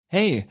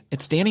Hey,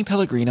 it's Danny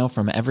Pellegrino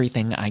from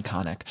Everything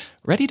Iconic.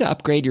 Ready to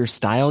upgrade your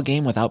style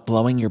game without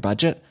blowing your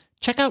budget?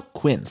 Check out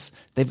Quince.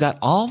 They've got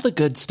all the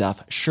good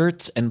stuff,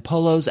 shirts and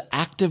polos,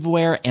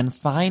 activewear, and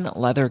fine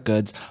leather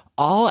goods,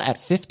 all at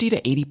 50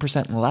 to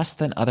 80% less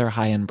than other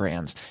high-end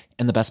brands.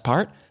 And the best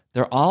part?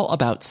 They're all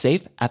about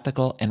safe,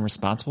 ethical, and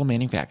responsible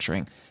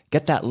manufacturing.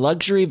 Get that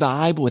luxury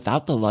vibe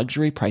without the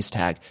luxury price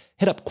tag.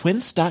 Hit up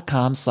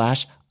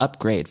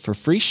quince.com/upgrade for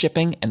free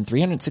shipping and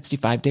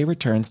 365-day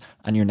returns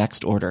on your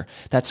next order.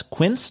 That's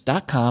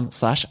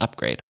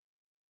quince.com/upgrade.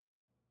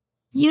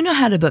 You know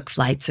how to book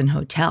flights and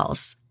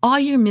hotels. All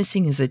you're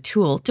missing is a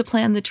tool to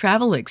plan the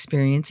travel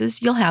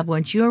experiences you'll have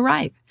once you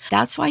arrive.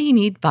 That's why you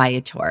need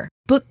Viator.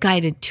 Book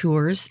guided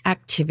tours,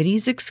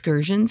 activities,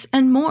 excursions,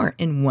 and more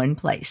in one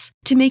place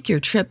to make your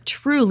trip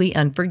truly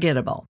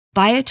unforgettable.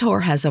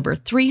 Viator has over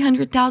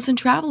 300,000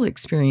 travel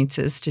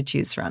experiences to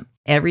choose from.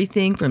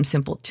 Everything from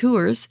simple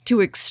tours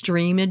to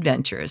extreme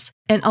adventures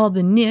and all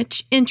the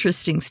niche,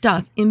 interesting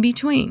stuff in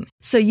between.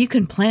 So you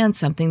can plan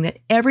something that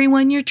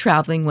everyone you're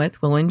traveling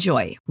with will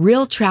enjoy.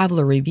 Real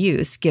traveler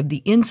reviews give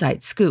the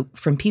inside scoop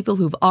from people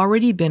who've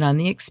already been on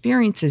the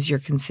experiences you're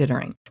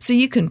considering. So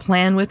you can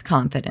plan with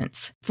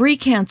confidence. Free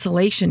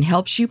cancellation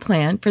helps you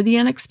plan for the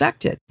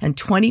unexpected. And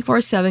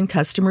 24/7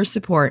 customer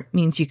support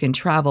means you can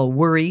travel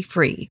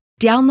worry-free.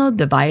 Download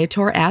the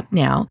Viator app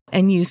now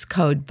and use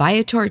code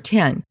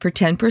Viator10 for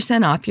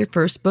 10% off your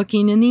first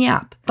booking in the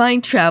app.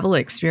 Find travel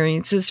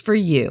experiences for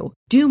you.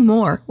 Do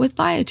more with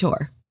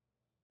Viator.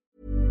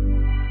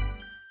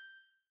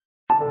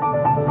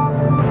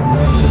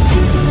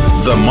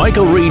 The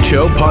Michael Reid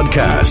Show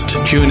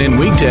podcast. Tune in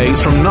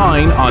weekdays from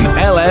 9 on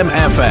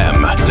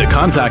LMFM. To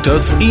contact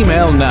us,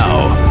 email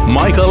now,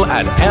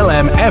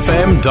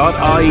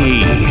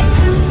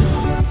 michael@lmfm.ie.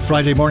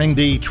 Friday morning,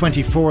 the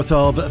 24th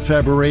of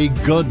February.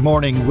 Good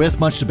morning, with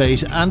much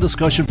debate and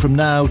discussion from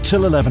now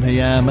till 11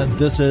 a.m.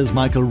 This is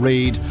Michael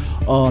Reid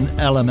on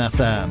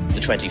LMFM. The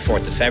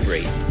 24th of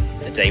February,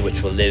 a day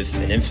which will live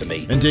in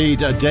infamy.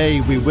 Indeed, a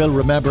day we will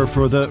remember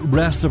for the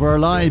rest of our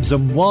lives,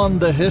 and one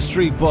the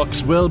history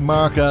books will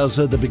mark as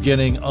the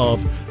beginning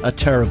of a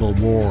terrible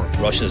war.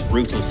 Russia's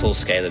brutal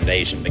full-scale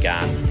invasion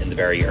began in the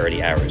very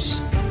early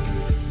hours.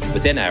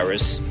 Within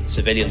hours,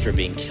 civilians were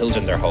being killed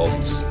in their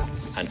homes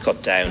and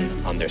cut down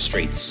on their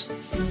streets.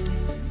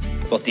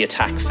 But the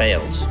attack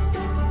failed.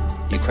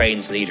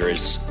 Ukraine's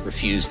leaders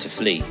refused to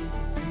flee.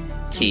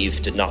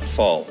 Kyiv did not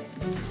fall.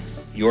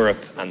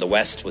 Europe and the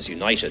West was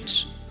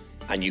united,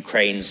 and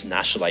Ukraine's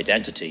national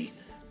identity,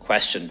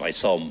 questioned by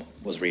some,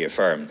 was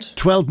reaffirmed.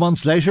 12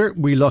 months later,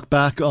 we look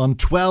back on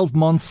 12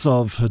 months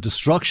of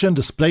destruction,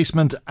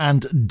 displacement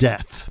and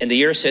death. In the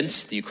year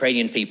since, the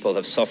Ukrainian people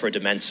have suffered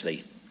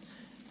immensely.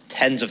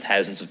 Tens of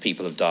thousands of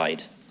people have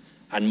died,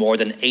 and more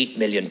than 8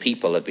 million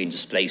people have been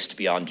displaced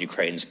beyond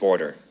Ukraine's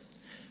border.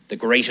 The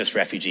greatest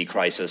refugee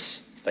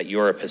crisis that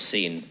Europe has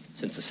seen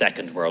since the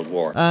Second World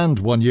War. And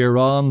 1 year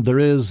on, there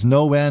is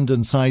no end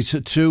in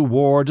sight to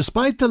war,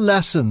 despite the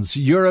lessons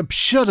Europe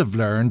should have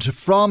learned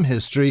from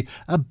history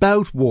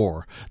about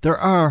war. There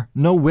are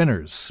no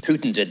winners.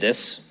 Putin did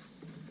this.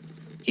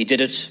 He did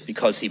it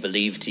because he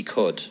believed he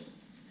could,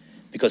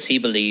 because he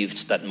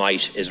believed that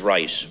might is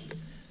right,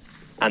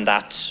 and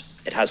that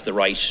it has the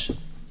right,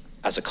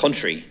 as a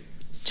country,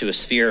 to a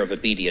sphere of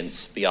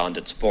obedience beyond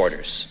its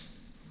borders.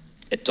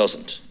 It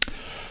doesn't.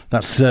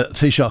 That's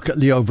Taoiseach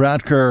Leo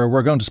Varadkar.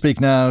 We're going to speak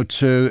now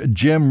to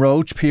Jim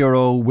Roche,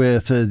 PRO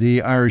with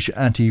the Irish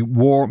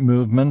Anti-War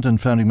Movement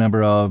and founding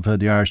member of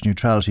the Irish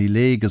Neutrality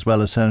League, as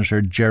well as Senator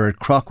Gerard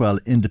Craughwell,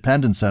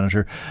 Independent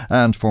Senator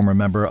and former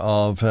member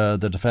of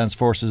the Defence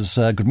Forces.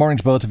 Good morning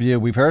to both of you.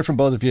 We've heard from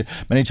both of you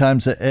many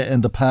times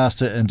in the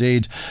past,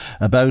 indeed,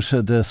 about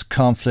this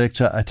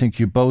conflict. I think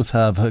you both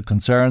have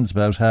concerns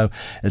about how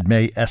it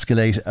may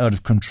escalate out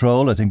of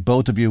control. I think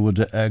both of you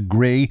would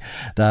agree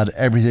that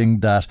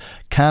everything that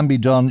can be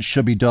done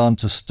should be done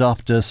to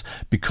stop this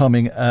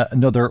becoming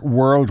another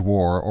world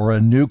war or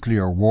a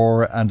nuclear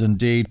war. And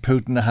indeed,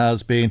 Putin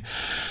has been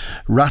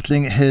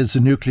rattling his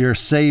nuclear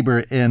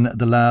sabre in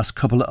the last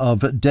couple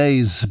of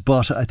days.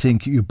 But I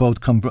think you both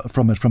come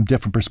from it from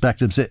different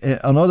perspectives in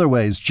other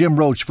ways. Jim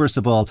Roche, first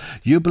of all,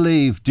 you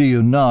believe, do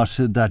you not,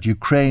 that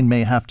Ukraine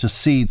may have to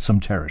cede some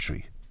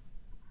territory?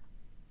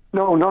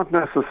 No, not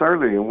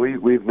necessarily. And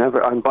we've never,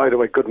 and by the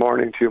way, good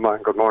morning to you,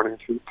 man. Good morning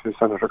to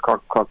Senator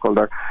Craughwell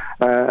there.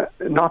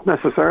 Not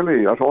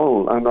necessarily at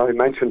all. And I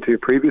mentioned to you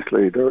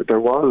previously, there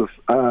was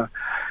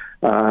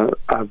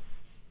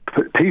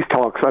peace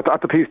talks,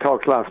 at the peace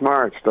talks last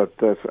March that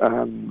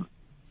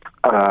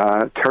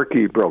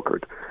Turkey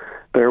brokered.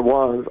 There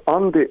was,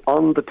 on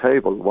the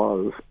table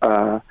was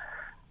a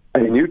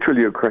neutral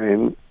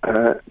Ukraine,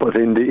 but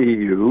in the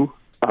EU,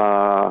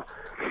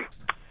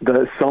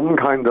 some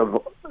kind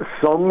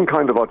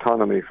of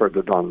autonomy for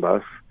the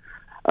Donbass,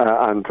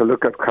 and to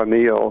look at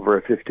Crimea over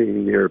a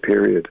 15-year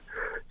period.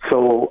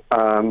 So,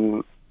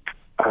 and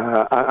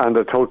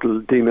a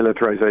total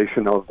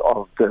demilitarization of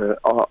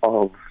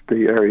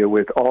the area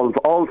with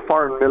all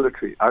foreign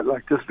military,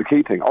 like this is the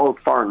key thing, all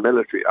foreign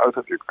military out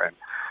of Ukraine.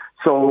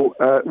 So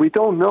we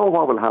don't know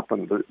what will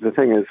happen. The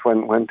thing is,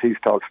 when peace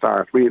talks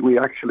start, we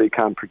actually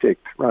can't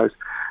predict, right?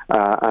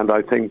 And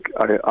I think,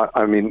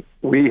 I mean,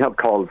 we have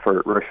called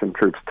for Russian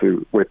troops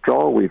to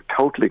withdraw. We've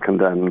totally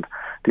condemned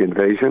the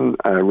invasion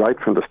right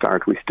from the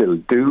start. We still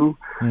do.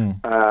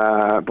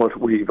 But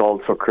we've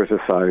also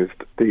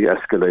criticised the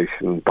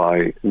escalation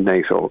by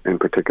NATO in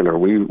particular.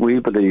 We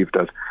believe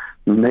that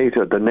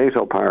the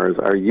NATO powers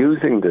are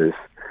using this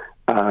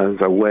as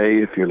a way,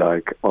 if you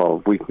like,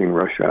 of weakening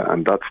Russia,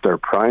 and that's their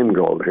prime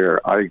goal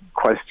here. I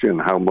question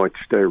how much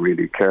they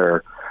really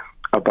care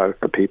about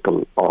the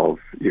people of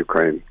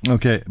Ukraine.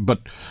 Okay, but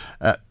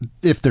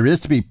if there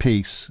is to be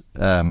peace,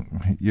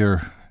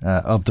 you're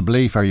of the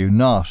belief, are you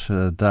not,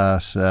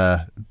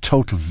 that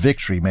total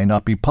victory may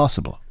not be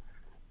possible?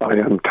 I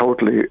am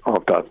totally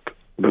of that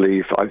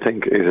belief. I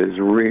think it is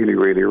really,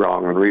 really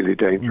wrong and really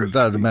dangerous.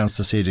 That amounts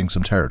to ceding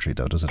some territory,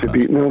 though, does it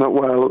not?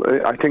 Well,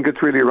 I think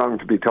it's really wrong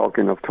to be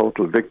talking of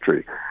total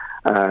victory,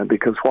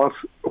 because what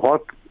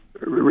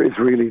is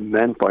really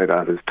meant by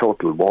that is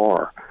total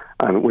war,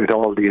 and with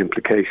all the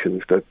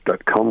implications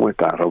that come with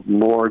that, of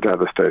more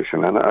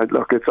devastation. And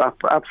look, it's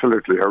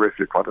absolutely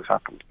horrific what has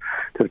happened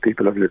to the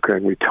people of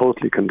Ukraine. We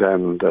totally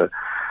condemn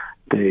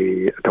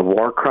the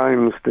war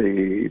crimes,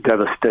 the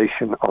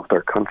devastation of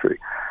their country.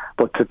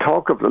 But to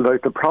talk of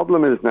the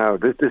problem is now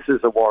this is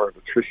a war of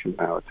attrition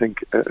now. I think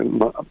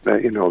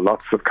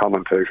lots of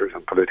commentators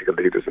and political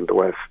leaders in the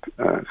West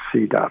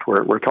see that.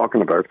 We're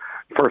talking about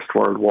First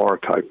World War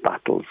type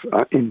battles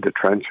in the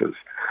trenches.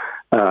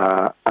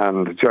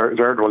 And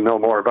Jared will know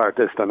more about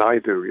this than I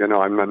do.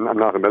 I'm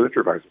not a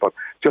military person, but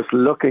just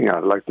looking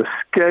at it, the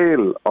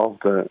scale of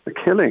the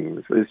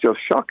killings is just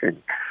shocking.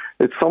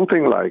 It's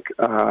something like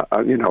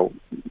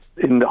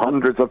in the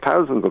hundreds of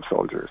thousands of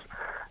soldiers.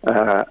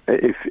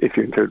 If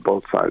you include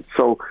both sides.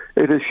 So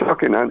it is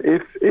shocking, and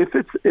if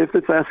it's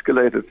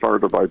escalated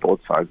further by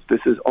both sides,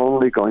 this is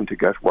only going to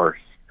get worse.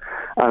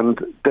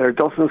 And there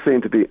doesn't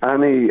seem to be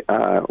any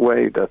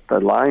way that the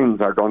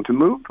lines are going to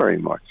move very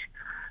much.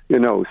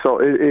 So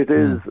it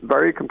is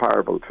very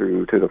comparable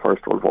to the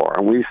First World War.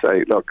 And we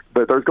say, look,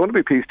 there's going to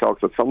be peace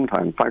talks at some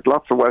time. In fact,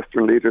 lots of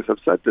Western leaders have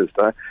said this.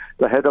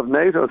 The head of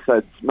NATO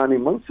said many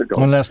months ago.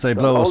 Unless they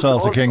blow us all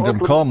to Kingdom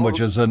Come, which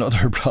is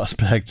another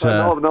prospect.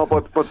 No,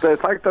 but the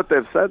fact that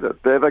they've said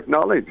it, they've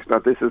acknowledged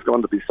that this is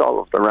going to be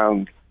solved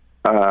around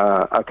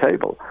a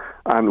table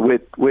and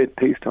with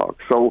peace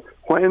talks. So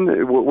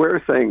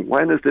we're saying,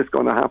 when is this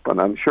going to happen?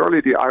 And surely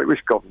the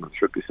Irish government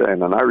should be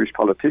saying, and Irish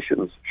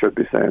politicians should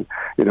be saying,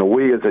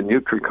 we as a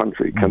neutral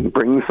country can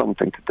bring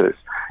something to this.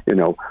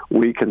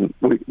 We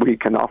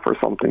can offer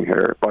something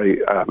here by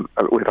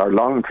with our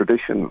long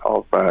tradition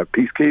of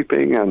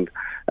peacekeeping and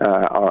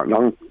our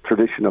long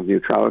tradition of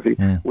neutrality.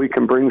 We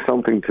can bring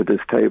something to this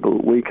table.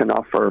 We can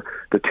offer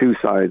the two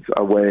sides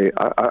a way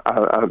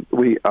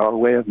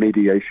of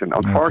mediation.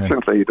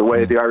 Unfortunately, the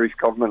way the Irish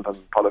government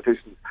and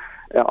politicians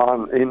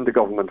in the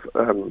government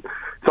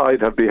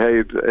side have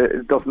behaved,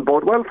 it doesn't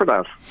bode well for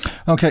that.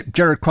 Okay,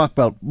 Gerard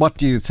Craughwell, what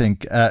do you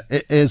think?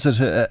 Is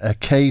it a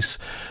case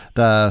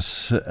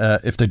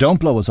that if they don't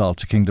blow us all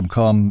to Kingdom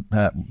Come,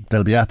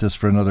 they'll be at this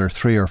for another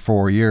 3 or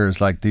 4 years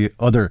like the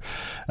other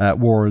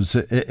wars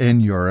in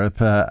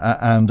Europe,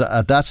 and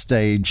at that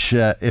stage,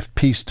 if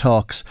peace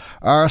talks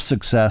are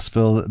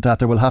successful, that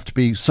there will have to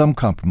be some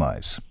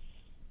compromise?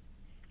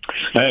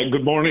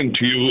 Good morning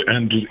to you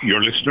and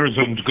your listeners,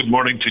 and good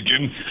morning to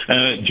Jim.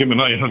 Jim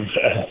and I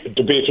have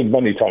debated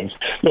many times.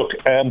 Look,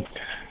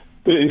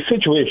 the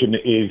situation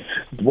is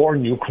the war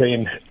in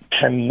Ukraine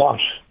cannot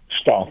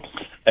stop.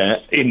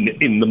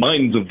 In the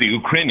minds of the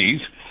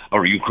Ukrainians,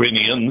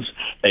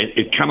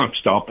 it cannot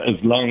stop as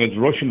long as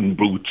Russian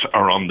boots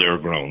are on their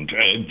ground.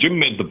 Jim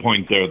made the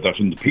point there that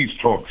in the peace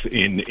talks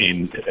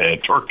in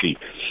Turkey,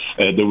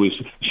 there was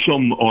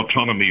some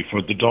autonomy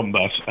for the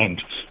Donbass,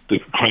 and the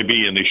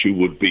Crimean issue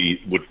would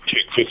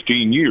take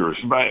 15 years.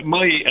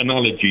 My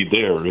analogy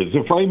there is,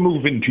 if I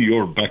move into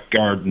your back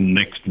garden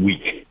next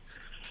week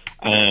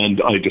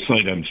and I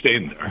decide I'm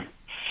staying there,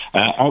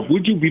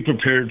 would you be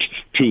prepared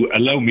to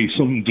allow me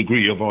some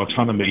degree of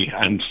autonomy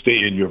and stay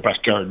in your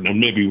back garden? And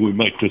maybe we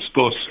might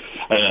discuss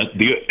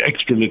the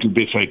extra little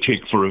bit I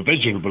take for a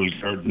vegetable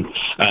garden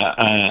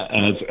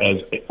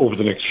as over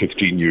the next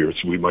 15 years.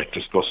 We might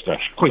discuss that.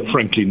 Quite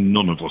frankly,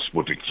 none of us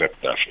would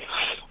accept that.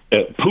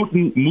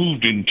 Putin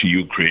moved into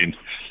Ukraine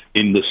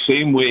in the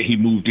same way he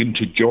moved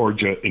into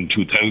Georgia in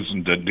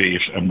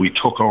 2008, and we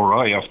took our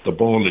eye off the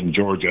ball in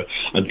Georgia.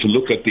 And to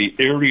look at the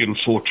aerial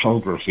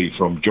photography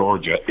from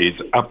Georgia is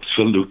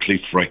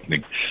absolutely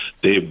frightening.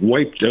 They've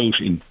wiped out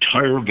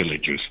entire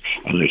villages,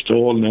 and it's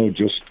all now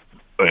just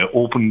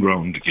open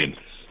ground again.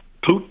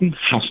 Putin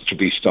has to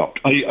be stopped.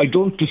 I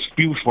don't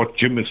dispute what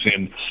Jim is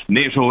saying.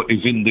 NATO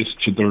is in this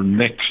to their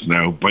necks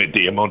now by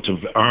the amount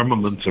of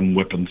armaments and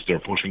weapons they're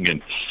putting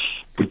in.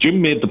 But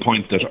Jim made the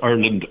point that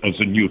Ireland as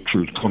a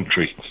neutral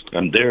country,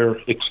 and there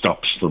it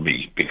stops for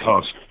me,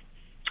 because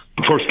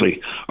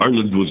firstly,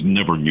 Ireland was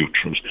never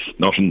neutral,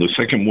 not in the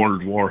Second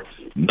World War,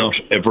 Not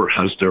ever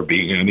has there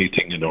been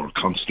anything in our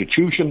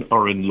constitution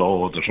or in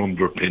law that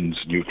underpins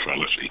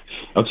neutrality.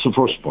 That's the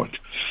first point.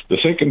 The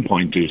second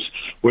point is,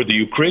 where the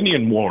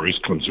Ukrainian war is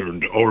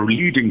concerned, our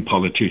leading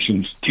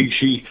politicians,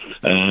 Taoiseach,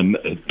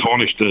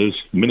 Taoiseach's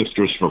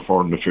ministers for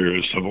foreign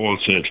affairs, have all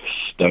said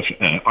that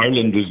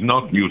Ireland is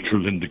not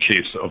neutral in the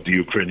case of the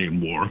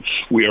Ukrainian war.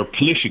 We are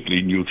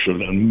politically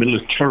neutral and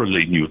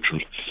militarily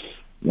neutral.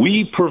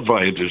 We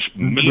provided...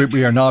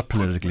 We are not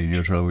politically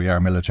neutral, we are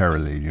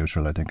militarily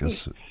neutral, I think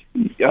is...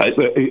 Yes,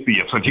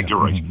 I think you're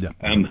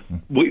right.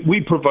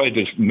 We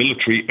provided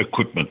military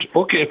equipment.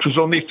 Okay, it was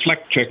only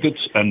flak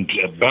jackets and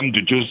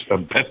bandages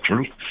and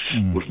petrol,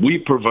 but we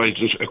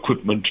provided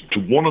equipment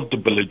to one of the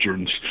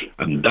belligerents,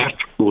 and that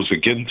goes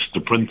against the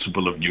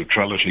principle of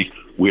neutrality.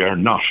 We are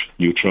not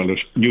neutral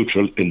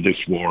in this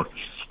war,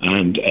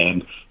 and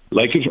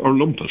like it or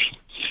lump it.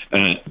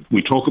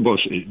 We talk about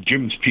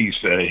Jim's piece,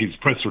 his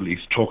press release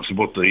talks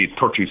about the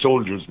 30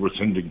 soldiers we're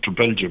sending to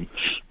Belgium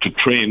to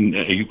train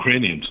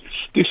Ukrainians.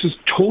 This is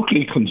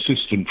totally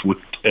consistent with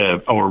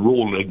our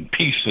role in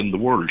peace in the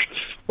world.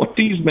 What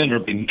these men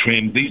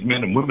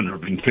and women are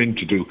being trained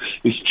to do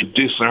is to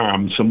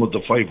disarm some of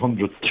the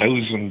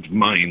 500,000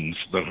 mines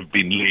that have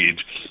been laid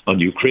on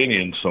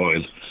Ukrainian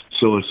soil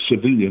so as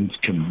civilians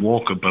can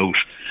walk about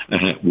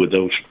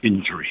without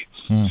injury.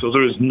 So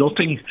there is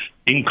nothing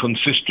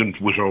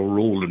inconsistent with our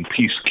role in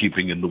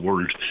peacekeeping in the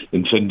world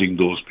in sending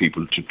those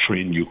people to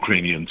train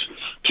Ukrainians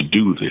to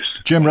do this.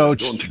 Jim Roach,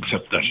 don't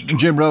accept that.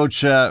 Jim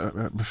Roach,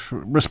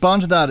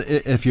 respond to that,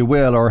 if you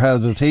will, or how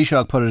the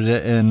Taoiseach put it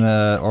in,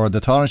 or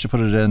the Taoiseach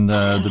put it in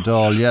the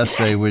Dáil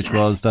yesterday, which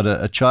was that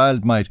a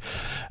child might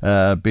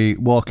be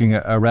walking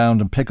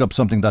around and pick up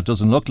something that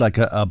doesn't look like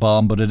a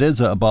bomb, but it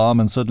is a bomb,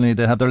 and suddenly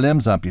they have their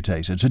limbs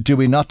amputated. So do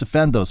we not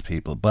defend those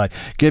people by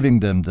giving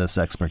them this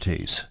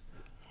expertise?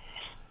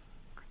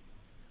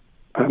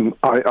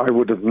 I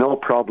would have no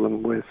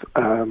problem with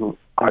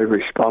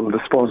Irish bomb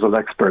disposal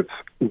experts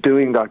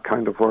doing that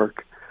kind of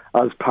work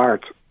as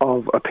part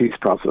of a peace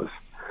process.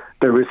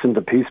 There isn't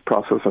a peace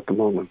process at the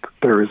moment.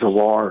 There is a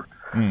war,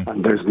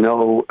 and there's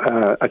no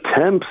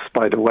attempts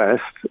by the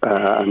West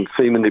and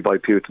seemingly by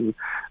Putin,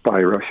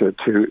 by Russia,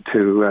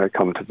 to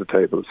come to the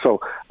table.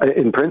 So,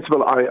 in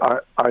principle,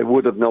 I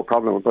would have no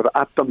problem with it. But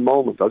at the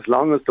moment, as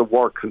long as the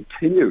war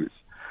continues,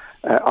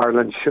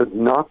 Ireland should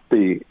not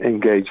be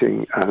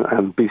engaging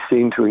and be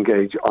seen to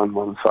engage on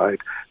one side.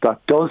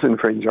 That does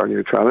infringe our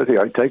neutrality.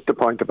 I take the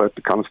point about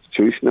the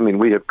Constitution. I mean,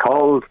 we have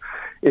called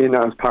in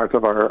as part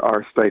of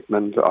our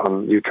statement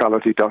on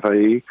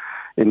neutrality.ie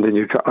in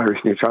the Irish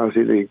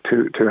Neutrality League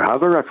to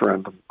have a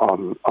referendum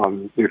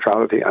on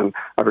neutrality. And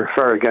I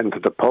refer again to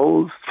the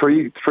polls,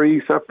 three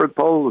separate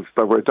polls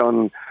that were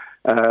done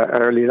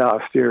early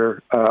last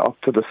year up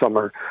to the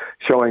summer,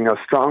 showing a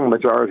strong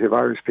majority of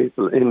Irish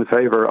people in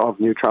favour of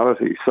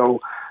neutrality. So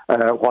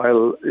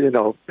while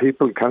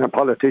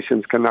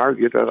politicians can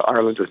argue that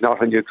Ireland is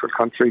not a neutral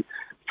country,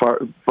 for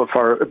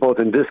both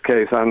in this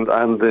case and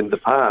in the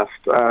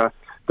past,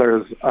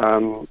 there's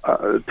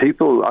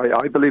people.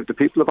 I believe the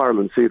people of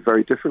Ireland see it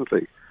very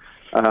differently.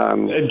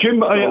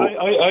 Jim,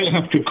 I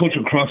have to cut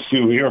across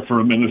you here for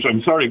a minute.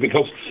 I'm sorry,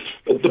 because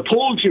the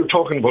polls you're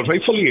talking about,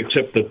 I fully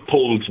accept that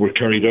polls were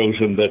carried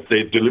out and that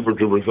they delivered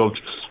the result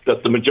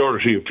that the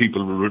majority of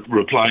people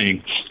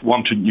replying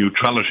wanted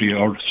neutrality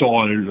or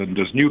saw Ireland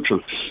as neutral.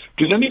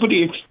 Did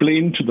anybody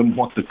explain to them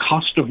what the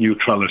cost of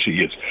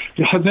neutrality is?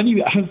 Has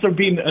there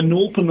been an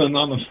open and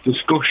honest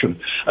discussion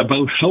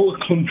about how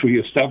a country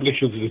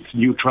establishes its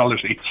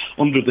neutrality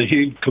under the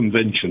Hague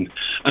Convention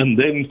and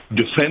then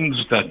defends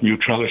that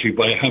neutrality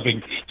by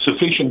having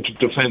sufficient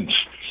defence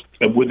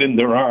within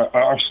their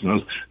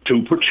arsenal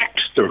to protect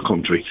their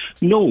country?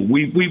 No,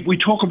 we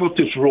talk about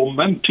this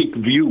romantic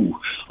view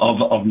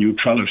of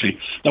neutrality,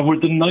 that we're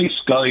the nice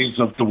guys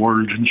of the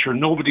world and sure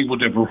nobody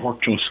would ever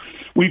hurt us.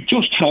 We've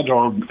just had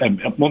our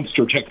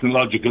Munster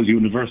Technological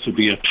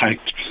University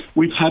attacked.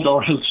 We've had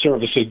our health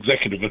service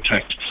executive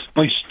attacked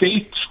by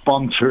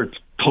state-sponsored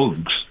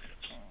thugs.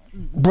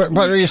 But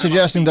are you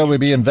suggesting that we'd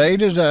be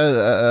invaded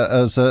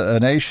as a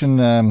nation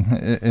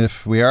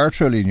if we are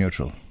truly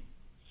neutral?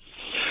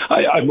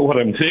 What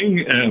I'm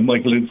saying,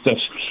 Michael, is that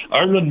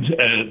Ireland,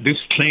 this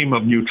claim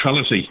of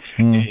neutrality,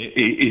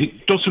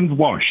 it doesn't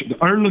wash.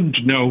 Ireland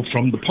now,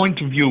 from the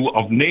point of view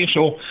of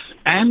NATO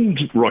and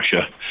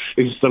Russia,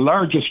 is the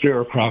largest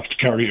aircraft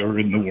carrier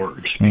in the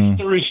world. If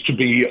there is to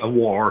be a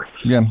war,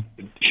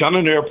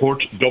 Shannon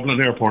Airport, Dublin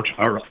Airport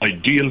are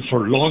ideal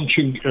for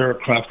launching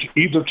aircraft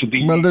either to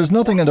the... Well, there's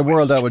nothing in the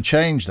world that would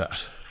change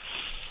that.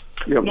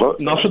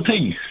 Not a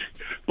thing.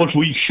 But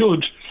we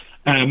should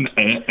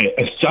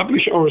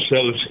establish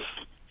ourselves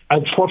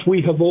as what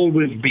we have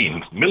always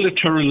been,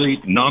 militarily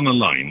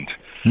non-aligned.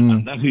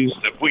 And that is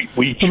that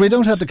But we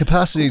don't have the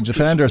capacity to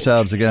defend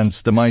ourselves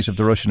against the might of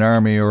the Russian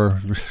army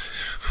or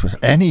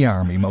any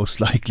army,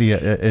 most likely,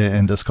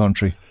 in this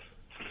country.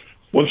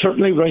 Well,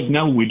 certainly right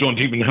now we don't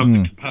even have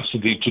the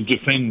capacity to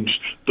defend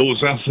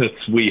those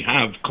assets we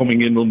have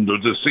coming in under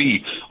the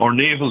sea. Our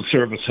naval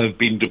service has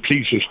been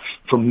depleted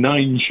from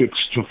 9 ships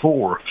to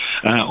 4.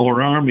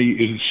 Our army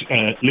is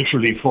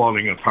literally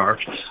falling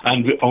apart,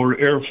 and our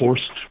air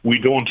force, we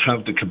don't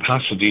have the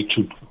capacity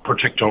to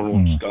protect our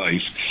own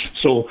skies.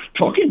 So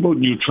talking about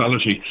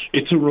neutrality,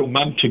 it's a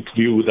romantic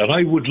view that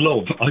I would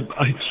love. I'm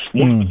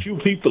one of the few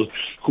people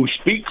who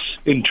speaks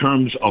in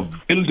terms of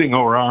building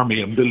our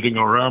army and building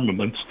our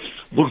armaments,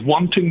 but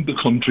wanting the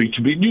country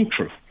to be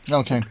neutral.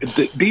 Okay.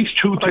 These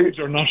two things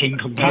are not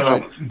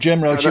incompatible.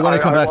 Jim Roche, you want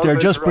to come back there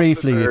just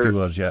briefly, if you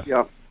would, yeah.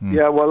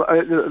 Yeah, well,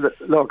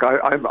 look,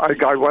 I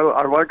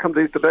welcome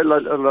these debates.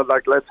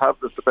 Let's have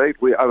this debate.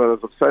 As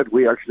I've said,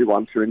 we actually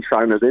want to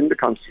enshrine it in the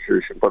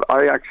Constitution, but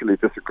I actually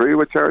disagree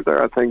with Jared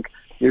there. I think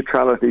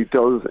neutrality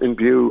does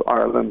imbue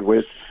Ireland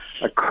with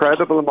a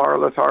credible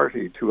moral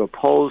authority to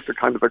oppose the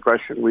kind of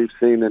aggression we've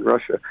seen in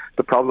Russia.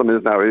 The problem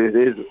is now, Jared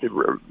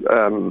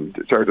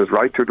is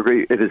right to a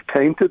degree, it is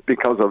tainted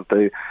because of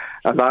the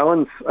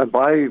allowance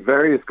by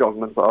various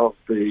governments of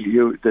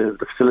the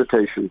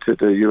facilitation to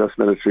the US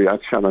military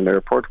at Shannon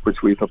Airport,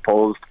 which we've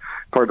opposed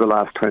for the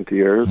last 20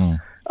 years.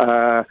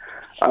 Let's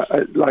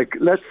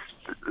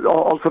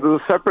also, there's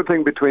a separate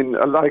thing between,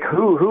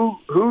 who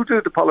do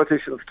the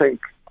politicians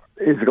think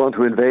is going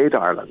to invade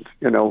Ireland?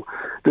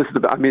 This is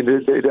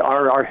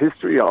our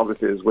history of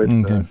it is with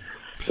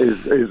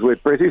is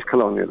with British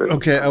colonialism.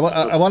 Okay, I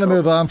want to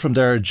move on from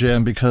there,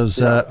 Jim,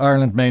 because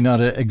Ireland may not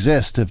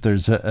exist if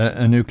there's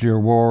a nuclear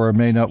war, or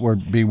may not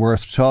be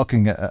worth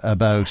talking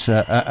about.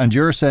 And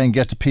you're saying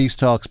get to peace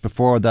talks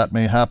before that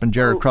may happen.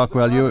 Jared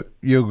Crockwell,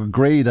 you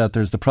agree that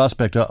there's the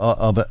prospect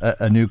of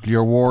a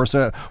nuclear war.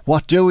 So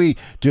what do we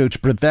do to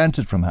prevent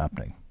it from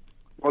happening?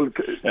 Well,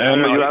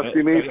 are you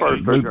asking me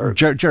first?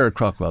 Jared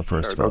Crockwell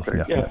first of all.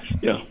 Okay.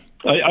 Yeah.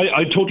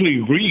 I totally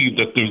agree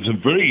that there's a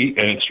very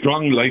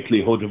strong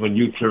likelihood of a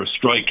nuclear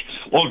strike,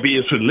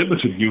 albeit a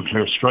limited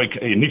nuclear strike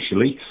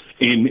initially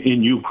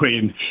in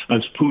Ukraine,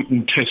 as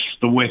Putin tests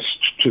the West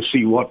to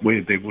see what way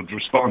they would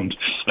respond.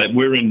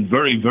 We're in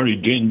very, very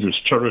dangerous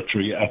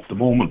territory at the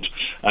moment,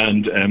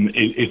 and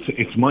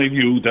it's my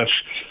view that,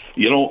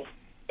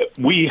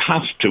 we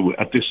have to,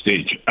 at this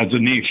stage, as a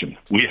nation,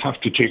 we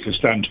have to take a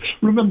stand.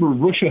 Remember,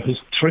 Russia has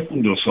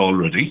threatened us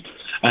already.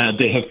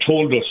 They have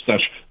told us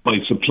that by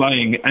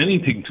supplying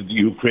anything to the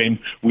Ukraine,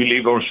 we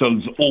leave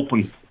ourselves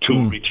open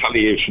to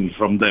retaliation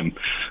from them.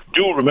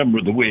 Do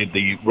remember the way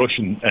the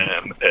Russian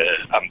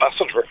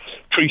ambassador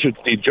treated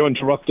the Joint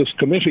Oireachtas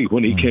Committee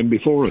when he came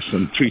before us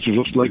and treated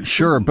us like...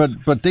 Sure,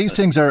 but these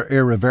things are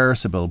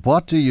irreversible.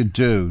 What do you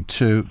do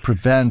to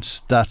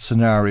prevent that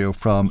scenario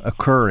from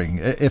occurring?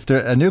 If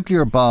a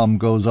nuclear bomb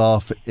goes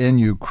off in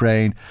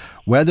Ukraine,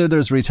 whether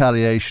there's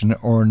retaliation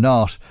or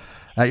not,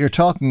 you're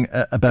talking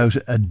about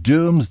a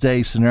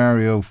doomsday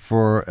scenario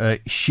for a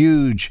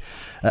huge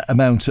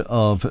amount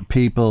of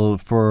people,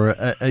 for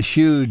a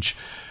huge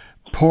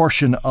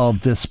portion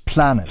of this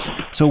planet.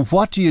 So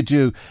what do you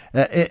do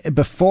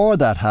before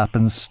that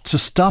happens to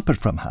stop it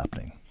from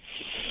happening?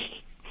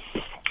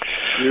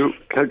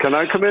 Can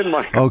I come in,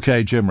 Mike?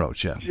 Okay, Jim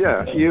Roche, yeah.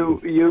 Yeah,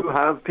 you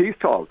have peace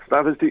talks.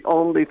 That is the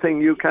only thing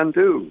you can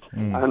do.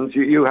 And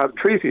you have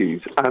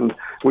treaties. And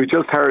we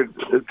just heard,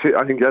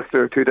 I think yesterday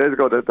or 2 days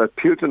ago, that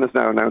Putin has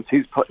now announced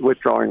he's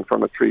withdrawing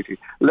from a treaty.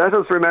 Let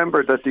us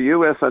remember that the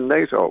US and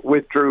NATO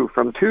withdrew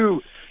from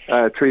 2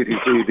 treaties.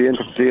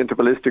 The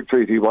interballistic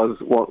treaty was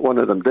one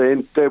of them.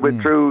 They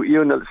withdrew,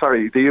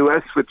 the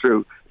US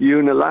withdrew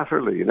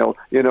unilaterally,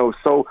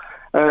 so...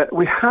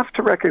 we have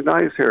to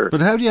recognise here.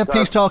 But how do you have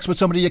peace talks with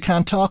somebody you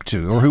can't talk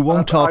to, or who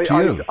won't talk to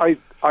you?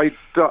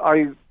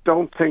 I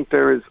don't think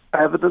there is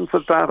evidence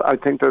of that. I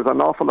think there's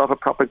an awful lot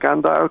of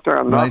propaganda out there.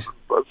 I'm not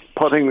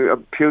putting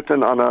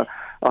Putin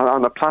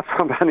on a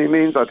platform by any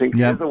means. I think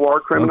he's a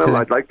war criminal. Okay.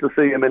 I'd like to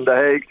see him in The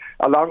Hague,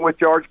 along with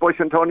George Bush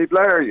and Tony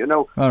Blair.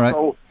 All right.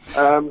 So,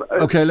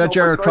 let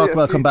Jared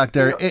Crockwell come back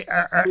there.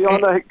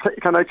 Fiona,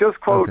 can I just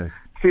quote? Okay.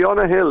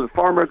 Fiona Hill,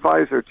 former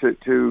advisor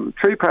to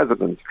 3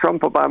 presidents,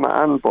 Trump, Obama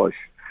and Bush,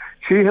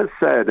 she has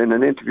said in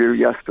an interview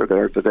yesterday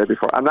or the day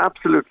before, an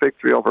absolute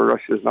victory over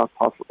Russia is not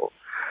possible.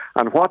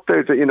 And what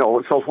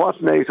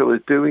what NATO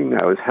is doing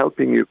now is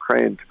helping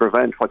Ukraine to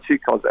prevent what she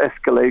calls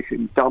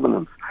escalating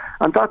dominance.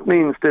 And that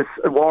means this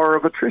war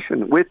of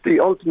attrition, with the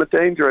ultimate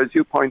danger, as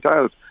you point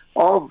out,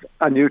 of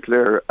a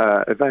nuclear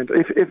event,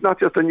 if not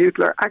just a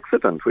nuclear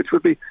accident, which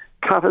would be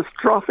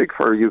catastrophic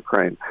for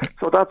Ukraine.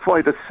 So that's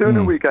why the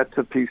sooner we get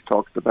to peace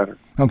talks, the better.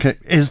 Okay.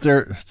 Is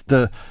there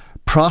the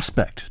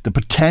prospect, the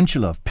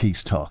potential of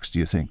peace talks, do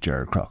you think,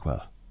 Jared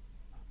Crockwell?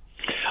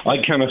 I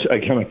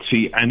cannot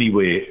see any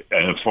way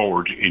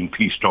forward in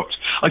peace talks.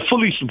 I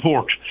fully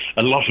support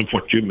a lot of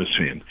what Jim is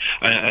saying.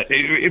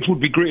 It would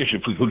be great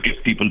if we could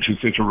get people to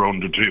sit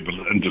around the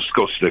table and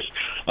discuss this.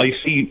 I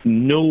see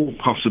no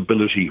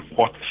possibility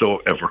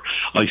whatsoever.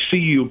 I see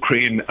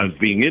Ukraine as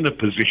being in a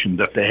position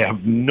that they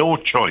have no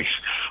choice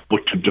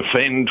but to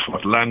defend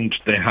what land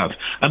they have.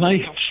 And I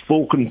have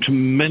spoken to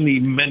many,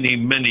 many,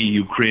 many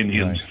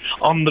Ukrainians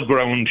on the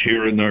ground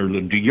here in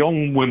Ireland, the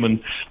young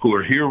women who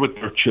are here with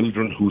their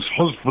children, whose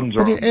husbands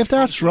are... But if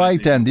that's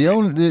right, then the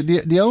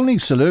only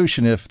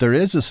solution, if there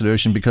is a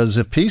solution, because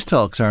if peace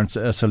talks aren't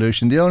a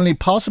solution, the only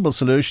possible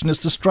solution is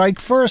to strike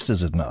first,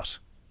 is it not?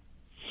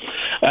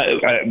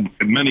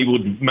 Many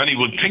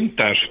would think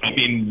that. I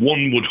mean,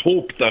 one would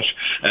hope that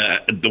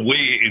the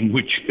way in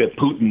which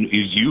Putin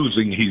is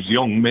using his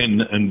young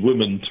men and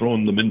women,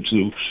 throwing them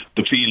into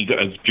the field,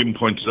 as Jim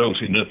pointed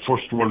out, in a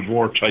First World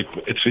War type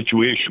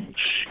situation,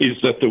 is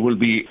that there will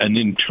be an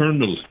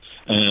internal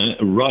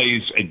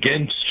rise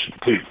against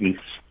Putin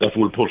that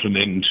will put an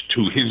end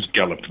to his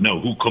gallop. Now,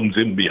 who comes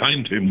in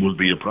behind him will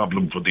be a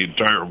problem for the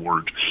entire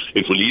world.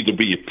 It will either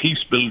be a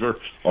peace builder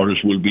or it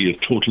will be a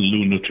total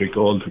lunatic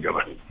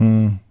altogether.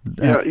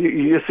 Yeah,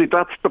 you see,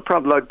 that's the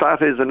problem. Like,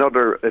 that is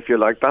another, if you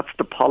like, that's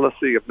the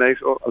policy of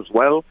NATO as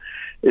well,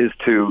 is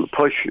to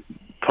push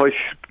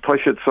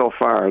it so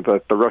far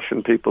that the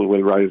Russian people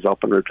will rise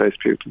up and replace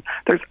Putin.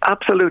 There's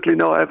absolutely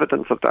no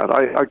evidence of that.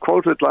 I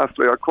quoted last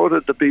week, I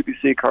quoted the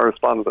BBC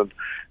correspondent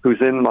who's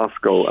in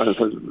Moscow and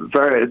has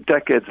very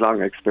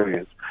decades-long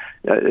experience.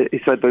 He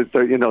said that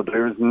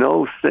there is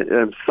no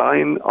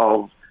sign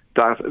of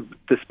that,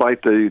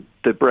 despite the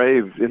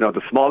brave,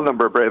 the small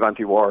number of brave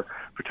anti-war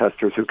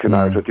protesters who came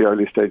out at the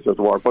early stages of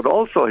the war. But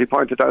also he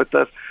pointed out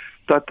that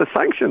the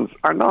sanctions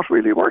are not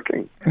really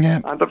working. Yeah.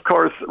 And of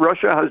course,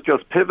 Russia has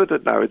just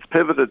pivoted now. It's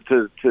pivoted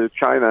to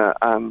China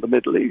and the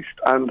Middle East,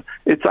 and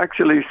it's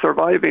actually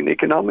surviving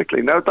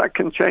economically. Now, that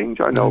can change,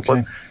 I know,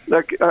 but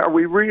are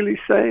we really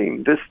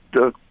saying this?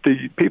 The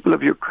people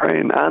of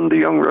Ukraine and the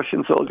young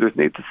Russian soldiers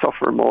need to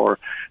suffer more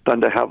than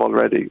they have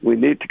already. We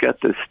need to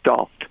get this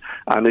stopped,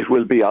 and it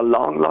will be a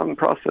long, long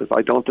process.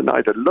 I don't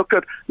deny that. Look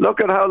at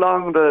how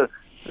long the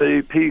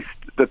peace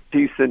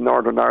in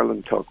Northern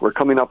Ireland took. We're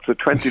coming up to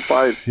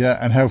 25. Yeah,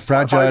 and how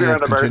fragile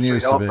it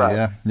continues to be.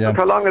 Yeah. Look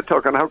how long it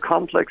took and how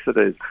complex it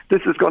is.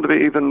 This is going to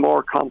be even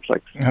more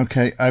complex.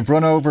 Okay, I've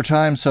run over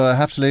time, so I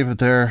have to leave it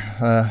there.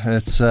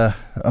 It's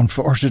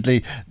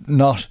unfortunately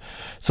not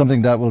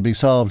something that will be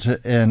solved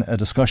in a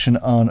discussion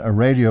on a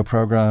radio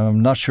programme.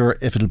 I'm not sure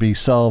if it'll be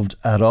solved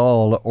at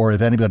all or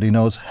if anybody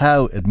knows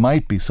how it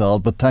might be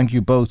solved, but thank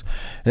you both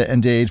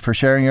indeed for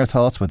sharing your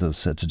thoughts with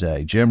us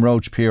today. Jim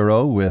Roche,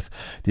 PRO with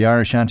the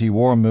Irish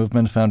Anti-War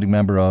Movement, founding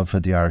member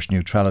of the Irish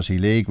Neutrality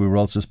League. We were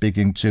also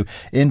speaking to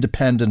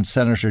Independent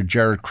Senator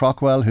Gerard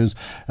Craughwell, who's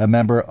a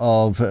member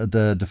of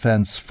the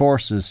Defence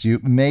Forces. You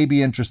may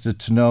be interested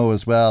to know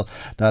as well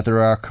that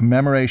there are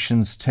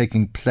commemorations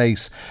taking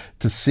place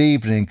this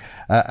evening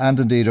and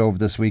indeed over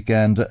this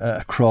weekend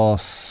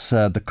across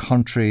the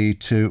country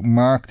to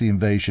mark the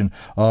invasion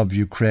of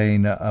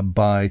Ukraine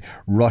by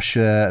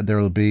Russia. There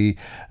will be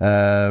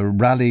a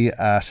rally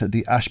at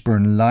the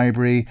Ashbourne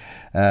Library.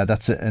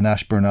 That's in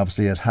Ashbourne,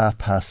 obviously, at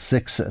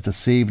 6:30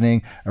 this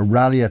evening. A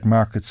rally at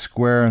Market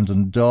Square in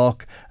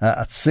Dundalk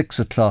at 6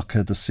 o'clock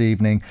this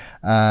evening,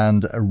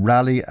 and a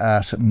rally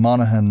at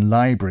Monaghan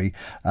Library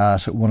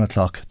at 1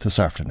 o'clock this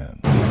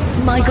afternoon.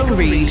 Michael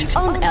Reid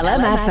on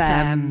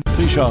LMFM.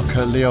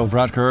 Taoiseach Leo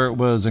Varadkar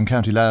was in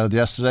County Louth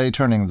yesterday,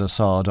 turning the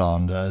sod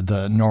on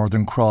the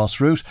Northern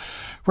Cross route,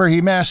 where he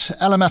met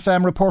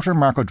LMFM reporter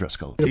Mark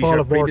O'Driscoll.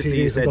 Taoiseach,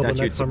 previously you said that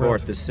you'd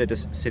support the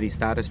city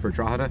status for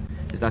Drogheda.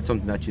 Is that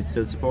something that you'd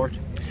still support?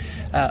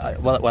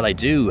 Well, I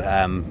do,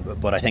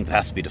 but I think it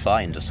has to be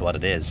defined as to what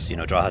it is.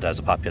 Drogheda has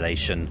a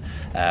population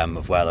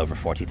of well over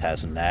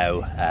 40,000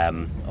 now.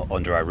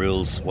 Under our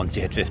rules, once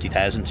you hit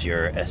 50,000,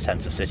 you're a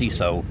census city,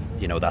 so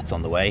that's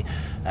on the way.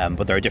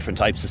 But there are different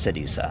types of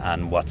cities,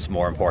 and what's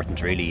more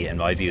important, really, in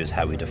my view, is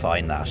how we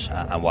define that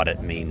and what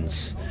it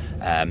means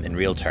in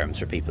real terms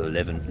for people who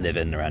live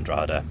in around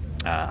Drogheda.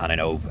 And I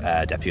know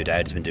Deputy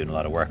O'Dowd has been doing a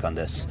lot of work on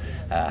this,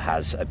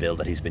 has a bill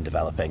that he's been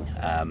developing,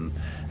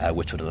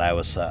 which would allow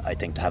us, I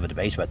think, to have a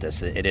debate about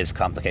this. It is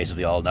complicated,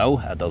 we all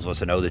know. Those of us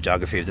who know the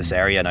geography of this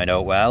area, and I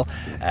know it well,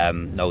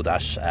 know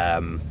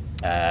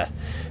that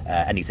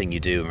anything you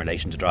do in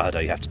relation to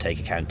Drogheda, you have to take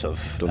account of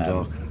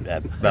Dundalk.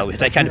 We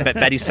take account of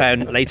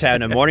Bettystown,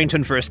 Laytown and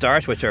Mornington for a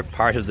start, which are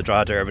part of the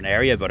Drogheda urban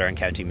area but are in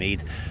County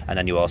Meath, and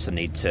then you also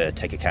need to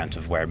take account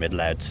of where Middle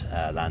Louth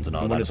lands and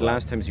all that. One of the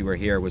last times you were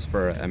here was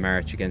for a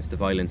march against the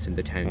violence in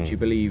the town. Do you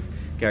believe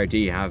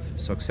Gardaí have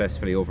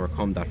successfully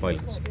overcome that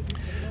violence?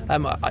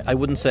 I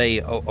wouldn't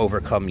say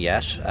overcome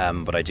yet,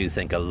 but I do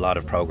think a lot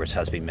of progress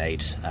has been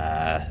made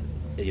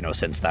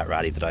since that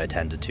rally that I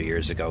attended 2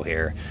 years ago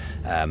here,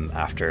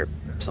 after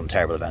some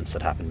terrible events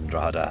that happened in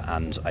Drogheda,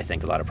 and I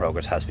think a lot of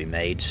progress has been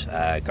made.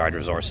 Garda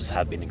resources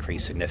have been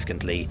increased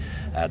significantly.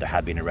 There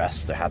have been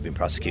arrests, there have been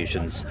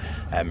prosecutions.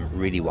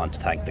 Really want to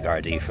thank the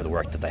Gardaí for the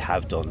work that they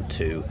have done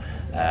to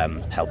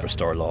help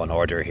restore law and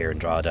order here in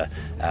Drogheda,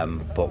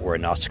 but we're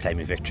not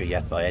claiming victory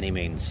yet by any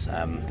means.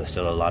 There's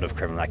still a lot of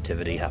criminal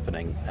activity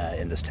happening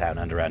in this town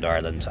and around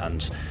Ireland,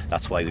 and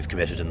that's why we've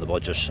committed in the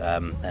budget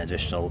an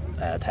additional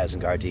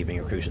 1,000 Gardaí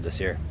being recruited this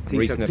year.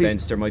 Recent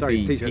events, there might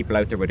be people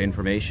out there with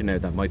information now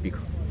that might be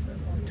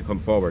to come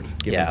forward,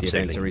 given the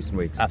events of recent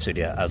weeks.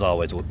 Absolutely, as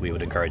always, we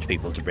would encourage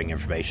people to bring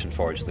information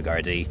forward to the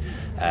Gardaí.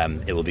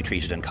 It will be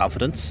treated in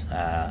confidence,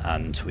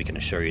 and we can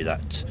assure you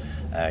that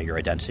your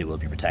identity will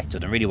be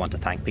protected. And really want to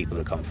thank people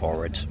who come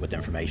forward with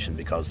information,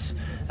 because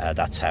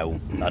that's how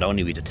not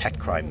only we detect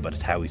crime, but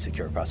it's how we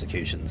secure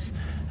prosecutions.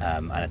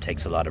 And it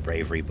takes a lot of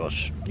bravery, but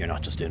you're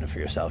not just doing it for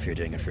yourself, you're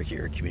doing it for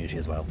your community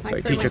as well.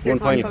 Sorry, Taoiseach, one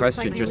final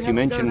question. Just you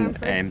mentioned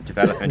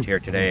development here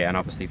today, and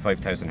obviously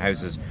 5,000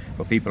 houses,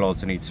 but people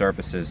also need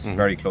services.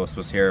 Very close to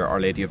us here, Our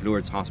Lady of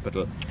Lourdes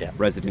Hospital.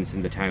 Residents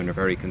in the town are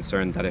very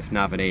concerned that if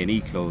Navan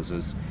A&E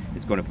closes,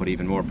 it's going to put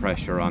even more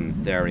pressure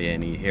on their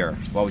A&E here.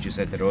 What would you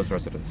say to those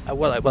residents?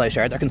 Well, I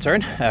share their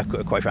concern,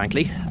 quite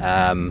frankly.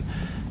 When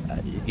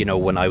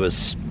I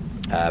was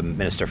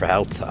Minister for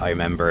Health, I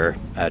remember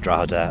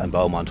Drogheda and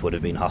Beaumont would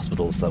have been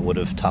hospitals that would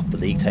have topped the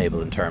league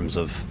table in terms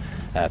of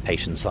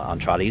patients on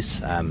trolleys.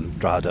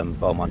 Drogheda and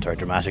Beaumont are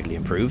dramatically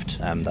improved.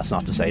 That's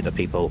not to say that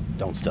people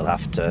don't still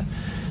have to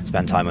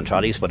spend time on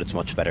trolleys, but it's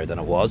much better than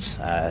it was,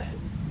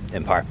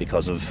 in part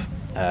because of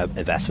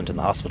investment in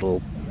the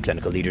hospital,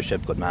 clinical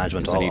leadership, good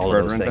management, all of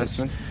those things.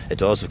 Investment? It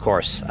does, of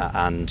course,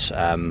 and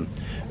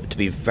to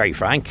be very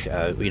frank,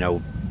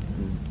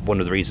 one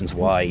of the reasons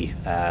why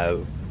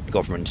the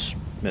government,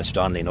 Minister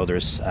Donnelly and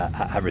others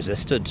have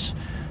resisted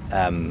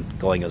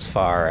going as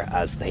far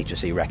as the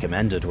HSE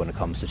recommended when it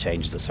comes to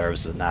changes to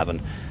services at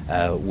Navan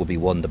would be,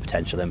 one, the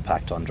potential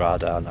impact on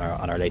Drogheda, on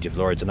Our Lady of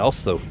Lourdes, and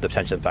also the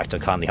potential impact on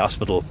Connolly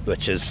Hospital,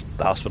 which is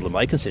the hospital in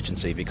my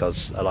constituency,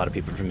 because a lot of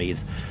people from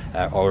Meath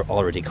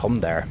already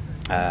come there,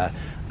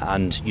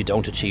 and you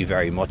don't achieve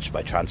very much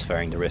by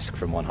transferring the risk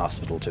from one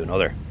hospital to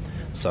another.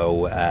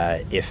 So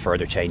if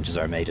further changes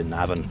are made in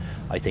Navan,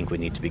 I think we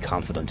need to be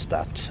confident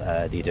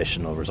that the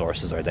additional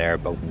resources are there,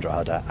 both in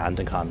Drogheda and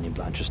in Connolly and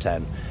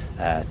Blanchardstown,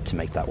 to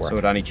make that work. So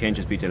would any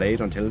changes be delayed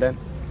until then?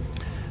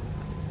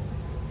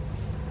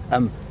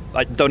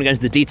 I don't get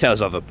into the details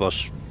of it, but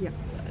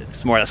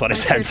it's more or less what I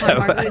said. So.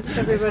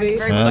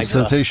 That's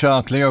the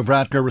Taoiseach Leo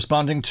Varadkar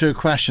responding to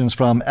questions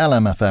from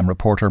LMFM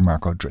reporter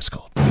Mark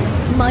O'Driscoll.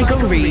 Michael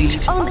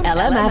Reid on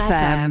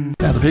LMFM.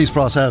 The peace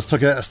process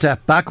took a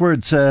step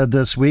backwards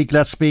this week.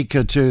 Let's speak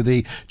to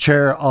the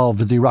chair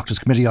of the Oireachtas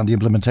Committee on the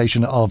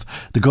implementation of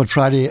the Good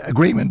Friday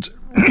Agreement.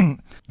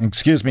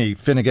 Excuse me,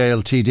 Fine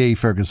Gael TD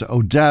Fergus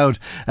O'Dowd,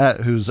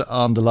 who's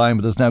on the line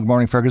with us now. Good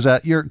morning, Fergus.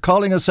 You're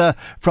calling us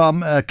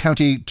from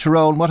County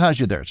Tyrone. What has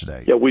you there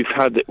today? Yeah,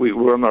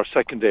 we're on our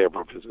second day of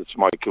our visits,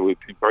 Michael. We've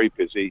been very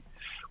busy.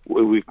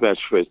 We've met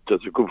with,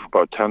 there's a group of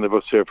about 10 of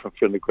us here from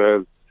Fine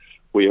Gael.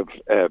 We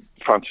have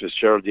Francis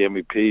Fitzgerald, the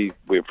MEP.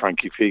 We have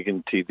Frankie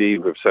Fegan, TD.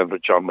 We have Senator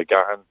John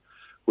McGahan.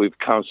 We have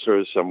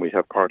councillors and we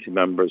have party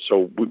members.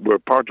 So we're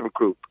part of a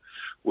group.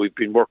 We've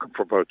been working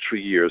for about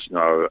 3 years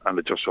now, and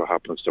it just so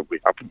happens that we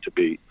happen to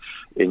be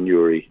in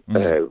Newry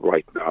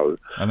right now.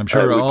 And I'm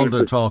sure all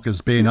the talk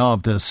has been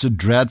of this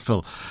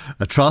dreadful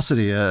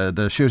atrocity,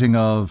 the shooting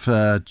of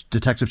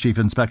Detective Chief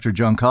Inspector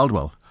John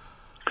Caldwell.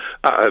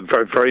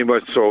 Very, very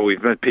much so.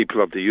 We've met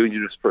people of the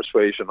unionist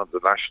persuasion, of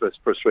the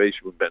nationalist persuasion.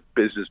 We've met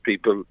business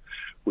people.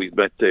 We've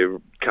met the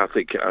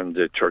Catholic and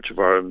the Church of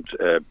Ireland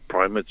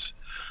primates.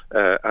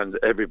 And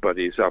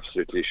everybody is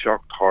absolutely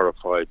shocked,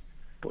 horrified,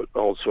 but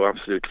also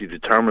absolutely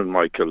determined,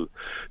 Michael,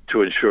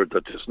 to ensure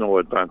that there's no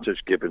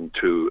advantage given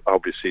to,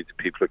 obviously, the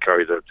people who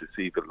carried out this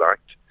evil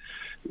act.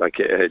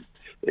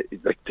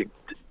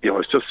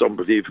 It's just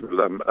unbelievable.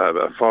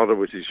 A father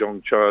with his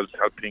young child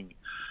helping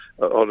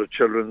other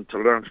children to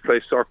learn to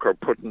play soccer,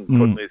 putting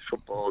his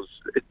footballs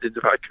in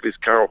the back of his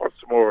car. What's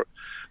more,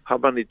 how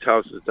many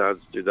thousands of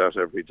dads do that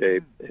every day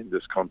in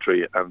this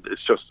country? And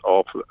it's just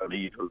awful and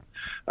evil.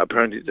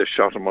 Apparently they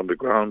shot him on the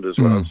ground as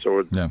well,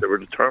 so they were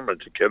determined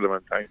to kill him,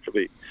 and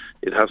thankfully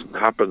it hasn't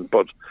happened.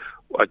 But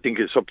I think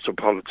it's up to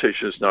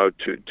politicians now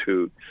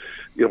to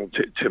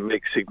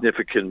make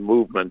significant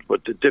movement.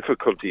 But the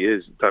difficulty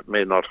is that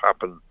may not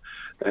happen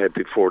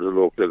before the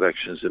local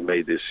elections in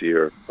May this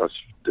year. That's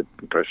the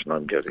impression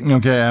I'm getting.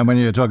 Okay, and when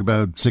you talk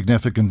about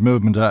significant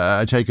movement,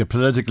 I take it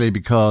politically,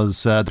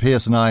 because the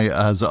PSNI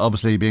has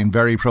obviously been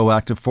very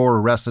proactive, 4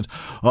 arrested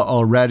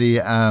already,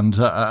 and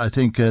I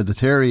think the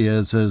theory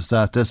is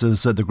that this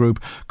is the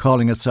group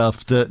calling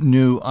itself the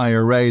New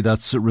IRA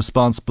that's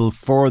responsible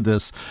for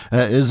this.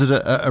 Is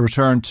it a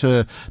return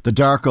to the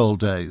dark old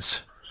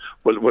days?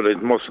 Well,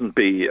 it mustn't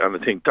be, and I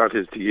think that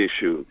is the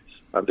issue.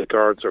 And the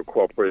guards are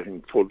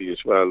cooperating fully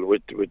as well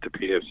with the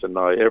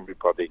PSNI.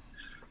 Everybody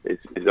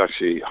is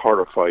actually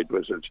horrified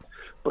with it.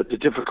 But the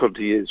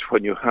difficulty is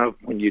when you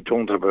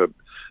don't have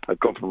a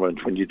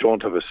government when you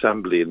don't have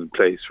assembly in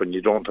place, when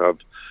you don't have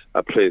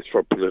a place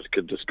for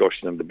political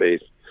discussion and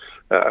debate,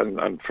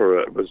 and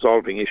for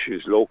resolving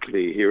issues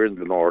locally here in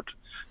the north.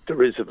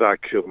 There is a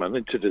vacuum, and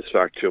into this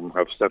vacuum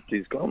have stepped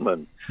these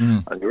gunmen.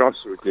 And you're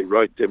absolutely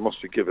right, they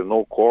must be given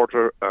no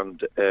quarter.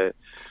 And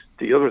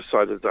the other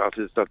side of that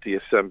is that the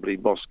Assembly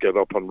must get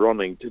up and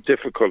running. The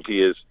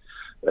difficulty is,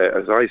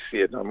 as I see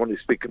it, and I'm only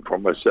speaking for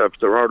myself,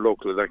 there are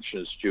local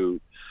elections due.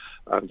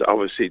 And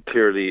obviously,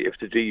 clearly, if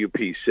the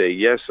DUP say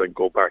yes and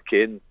go back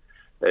in,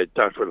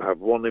 that will have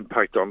one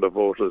impact on the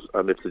voters,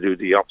 and if they do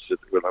the opposite,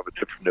 it will have a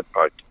different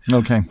impact.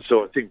 Okay.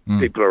 So I think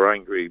people are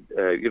angry,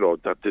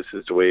 that this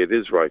is the way it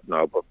is right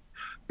now, but,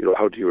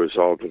 how do you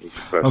resolve it?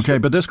 Okay,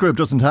 but this group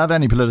doesn't have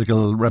any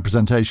political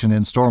representation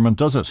in Stormont,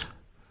 does it?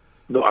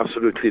 No,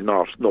 absolutely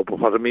not. No, but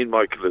what I mean,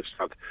 Michael, is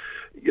that,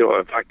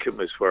 a vacuum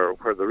is where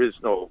there is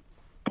no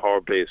power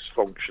base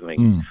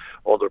functioning.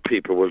 Other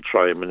people will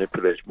try and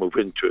manipulate, move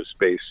into a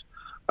space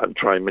and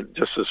try and,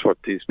 just as what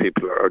these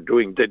people are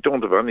doing. They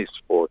don't have any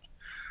support.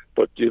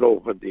 But,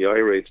 when the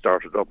IRA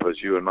started up,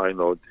 as you and I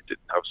know, they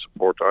didn't have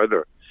support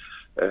either.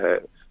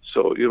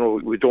 So,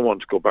 we don't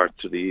want to go back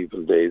to the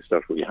evil days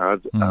that we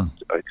had. And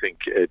I think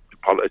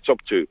it's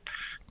up to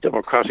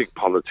democratic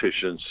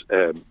politicians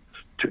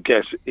to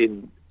get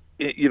in,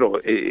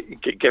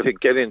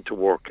 get into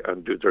work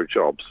and do their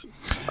jobs.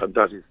 And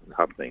that isn't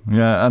happening.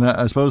 Yeah, and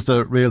I suppose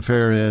the real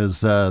fear is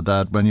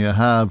that when you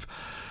have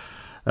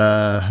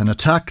an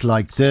attack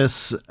like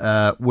this,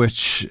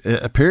 which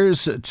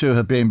appears to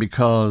have been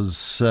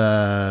because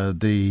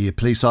the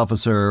police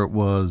officer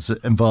was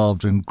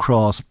involved in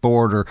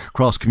cross-border,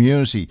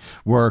 cross-community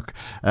work,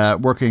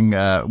 working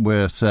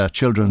with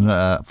children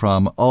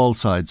from all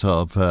sides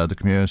of the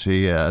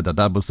community,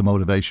 that was the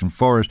motivation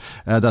for it,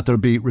 that there'll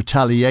be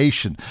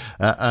retaliation,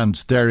 and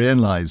therein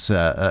lies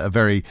a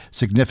very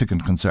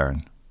significant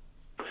concern.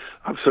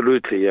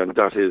 Absolutely, and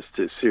that is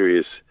the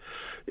serious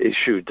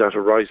issue that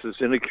arises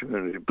in a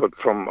community. But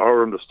from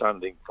our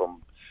understanding,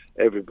 from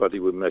everybody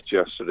we met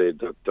yesterday,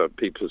 that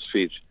people's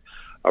feet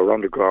are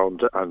on the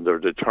ground and they're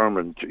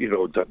determined,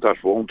 that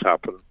won't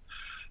happen.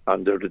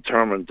 And they're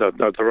determined that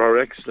there are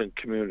excellent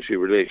community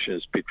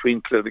relations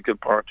between political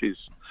parties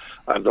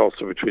and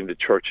also between the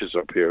churches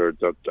up here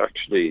that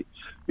actually,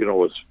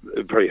 was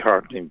very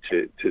heartening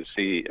to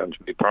see and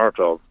to be part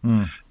of.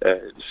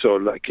 So,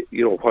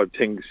 while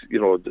things,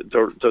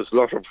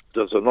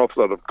 there's an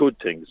awful lot of good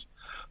things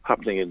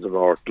happening in the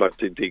north, like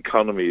the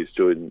economy is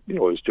doing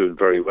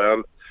very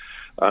well,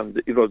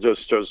 and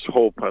there's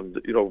hope, and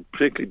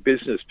particularly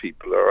business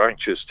people are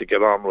anxious to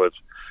get on with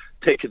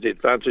taking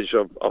advantage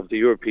of the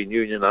European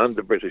Union and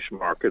the British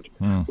market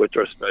with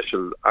their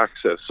special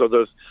access. So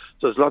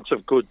there's lots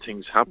of good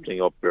things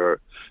happening up there,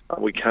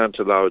 and we can't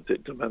allow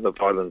the men of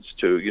violence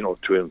to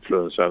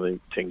influence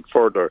anything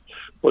further.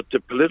 But the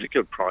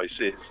political price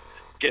is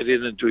get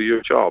in and do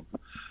your job.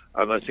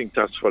 And I think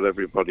that's what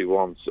everybody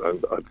wants.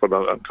 But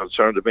I'm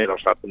concerned it may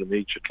not happen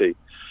immediately,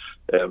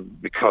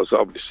 because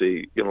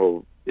obviously,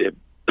 the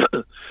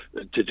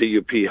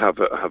DUP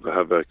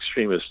have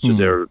extremists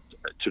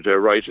to their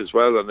right as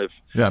well. And if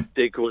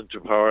they go into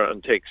power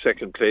and take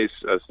second place,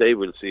 as they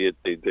will see it,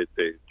 the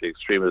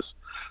extremists,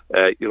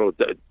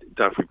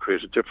 that would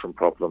create a different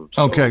problem.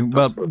 So okay,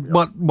 well,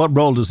 what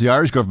role does the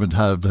Irish government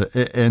have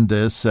in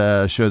this?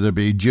 Should there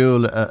be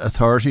dual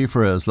authority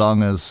for as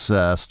long as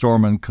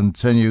Stormont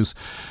continues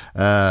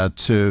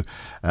to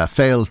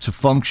fail to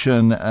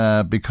function?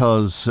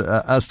 Because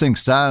as things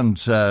stand,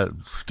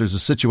 there's a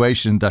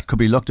situation that could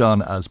be looked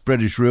on as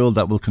British rule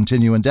that will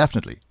continue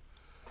indefinitely.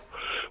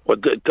 Well,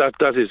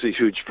 that is a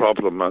huge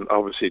problem, and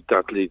obviously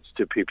that leads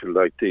to people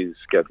like these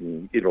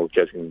getting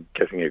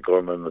a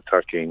gun and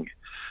attacking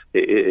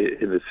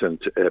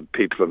innocent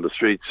people on the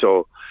street.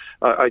 So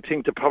I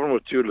think the problem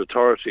with dual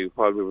authority,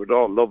 while we would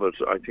all love it,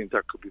 I think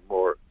that could be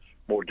more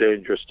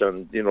dangerous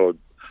than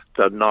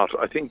not.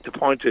 I think the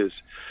point is,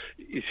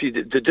 you see,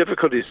 the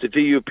difficulty is the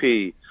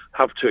DUP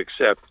have to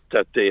accept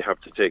that they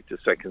have to take the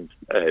second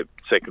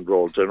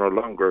role. They're no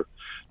longer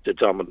the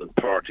dominant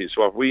party.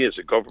 So what we as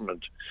a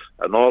government,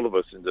 and all of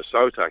us in the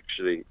South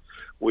actually,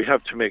 we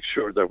have to make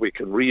sure that we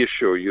can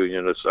reassure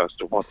unionists as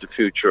to what the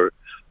future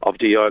of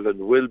the island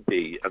will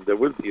be, and there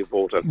will be a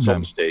vote at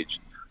some stage.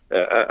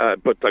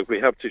 But we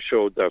have to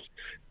show that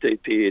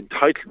the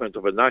entitlement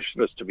of a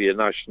nationalist to be a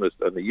nationalist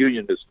and a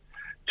unionist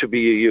to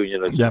be a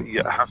unionist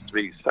has to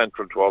be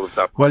central to all of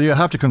that. Well, you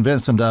have to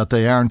convince them that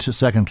they aren't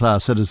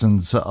second-class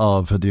citizens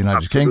of the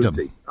United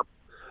Kingdom.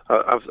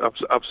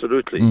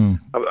 Absolutely.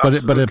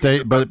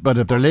 But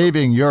if they're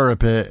leaving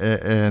Europe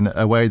in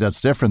a way that's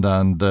different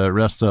than the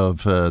rest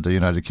of the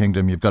United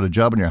Kingdom, you've got a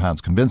job in your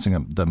hands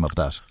convincing them of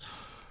that.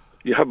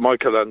 You have,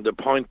 Michael, and a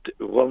point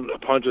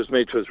was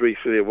made to us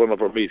recently at one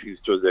of our meetings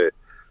to the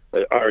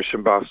Irish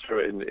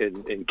ambassador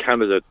in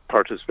Canada,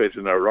 participated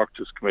in our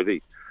Oireachtas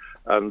committee,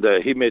 and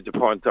he made the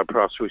point that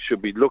perhaps we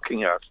should be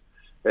looking at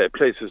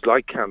places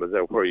like Canada,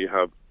 where you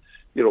have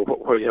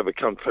a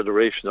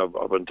confederation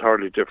of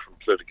entirely different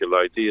political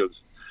ideals,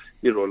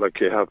 like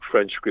you have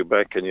French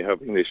Quebec and you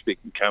have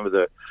English-speaking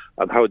Canada,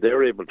 and how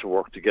they're able to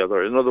work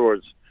together. In other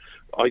words,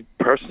 I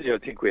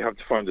think we have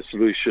to find a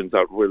solution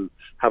that will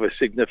have a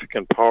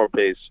significant power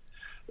base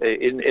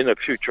in a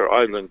future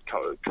island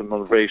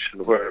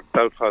confederation where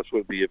Belfast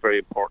will be a very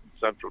important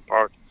central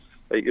part,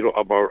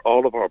 of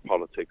all of our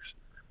politics.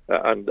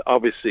 And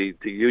obviously,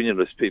 the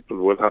unionist people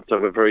will have to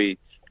have a very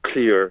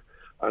clear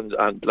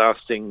and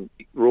lasting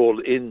role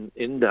in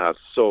that.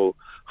 So,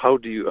 how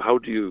do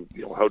you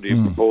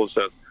propose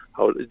that?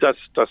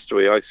 That's the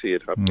way I see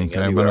it happening.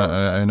 Okay, well,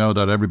 I know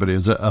that everybody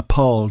is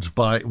appalled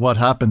by what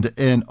happened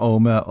in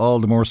Omagh, all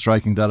the more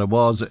striking that it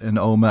was in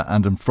Omagh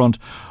and in front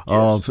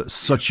of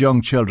such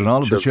young children.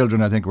 All of the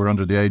children, I think, were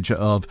under the age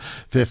of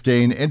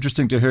 15.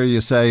 Interesting to hear you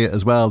say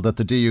as well that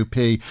the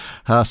DUP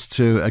has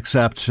to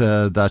accept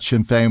that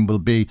Sinn Féin will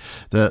be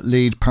the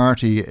lead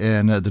party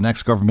in the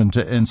next government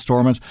in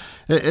Stormont.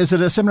 Is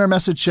it a similar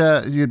message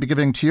you'd be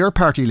giving to your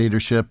party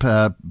leadership?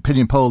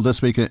 Opinion poll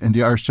this week in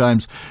the Irish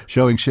Times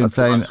showing Sinn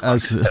Féin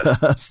as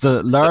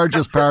the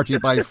largest party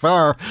by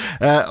far,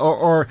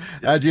 or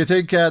do you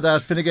think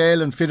that Fine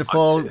Gael and Fianna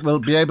Fáil will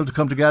be able to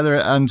come together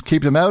and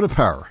keep them out of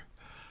power?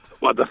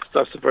 Well,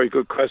 that's a very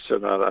good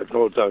question, and I've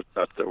no doubt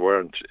that there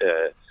weren't,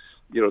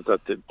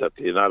 that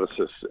the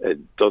analysis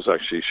does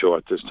actually show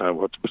at this time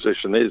what the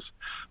position is.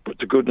 But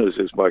the good news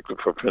is, Michael,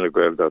 for Fine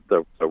Gael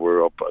that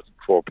we're up at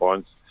 4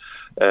 points.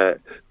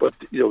 But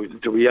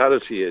the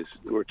reality is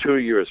we're 2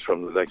 years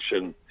from the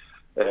election.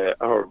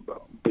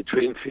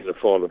 Between Fianna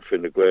Fáil and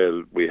Fine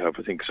Gael, we have,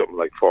 I think, something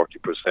like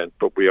 40%,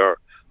 but we are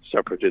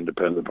separate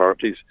independent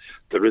parties.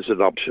 There is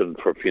an option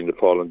for Fianna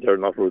Fáil, and they're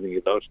not ruling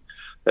it out,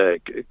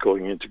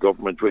 going into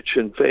government with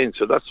Sinn Féin,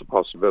 so that's a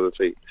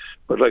possibility.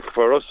 But like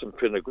for us in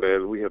Fine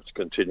Gael, we have to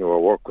continue our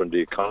work on the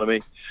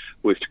economy.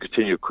 We have to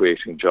continue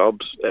creating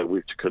jobs. We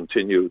have to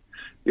continue,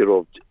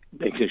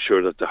 making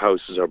sure that the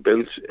houses are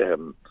built.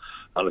 And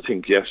I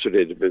think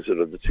yesterday the visit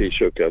of the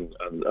Taoiseach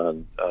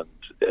and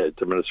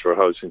the Minister for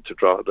Housing to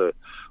Drogheda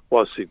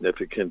was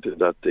significant in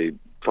that the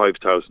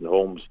 5,000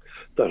 homes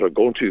that are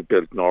going to be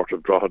built north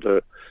of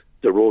Drogheda,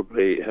 the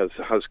roadway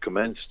has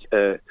commenced.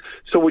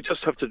 So we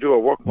just have to do our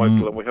work,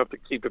 Michael, and we have to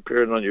keep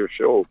appearing on your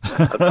show.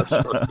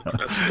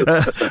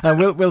 And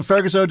will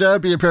Fergus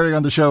O'Dowd be appearing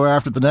on the show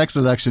after the next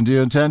election? Do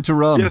you intend to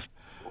run? Yes.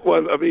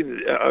 Well, I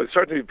mean, I've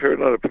certainly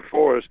appeared on it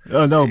before it.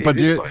 Oh no, but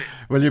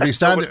will you be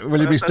standing?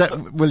 Will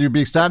you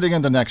be standing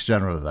in the next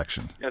general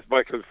election? Yes,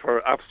 Michael.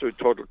 For absolute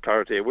total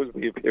clarity, I will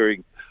be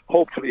appearing.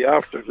 Hopefully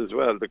after it as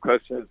well. The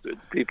question is,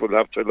 people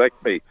have to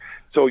elect me.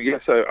 So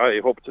yes, I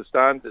hope to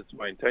stand. It's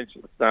my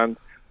intention to stand.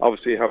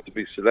 Obviously, I have to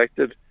be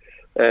selected.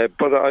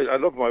 But I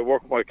love my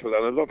work, Michael,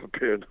 and I love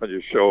appearing on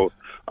your show.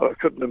 I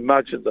couldn't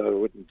imagine that I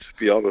wouldn't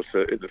be honest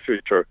in the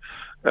future.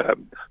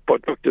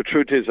 But look, the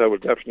truth is, I will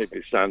definitely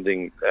be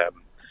standing.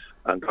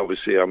 And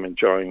obviously, I'm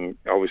enjoying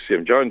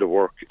the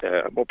work.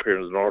 I'm up here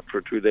in the north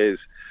for 2 days.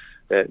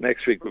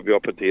 Next week we'll be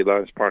up at the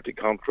Alliance Party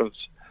conference.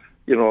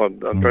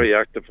 I'm very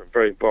active and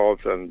very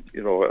involved, and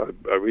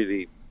I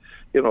really,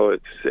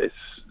 it's.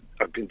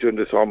 I've been doing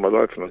this all my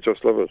life, and I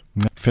just love it.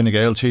 Fine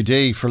Gael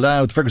TD for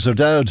Louth. Fergus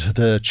O'Dowd,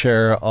 the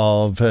chair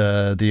of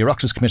the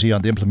Oireachtas Committee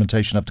on the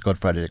Implementation of the Good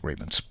Friday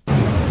Agreement.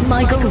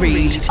 Michael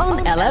Reid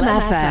on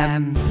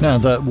LMFM. Now,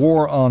 the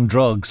war on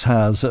drugs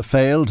has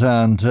failed,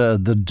 and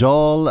the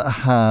Dáil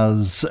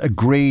has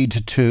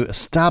agreed to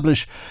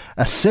establish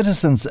a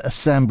citizens'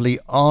 assembly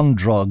on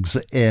drugs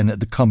in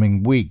the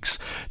coming weeks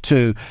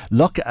to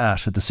look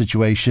at the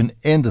situation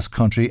in this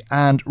country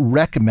and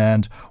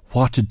recommend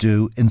what to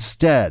do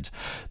instead.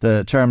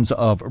 The terms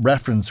of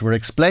reference were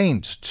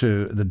explained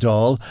to the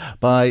Dáil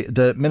by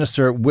the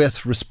Minister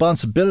with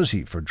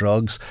responsibility for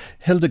drugs,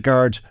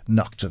 Hildegard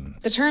Naughton.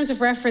 The terms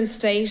of reference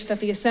state that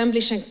the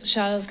Assembly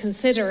shall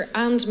consider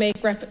and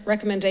make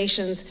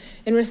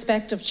recommendations in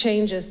respect of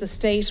changes the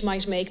state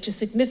might make to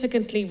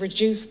significantly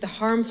reduce the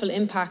harmful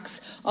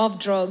impacts of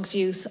drugs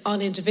use on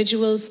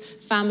individuals,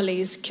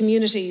 families,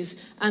 communities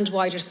and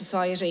wider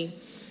society.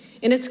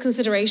 In its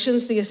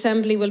considerations, the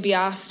Assembly will be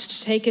asked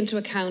to take into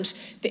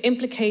account the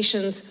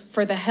implications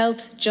for the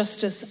health,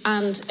 justice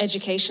and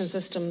education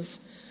systems.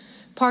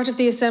 Part of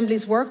the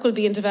Assembly's work will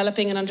be in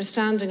developing an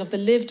understanding of the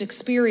lived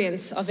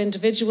experience of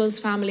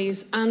individuals,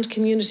 families and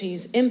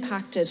communities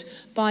impacted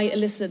by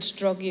illicit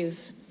drug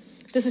use.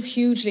 This is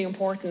hugely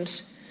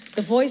important.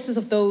 The voices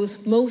of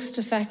those most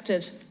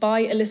affected by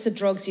illicit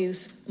drugs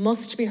use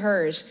must be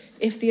heard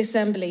if the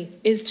Assembly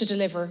is to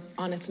deliver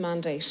on its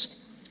mandate.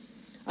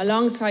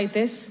 Alongside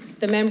this,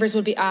 the members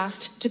will be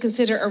asked to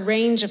consider a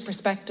range of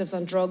perspectives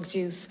on drugs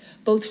use,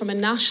 both from a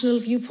national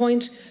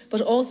viewpoint, but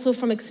also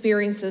from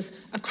experiences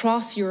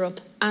across Europe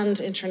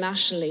and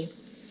internationally.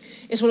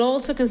 It will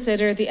also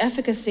consider the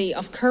efficacy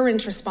of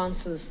current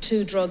responses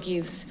to drug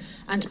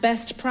use and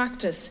best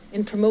practice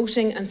in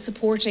promoting and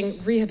supporting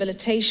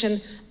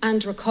rehabilitation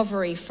and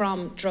recovery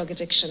from drug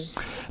addiction.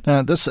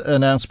 Now, this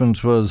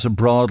announcement was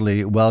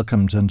broadly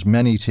welcomed, and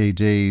many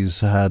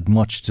TDs had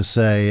much to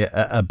say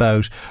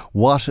about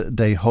what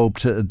they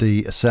hoped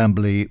the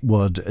Assembly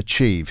would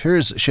achieve.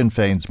 Here's Sinn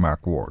Féin's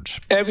Mark Ward.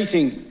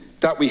 Everything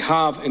that we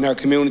have in our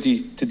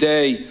community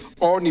today.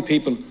 Ordinary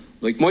people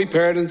like my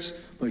parents,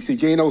 I see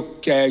Gino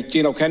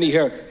Kenny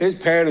here, his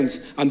parents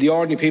and the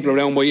ordinary people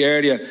around my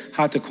area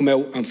had to come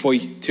out and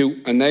fight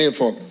tooth and nail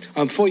for.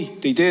 And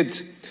fight, they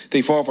did.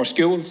 They fought for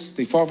schools,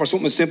 they fought for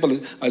something as simple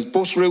as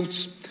bus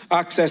routes,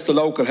 access to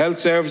local health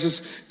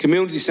services,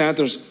 community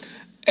centres,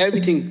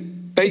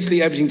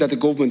 basically everything that the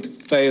government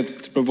failed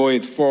to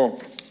provide for.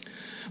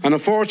 And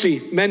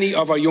unfortunately, many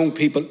of our young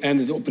people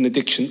ended up in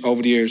addiction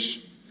over the years.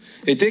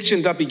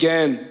 Addiction that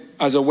began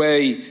as a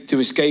way to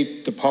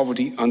escape the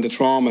poverty and the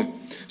trauma.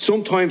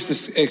 Sometimes to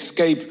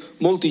escape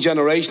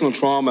multi-generational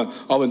trauma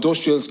of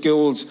industrial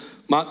schools,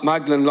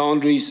 Magdalen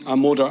laundries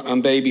and mother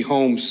and baby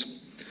homes.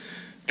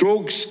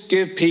 Drugs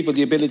give people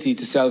the ability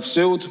to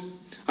self-soothe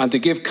and to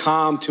give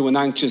calm to an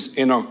anxious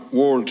inner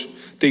world.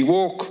 They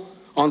work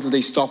until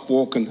they stop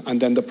working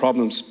and then the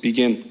problems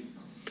begin.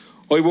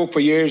 I worked for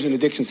years in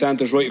addiction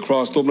centres right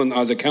across Dublin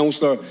as a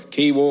counsellor,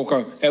 key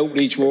worker,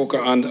 outreach worker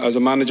and as a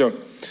manager.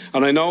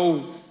 And I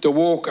know the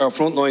work our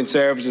frontline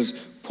services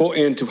put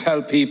in to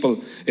help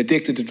people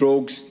addicted to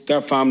drugs,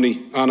 their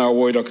family and our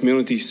wider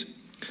communities.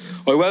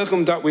 I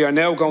welcome that we are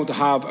now going to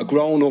have a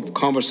grown-up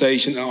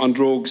conversation on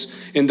drugs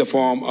in the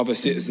form of a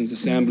citizens'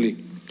 assembly.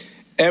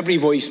 Every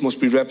voice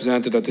must be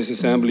represented at this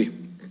assembly.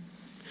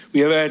 We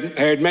have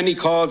heard many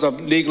calls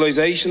of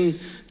legalisation,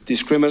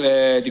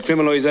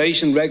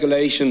 decriminalisation,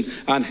 regulation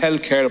and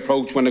healthcare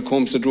approach when it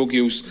comes to drug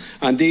use,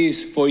 and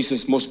these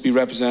voices must be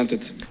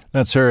represented.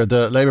 Let's hear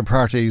the Labour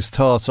Party's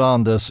thoughts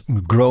on this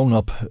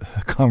grown-up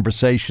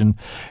conversation.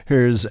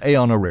 Here's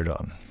Aodhán Ó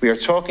Ríordáin. We are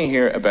talking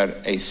here about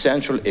a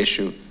central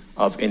issue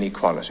of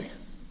inequality.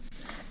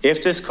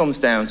 If this comes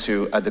down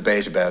to a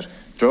debate about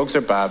drugs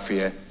are bad for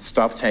you,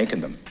 stop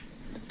taking them,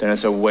 then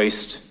it's a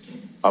waste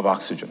of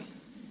oxygen.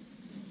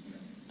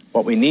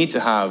 What we need to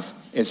have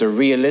is a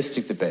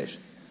realistic debate.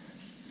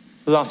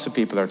 Lots of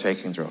people are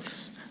taking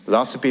drugs.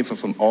 Lots of people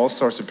from all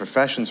sorts of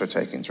professions are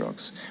taking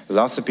drugs.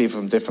 Lots of people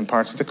from different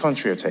parts of the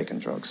country are taking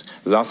drugs.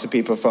 Lots of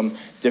people from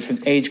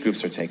different age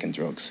groups are taking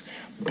drugs.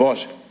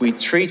 But we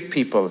treat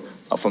people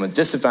from a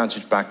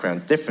disadvantaged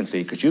background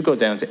differently, because you go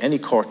down to any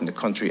court in the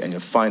country and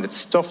you'll find it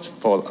stuffed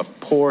full of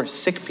poor,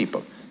 sick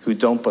people who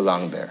don't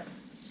belong there.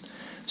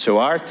 So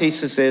our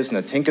thesis is, and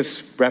I think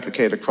it's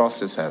replicated across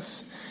this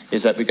House,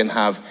 is that we can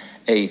have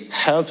a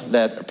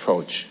health-led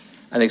approach,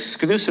 an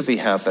exclusively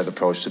health-led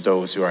approach to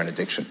those who are in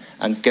addiction,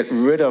 and get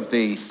rid of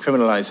the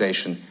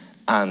criminalisation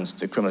and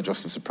the criminal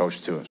justice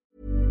approach to it.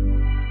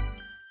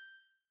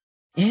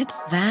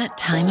 It's that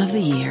time of the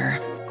year.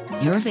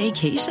 Your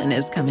vacation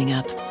is coming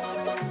up.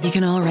 You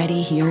can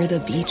already hear the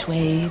beach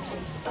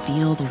waves,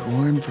 feel the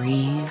warm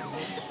breeze,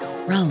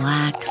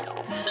 relax,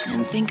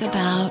 and think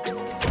about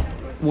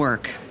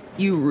work.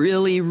 You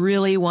really,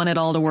 really want it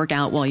all to work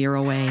out while you're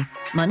away.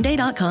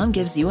 Monday.com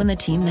gives you and the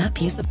team that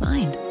peace of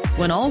mind.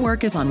 When all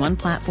work is on one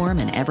platform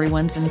and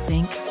everyone's in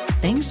sync,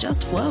 things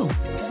just flow.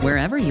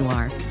 Wherever you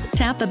are,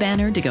 tap the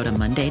banner to go to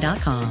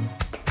Monday.com.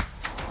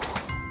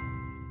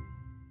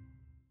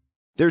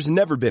 There's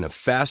never been a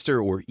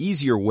faster or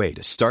easier way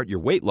to start your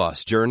weight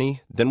loss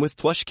journey than with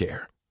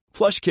PlushCare.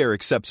 PlushCare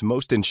accepts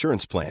most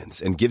insurance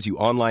plans and gives you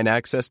online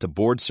access to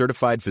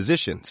board-certified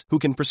physicians who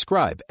can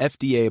prescribe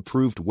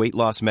FDA-approved weight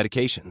loss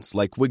medications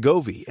like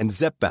Wegovy and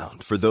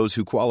Zepbound for those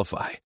who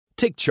qualify.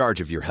 Take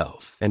charge of your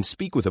health and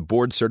speak with a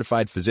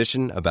board-certified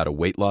physician about a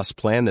weight loss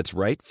plan that's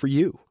right for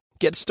you.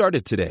 Get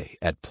started today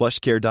at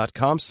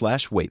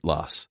plushcare.com/weight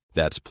loss.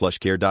 That's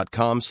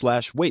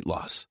plushcare.com/weight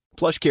loss.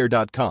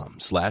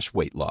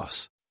 plushcare.com/weight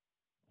loss.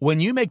 When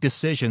you make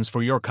decisions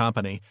for your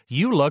company,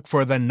 you look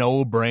for the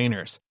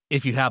no-brainers.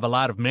 If you have a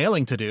lot of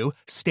mailing to do,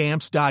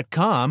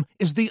 Stamps.com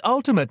is the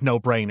ultimate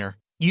no-brainer.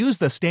 Use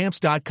the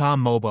Stamps.com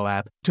mobile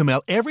app to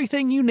mail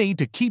everything you need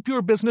to keep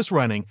your business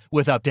running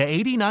with up to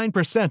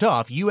 89%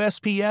 off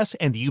USPS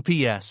and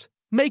UPS.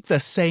 Make the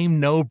same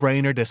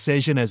no-brainer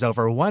decision as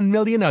over 1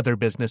 million other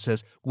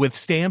businesses with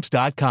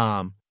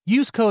Stamps.com.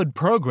 Use code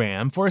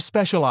PROGRAM for a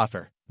special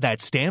offer.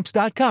 That's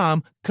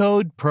Stamps.com,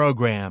 code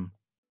PROGRAM.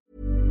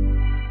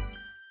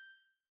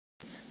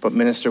 But,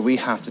 Minister, we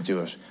have to do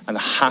it, and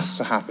it has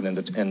to happen in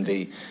the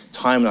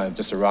timeline of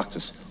this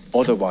Oireachtas.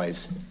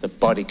 Otherwise, the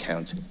body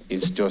count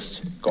is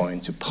just going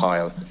to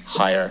pile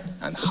higher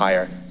and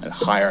higher and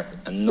higher,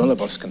 and none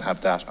of us can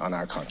have that on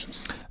our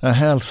conscience. A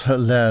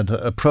health-led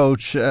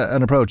approach,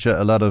 an approach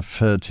a lot of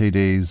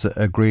TDs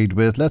agreed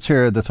with. Let's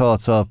hear the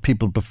thoughts of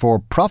People Before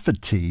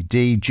Profit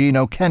TD,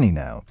 Gino Kenny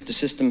now. The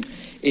system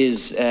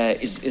is a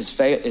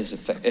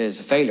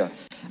failure.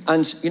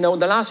 And, you know, in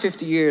the last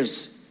 50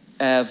 years,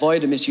 via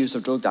the Misuse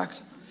of Drugs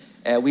Act,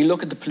 we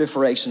look at the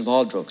proliferation of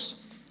all drugs.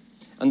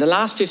 In the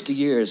last 50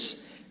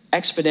 years,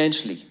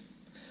 exponentially,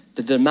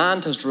 the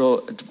demand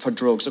for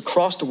drugs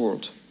across the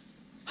world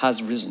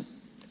has risen.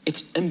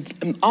 It's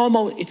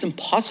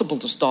impossible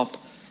to stop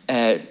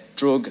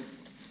drug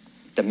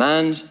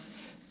demand,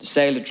 the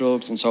sale of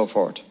drugs and so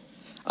forth.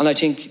 And I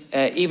think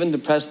even the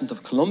President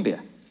of Colombia,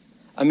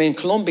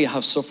 Colombia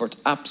have suffered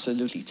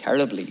absolutely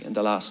terribly in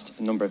the last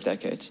number of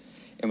decades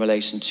in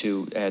relation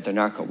to their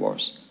narco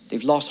wars.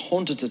 They've lost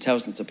hundreds of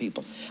thousands of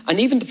people. And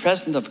even the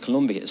President of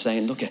Colombia is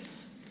saying, look,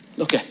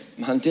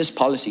 man, this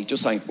policy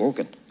just ain't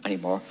working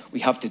anymore. We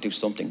have to do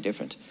something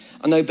different.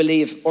 And I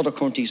believe other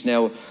countries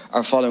now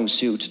are following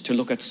suit to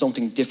look at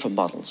something different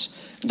models.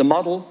 The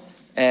model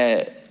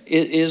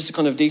is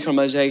kind of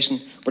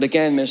decriminalisation, but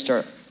again,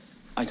 Minister,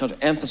 I kind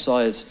of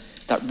emphasise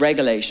that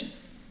regulation,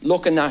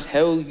 looking at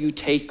how you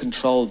take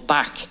control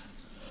back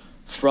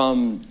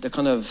from the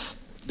kind of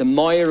the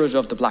mire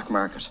of the black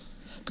market.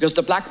 Because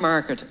the black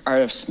market are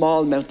a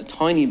small amount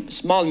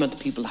of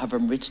people have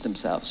enriched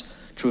themselves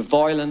through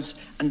violence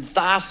and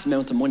vast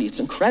amount of money. It's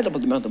incredible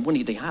the amount of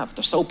money they have.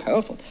 They're so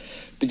powerful.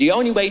 But the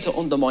only way to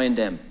undermine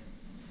them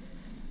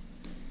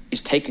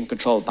is taking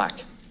control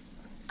back.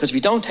 Because if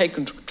you don't take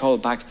control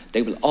back,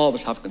 they will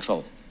always have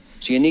control.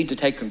 So you need to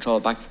take control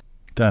back.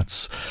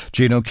 That's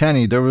Gino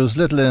Kenny. There was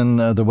little in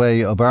the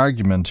way of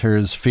argument.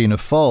 Here's Fianna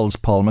Fáil's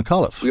Paul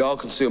McAuliffe. We all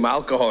consume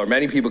alcohol, or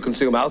many people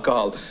consume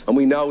alcohol, and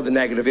we know the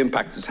negative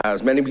impacts it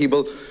has. Many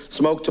people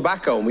smoke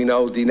tobacco, and we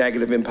know the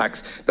negative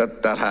impacts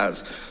that has.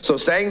 So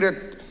saying that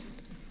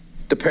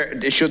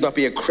it should not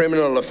be a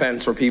criminal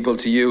offence for people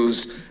to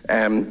use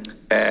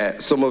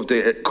some of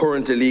the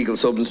current illegal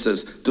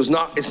substances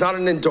it's not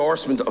an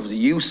endorsement of the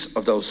use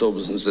of those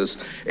substances.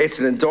 It's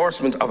an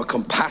endorsement of a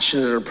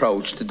compassionate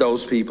approach to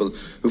those people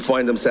who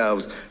find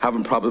themselves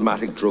having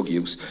problematic drug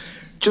use.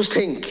 Just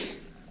think,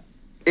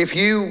 if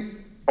you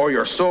or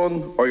your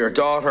son or your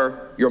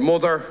daughter, your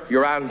mother,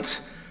 your aunt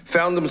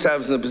found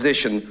themselves in a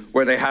position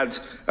where they had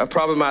a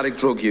problematic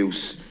drug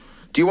use,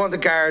 do you want the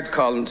guard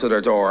calling to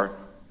their door,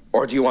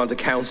 or do you want a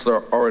counsellor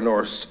or a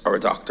nurse or a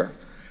doctor?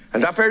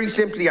 And that very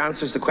simply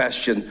answers the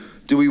question,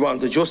 do we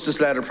want a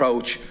justice-led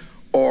approach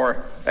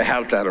or a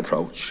health-led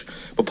approach?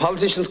 But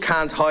politicians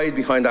can't hide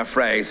behind that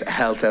phrase, a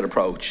health-led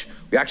approach.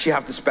 We actually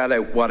have to spell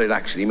out what it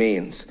actually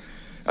means.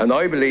 And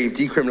I believe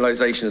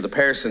decriminalisation of the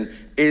person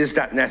is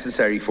that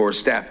necessary first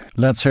step.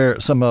 Let's hear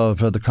some of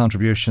the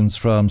contributions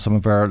from some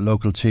of our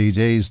local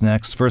TDs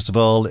next. First of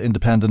all,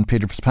 Independent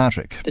Peter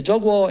Fitzpatrick. The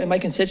drug war in my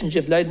constituency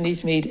of Loudon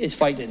East Meath is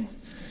fighting.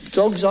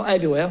 Drugs are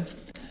everywhere,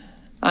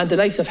 and the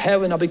likes of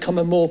heroin are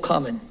becoming more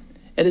common.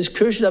 It is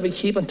crucial that we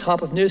keep on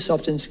top of new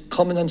substances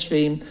coming on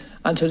stream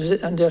and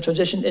their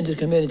transition into the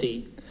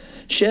community.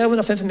 Sharing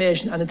of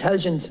information and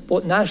intelligence,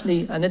 both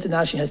nationally and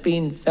internationally, has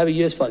been very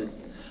useful.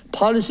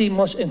 Policy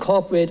must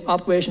incorporate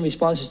operational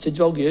responses to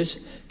drug use,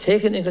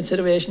 taking in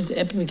consideration the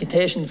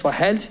implementation for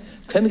health,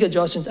 criminal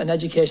justice and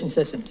education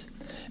systems.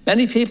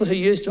 Many people who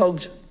use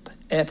drugs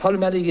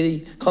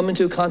problematically come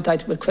into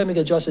contact with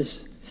criminal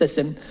justice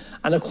system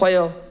and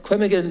acquire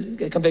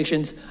criminal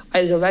convictions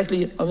either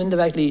directly or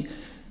indirectly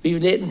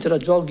relating to their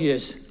drug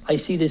use. I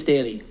see this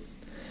daily.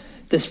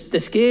 The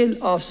scale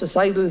of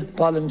societal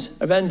problems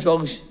around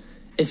drugs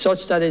is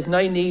such that it now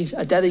needs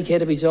a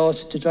dedicated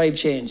resource to drive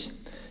change.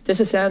 This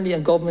Assembly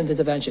and government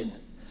intervention.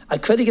 A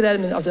critical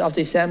element of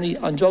the Assembly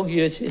on drug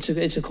use is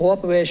the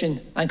cooperation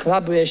and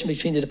collaboration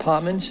between the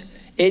departments,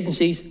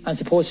 agencies and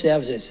support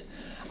services.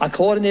 A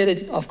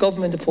coordinated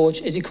government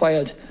approach is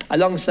required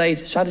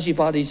alongside strategy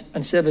bodies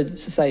and civil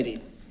society.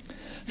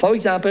 For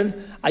example,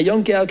 a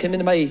young girl came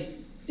in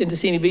to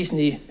see me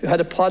recently who had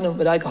a problem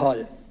with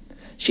alcohol.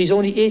 She's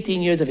only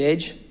 18 years of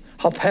age.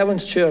 Her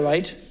parents threw her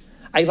out.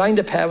 I rang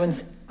the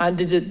parents and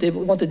they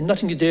wanted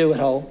nothing to do with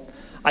her.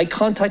 I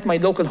contacted my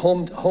local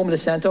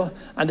homeless centre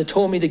and they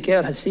told me the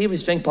girl had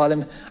serious drink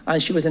problem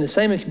and she was in the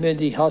Simon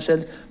Community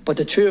Hospital, but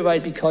they threw her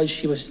out because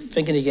she was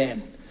drinking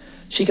again.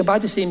 She came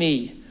back to see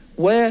me.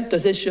 Where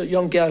does this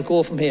young girl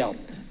go from here?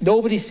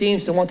 Nobody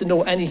seems to want to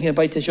know anything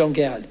about this young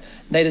girl.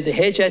 Neither the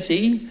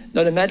HSE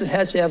nor the mental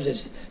health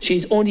services.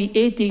 She's only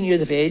 18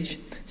 years of age.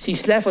 She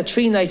slept for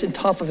 3 nights on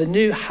top of a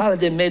new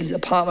Halliday Mills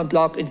apartment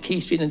block in Key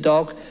Street in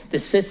Dock. The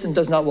system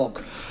does not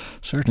work.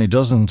 Certainly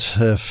doesn't,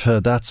 if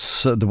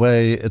that's the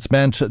way it's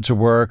meant to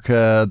work.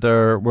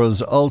 There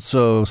was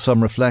also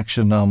some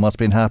reflection on what's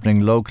been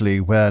happening locally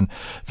when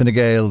Fine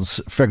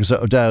Gael's Fergus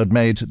O'Dowd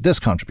made this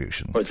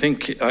contribution. I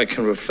think I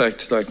can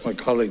reflect, like my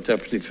colleague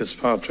Deputy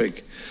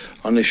Fitzpatrick,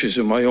 on issues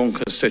in my own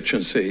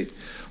constituency,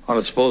 and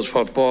I suppose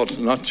what brought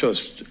not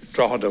just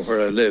Drogheda,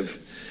 where I live,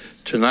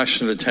 to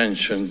national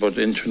attention, but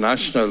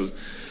international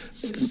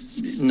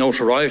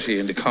notoriety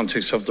in the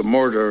context of the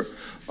murder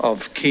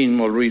of Keane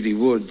Mulready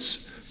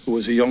Woods, who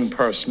was a young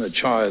person, a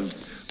child,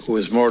 who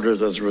was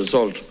murdered as a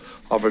result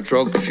of a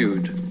drug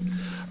feud.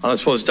 And I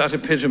suppose that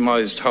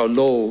epitomised how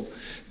low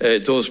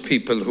those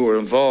people who are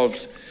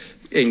involved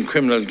in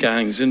criminal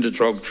gangs in the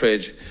drug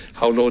trade,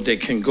 how low they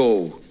can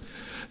go.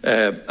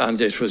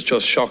 And it was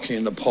just shocking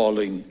and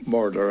appalling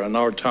murder. And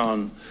our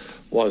town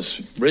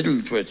was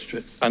riddled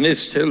with, and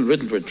is still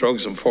riddled with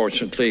drugs,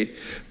 unfortunately.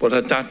 But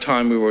at that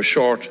time we were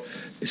short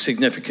a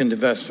significant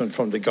investment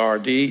from the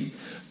Gardaí.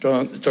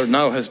 There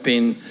now has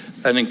been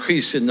an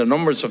increase in the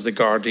numbers of the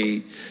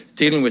Gardaí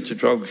dealing with the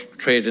drug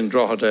trade in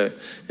Drogheda.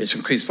 It's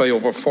increased by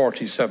over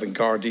 47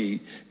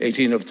 Gardaí.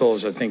 18 of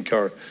those, I think,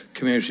 are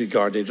community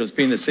Gardaí. There's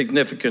been a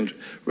significant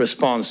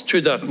response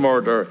to that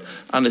murder,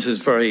 and it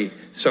is very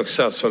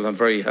successful and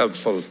very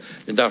helpful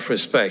in that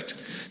respect.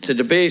 The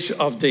debate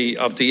of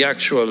the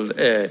actual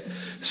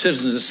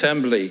Citizens'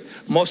 Assembly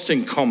must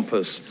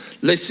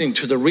encompass listening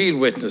to the real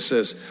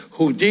witnesses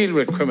who deal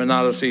with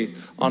criminality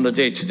on a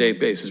day-to-day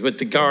basis, with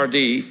the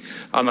Gardaí,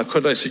 and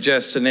could I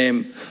suggest the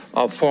name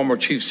of former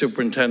Chief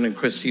Superintendent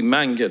Christy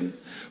Mangan,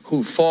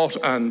 who fought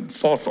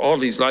for all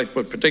his life,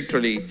 but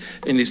particularly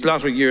in his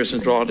latter years in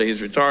Drogheda, he's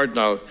retired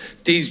now,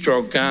 these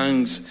drug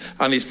gangs,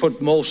 and he's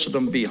put most of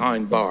them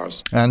behind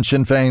bars. And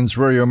Sinn Féin's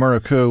Ruairí Ó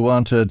Murchú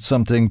wanted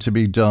something to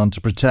be done to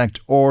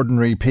protect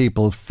ordinary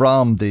people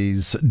from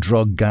these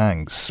drug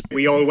gangs.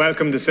 We all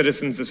welcome the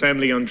Citizens'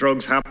 Assembly on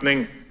Drugs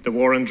happening. The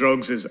war on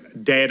drugs is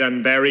dead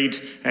and buried,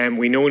 and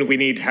we know we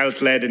need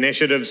health-led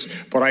initiatives,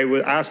 but I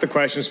will ask the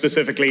question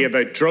specifically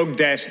about drug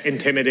debt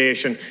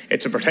intimidation.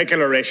 It's a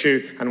particular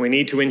issue, and we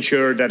need to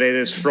ensure that it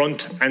is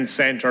front and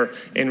centre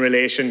in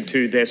relation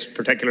to this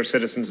particular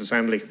Citizens'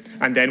 Assembly.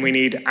 And then we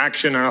need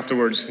action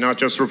afterwards, not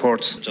just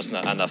reports. Just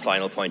on a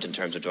final point in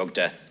terms of drug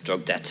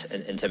debt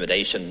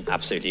intimidation,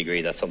 absolutely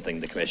agree that's something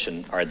the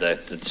Commission or the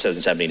Citizens'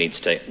 Assembly needs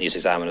to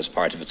examine as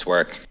part of its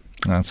work.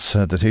 That's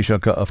the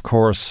Taoiseach, of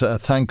course.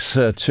 Thanks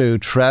to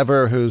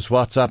Trevor, who's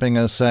WhatsApping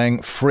us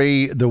saying,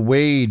 free the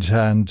weed.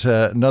 And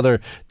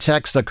another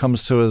text that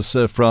comes to us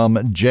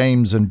from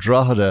James in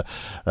Drogheda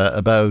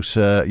about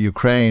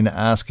Ukraine,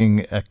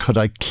 asking, could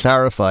I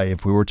clarify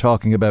if we were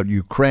talking about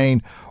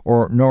Ukraine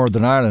or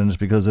Northern Ireland,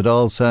 because it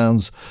all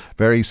sounds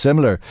very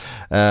similar.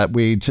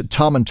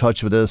 Tom in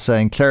touch with us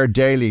saying Claire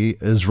Daly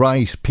is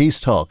right. Peace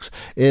talks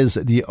is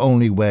the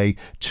only way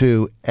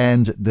to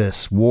end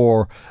this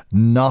war,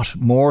 not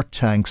more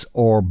tanks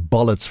or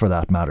bullets for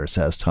that matter,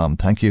 says Tom.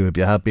 Thank you if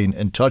you have been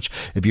in touch.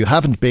 If you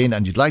haven't been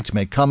and you'd like to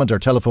make comment, our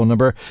telephone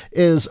number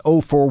is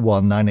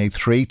 041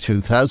 983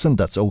 2000.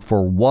 That's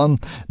 041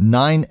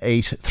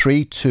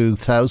 983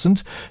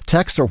 2000.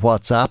 Text or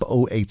WhatsApp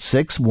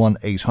 086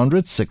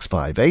 1800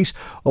 658.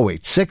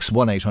 086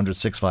 1800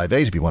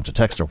 658 if you want to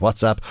text or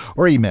WhatsApp,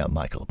 or email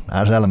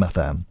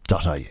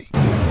michael@lmfm.ie.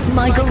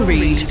 Michael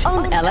Reid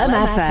on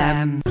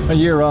LMFM. A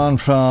year on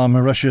from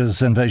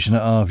Russia's invasion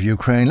of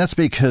Ukraine, let's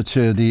speak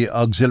to the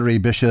Auxiliary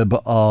Bishop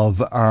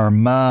of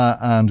Armagh.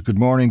 And good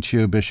morning to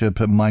you, Bishop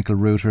Michael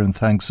Rooter, and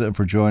thanks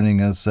for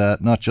joining us,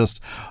 not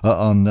just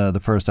on the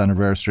first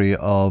anniversary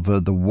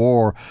of the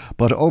war,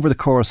 but over the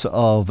course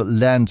of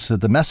Lent.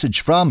 The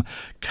message from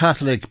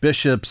Catholic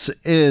bishops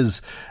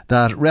is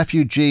that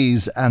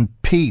refugees and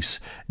peace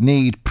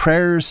need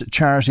prayers,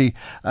 charity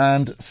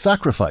and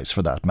sacrifice,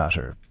 for that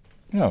matter.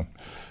 Yeah.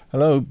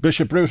 Hello,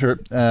 Bishop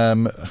Rooter.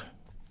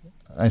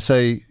 I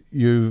say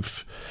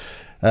you've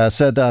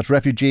said that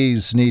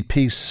refugees need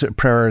peace,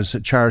 prayers,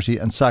 charity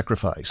and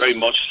sacrifice. Very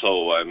much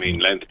so. I mean,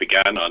 Lent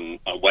began on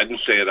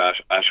Wednesday, at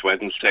Ash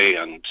Wednesday,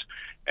 and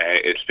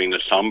it's been a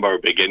sombre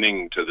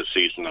beginning to the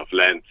season of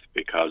Lent,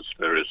 because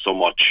there is so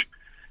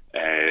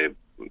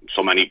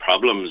many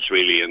problems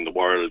really in the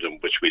world in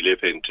which we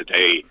live in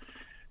today.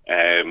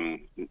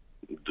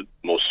 The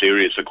most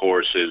serious, of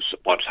course, is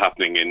what's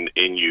happening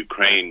in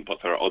Ukraine,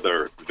 but there are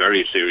other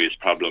very serious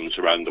problems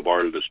around the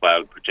world as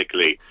well,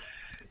 particularly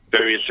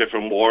various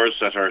different wars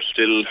that are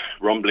still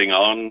rumbling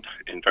on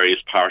in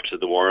various parts of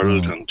the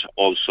world. And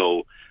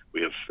also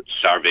we have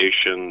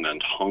starvation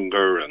and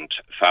hunger and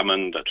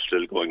famine that's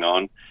still going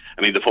on.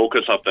 I mean, the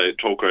focus of the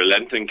Tócar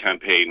Lenten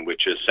campaign,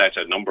 which is set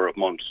a number of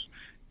months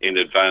in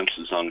advance,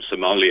 is on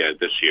Somalia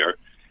this year.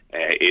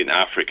 In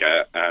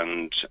Africa,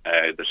 and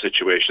the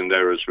situation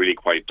there is really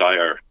quite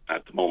dire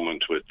at the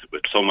moment, with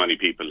so many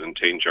people in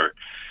danger,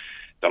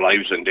 their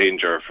lives in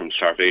danger from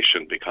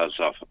starvation because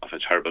of a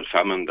terrible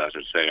famine that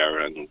is there,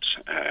 and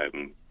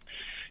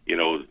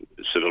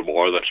civil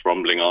war that's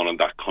rumbling on in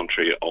that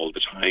country all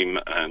the time,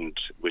 and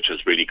which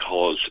has really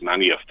caused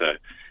many of the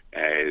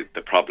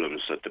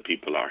problems that the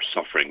people are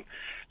suffering.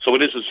 So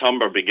it is a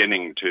sombre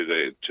beginning to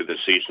the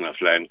season of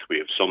Lent. We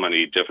have so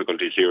many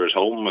difficulties here at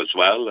home as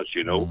well, as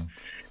you know.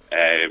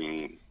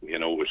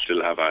 We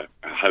still have a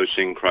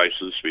housing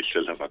crisis. We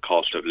still have a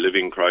cost of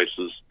living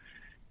crisis.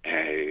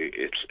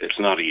 It's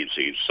not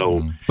easy.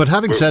 So, but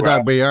having said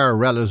that, we are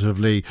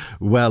relatively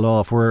well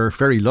off. We're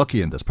very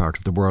lucky in this part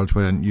of the world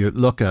when you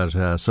look at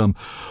some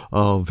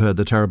of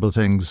the terrible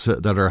things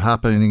that are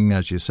happening,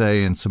 as you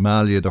say, in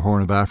Somalia, the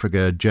Horn of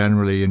Africa,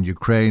 generally in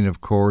Ukraine,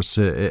 of course,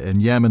 in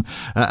Yemen,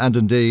 and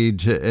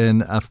indeed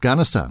in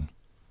Afghanistan.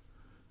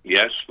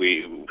 Yes,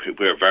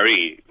 we're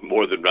very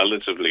more than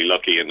relatively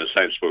lucky, in a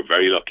sense. We're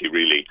very lucky,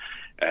 really.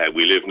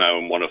 We live now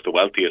in one of the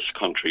wealthiest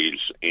countries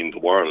in the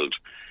world.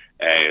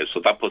 So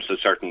that puts a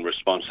certain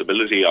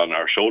responsibility on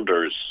our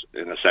shoulders,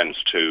 in a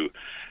sense, to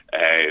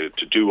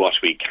do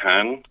what we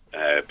can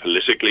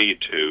politically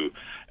to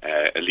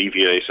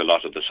alleviate a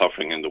lot of the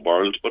suffering in the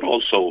world, but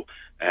also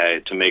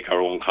to make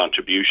our own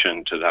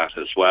contribution to that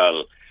as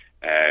well,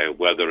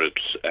 whether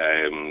it's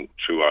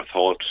through our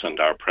thoughts and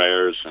our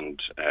prayers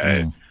and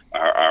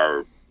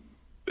our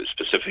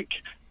specific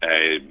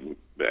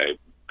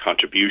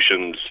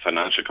contributions,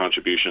 financial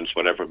contributions,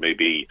 whatever it may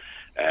be,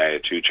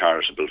 to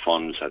charitable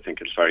funds. I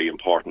think it's very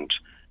important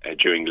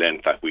during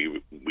Lent that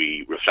we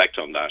reflect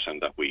on that,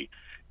 and that we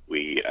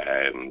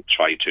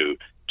try to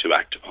to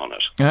act upon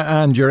it.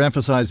 And you're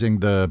emphasising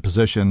the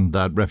position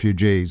that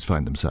refugees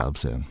find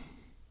themselves in.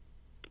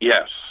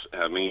 Yes,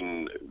 I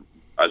mean,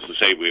 as I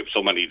say, we have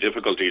so many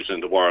difficulties in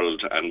the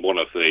world, and one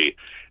of the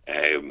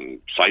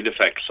side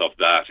effects of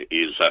that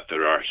is that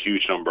there are a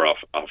huge number of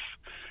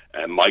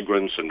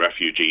migrants and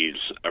refugees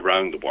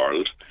around the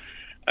world,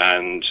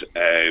 and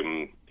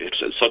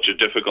it's such a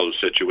difficult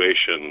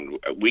situation.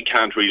 We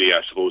can't really,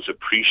 I suppose,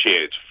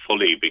 appreciate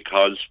fully,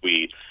 because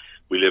we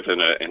live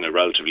in a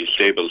relatively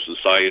stable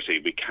society.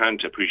 We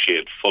can't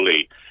appreciate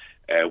fully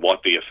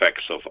what the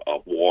effects of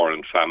war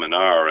and famine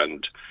are,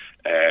 and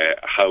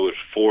how it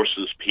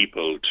forces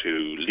people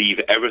to leave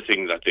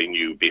everything that they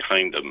knew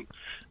behind them,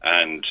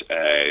 and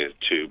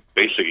to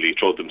basically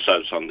throw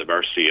themselves on the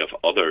mercy of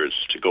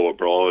others, to go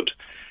abroad,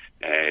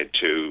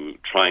 to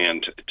try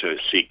and to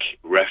seek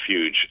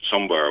refuge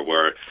somewhere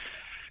where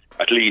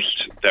at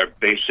least their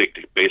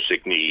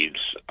basic needs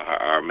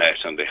are met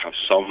and they have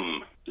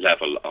some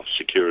level of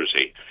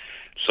security.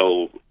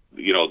 So,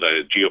 you know,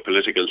 the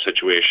geopolitical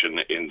situation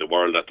in the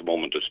world at the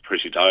moment is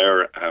pretty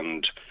dire,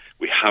 and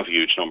we have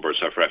huge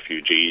numbers of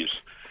refugees,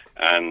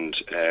 and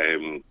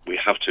we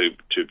have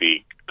to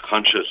be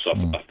conscious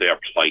of their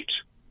plight.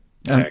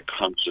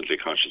 Constantly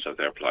conscious of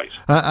their plight.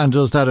 And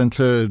does that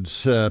include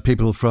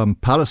people from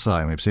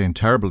Palestine? We've seen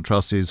terrible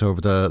atrocities over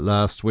the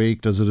last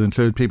week. Does it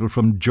include people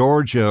from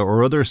Georgia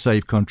or other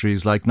safe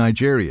countries like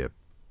Nigeria?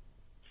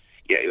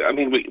 Yeah, I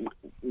mean,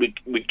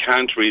 we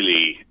can't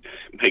really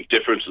make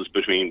differences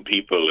between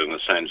people, in a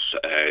sense,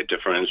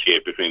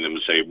 differentiate between them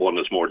and say one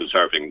is more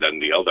deserving than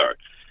the other.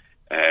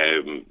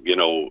 You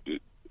know,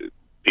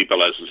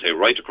 people, as I say,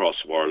 right across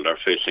the world are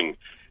facing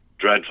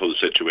dreadful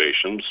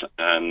situations,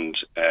 and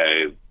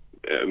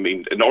I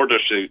mean, in order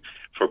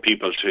for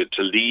people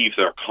to leave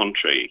their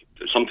country,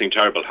 something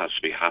terrible has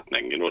to be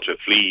happening, you know, to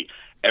flee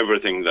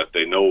everything that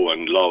they know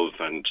and love,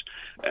 and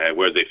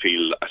where they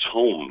feel at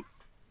home.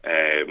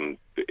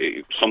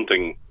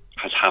 Something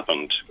has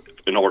happened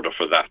in order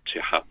for that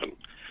to happen.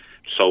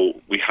 So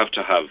we have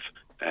to have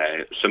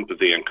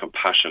sympathy and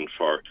compassion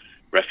for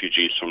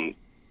refugees from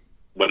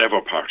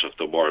whatever part of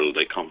the world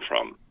they come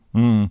from.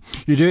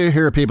 You do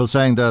hear people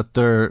saying that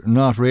they're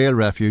not real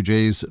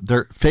refugees,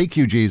 they're fake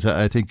refugees,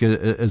 I think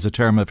is a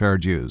term I've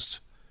heard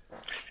used.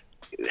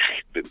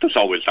 There's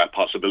always that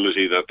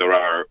possibility that there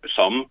are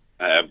some,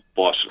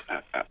 but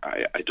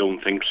I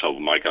don't think so,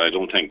 Michael. I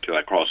don't think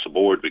across the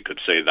board we could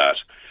say that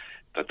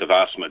the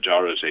vast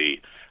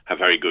majority have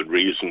very good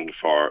reason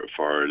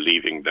for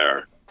leaving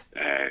their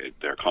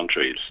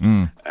countries.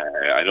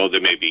 I know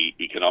there may be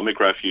economic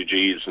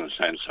refugees in the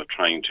sense of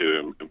trying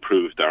to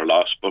improve their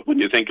lot, but when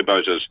you think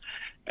about it,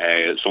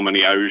 so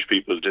many Irish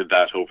people did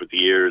that over the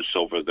years,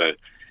 over the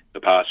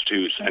past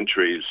 2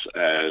 centuries,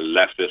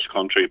 left this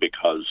country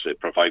because it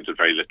provided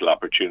very little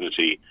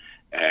opportunity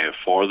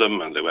for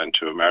them, and they went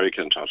to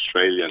America and to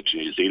Australia and to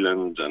New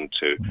Zealand and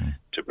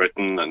to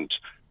Britain, and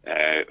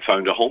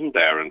found a home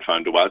there and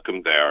found a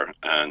welcome there.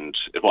 And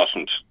it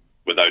wasn't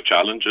without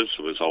challenges.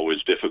 There was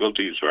always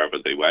difficulties wherever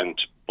they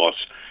went, but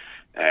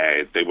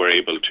they were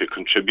able to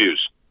contribute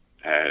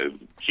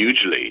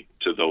hugely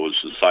to those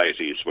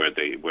societies where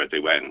they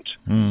went,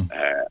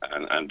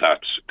 and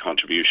that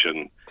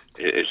contribution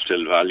is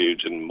still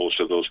valued in most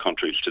of those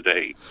countries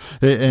today.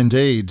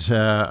 Indeed.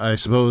 I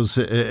suppose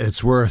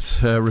it's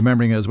worth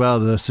remembering as well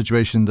the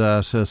situation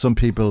that some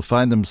people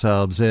find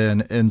themselves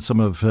in some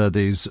of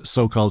these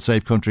so-called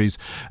safe countries,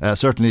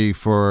 certainly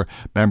for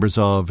members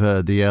of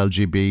the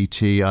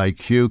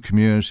LGBTIQ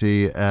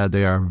community.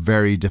 They are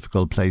very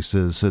difficult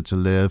places to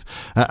live,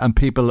 and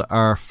people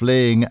are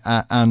fleeing,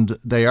 and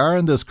they are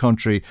in this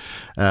country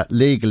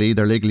legally.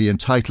 They're legally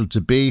entitled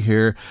to be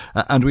here,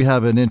 and we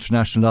have an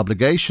international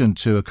obligation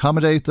to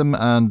accommodate them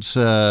and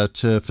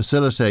to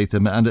facilitate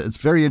them. And it's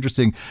very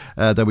interesting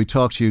that we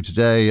talk to you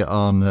today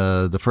on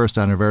the first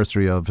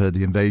anniversary of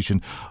the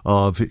invasion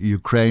of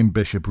Ukraine,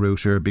 Bishop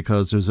Rooter,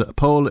 because there's a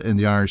poll in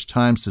the Irish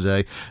Times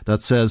today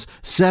that says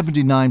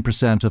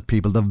 79% of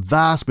people, the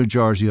vast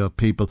majority of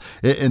people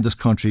in this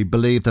country,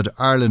 believe that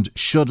Ireland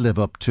should live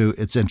up to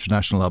its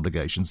international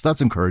obligations.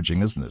 That's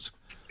encouraging, isn't it?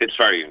 It's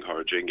very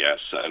encouraging, yes,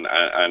 and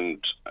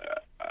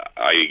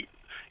I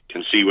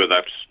can see where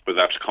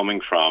that's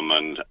coming from,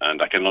 and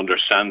I can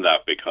understand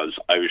that, because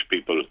Irish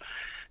people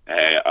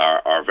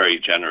are very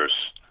generous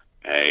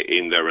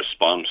in their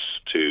response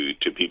to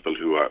people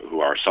who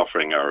are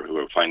suffering or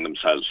who find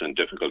themselves in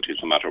difficulties,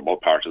 no matter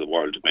what part of the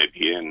world it may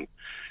be in.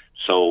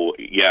 So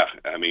yeah,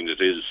 I mean,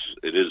 it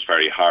is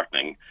very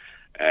heartening.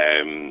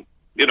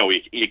 You know,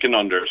 you can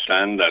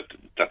understand that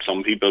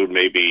some people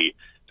maybe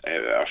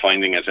are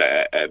finding it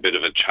a bit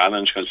of a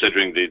challenge,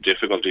 considering the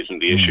difficulties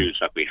and the issues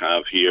that we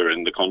have here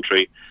in the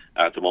country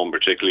at the moment,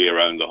 particularly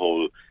around the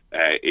whole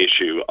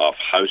issue of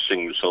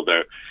housing. So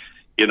there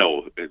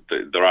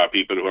are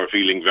people who are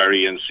feeling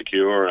very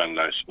insecure, and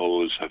I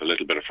suppose have a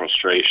little bit of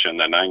frustration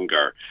and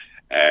anger,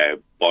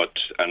 and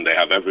they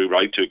have every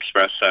right to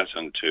express that,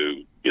 and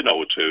to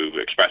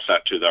express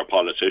that to their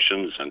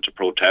politicians and to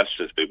protest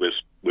if they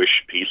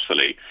wish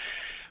peacefully.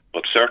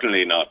 but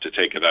certainly not to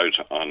take it out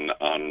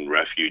on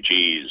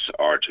refugees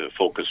or to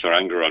focus their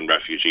anger on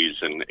refugees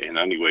in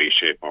any way,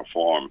 shape or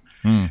form.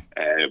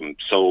 I'm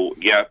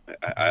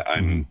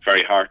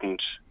very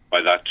heartened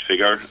by that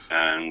figure,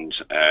 and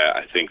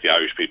I think the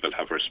Irish people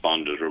have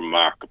responded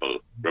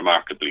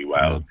remarkably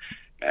well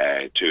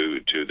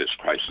to this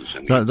crisis.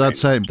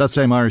 That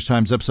same Irish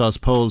Times Ipsos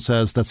poll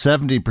says that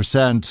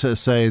 70%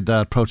 say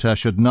that protests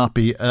should not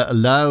be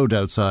allowed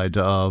outside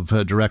of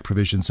direct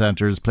provision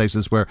centres,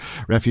 places where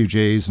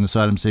refugees and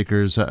asylum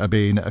seekers are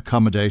being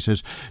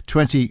accommodated.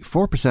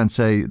 24%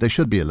 say they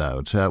should be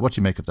allowed. What do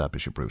you make of that,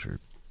 Bishop Bruter?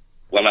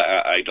 Well,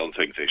 I don't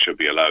think they should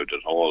be allowed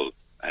at all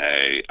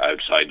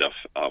outside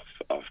of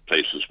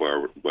places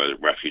where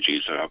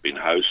refugees have been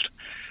housed.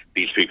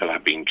 These people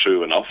have been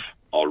through enough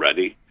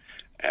already.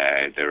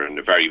 They're in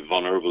a very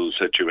vulnerable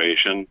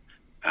situation,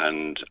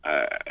 and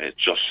it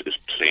just is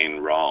plain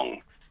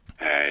wrong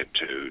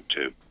to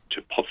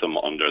put them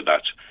under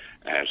that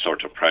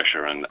sort of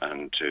pressure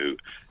and to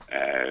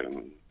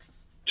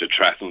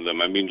threaten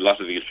them. I mean, a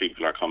lot of these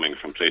people are coming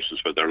from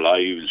places where their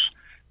lives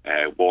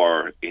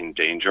were in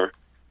danger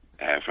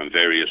from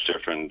various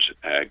different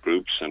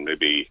groups, and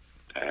maybe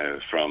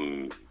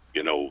from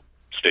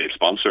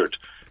state-sponsored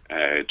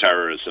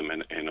terrorism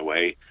in a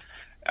way,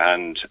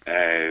 and.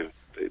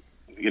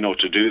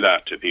 To do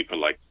that to people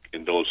like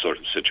in those sort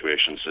of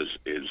situations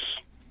is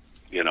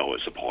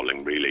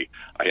appalling, really.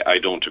 I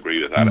don't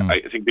agree with that.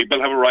 I think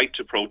people have a right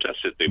to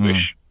protest if they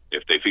wish.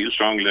 If they feel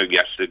strongly,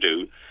 yes, they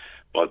do.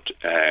 But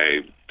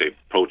they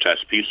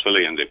protest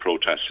peacefully, and they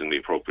protest in the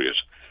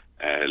appropriate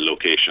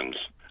locations.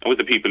 And with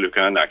the people who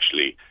can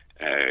actually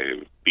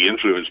be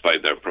influenced by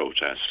their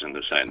protests, in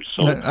the sense.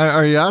 So,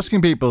 are you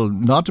asking people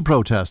not to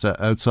protest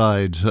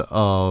outside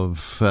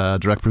of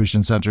direct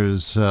provision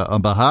centres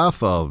on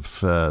behalf of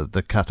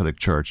the Catholic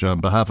Church,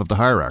 on behalf of the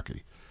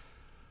hierarchy?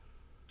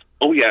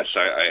 Oh yes,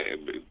 I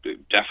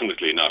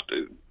definitely not.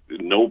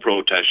 No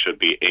protest should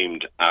be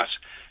aimed at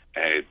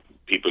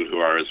people who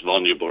are as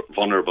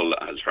vulnerable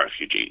as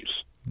refugees.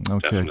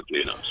 Okay.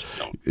 Definitely not.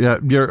 No. Yeah,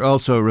 you're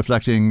also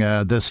reflecting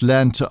this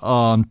Lent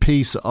on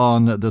peace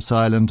on this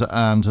island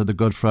and the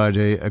Good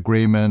Friday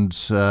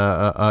Agreement.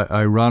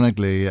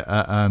 Ironically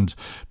and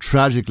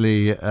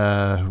tragically,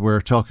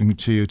 we're talking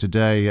to you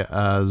today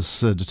as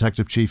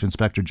Detective Chief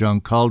Inspector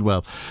John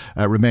Caldwell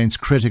remains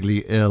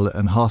critically ill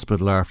in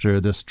hospital after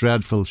this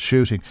dreadful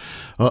shooting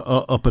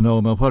up in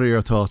Omagh. What are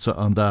your thoughts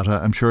on that?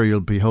 I'm sure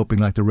you'll be hoping,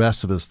 like the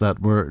rest of us, that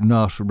we're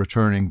not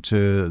returning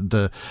to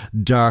the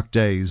dark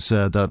days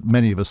that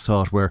many of us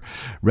thought were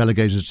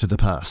relegated to the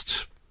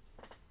past.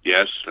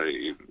 Yes,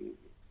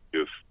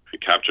 you've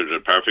captured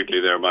it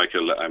perfectly there,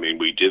 Michael. I mean,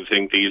 we did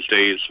think these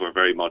days were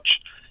very much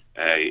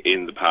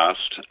in the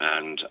past,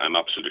 and I'm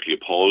absolutely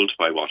appalled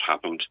by what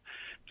happened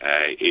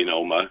in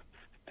Omagh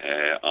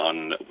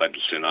on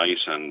Wednesday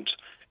night, and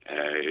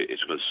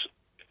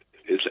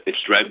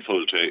it's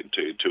dreadful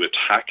to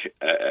attack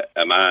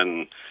a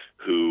man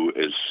who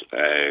is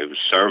a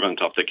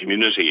servant of the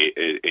community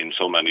in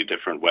so many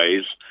different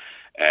ways.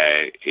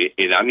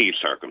 In any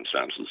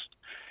circumstances,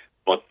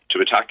 but to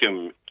attack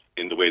him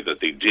in the way that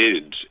they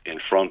did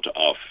in front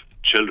of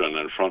children,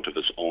 in front of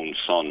his own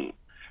son,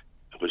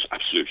 was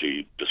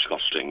absolutely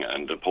disgusting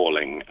and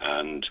appalling,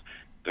 and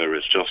there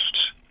is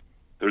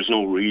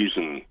no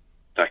reason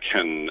that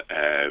can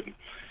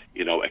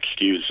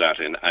excuse that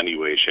in any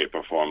way, shape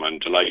or form. I'm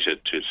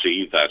delighted to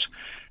see that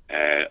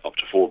up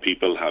to 4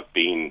 people have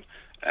been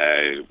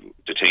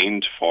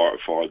detained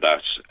for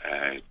that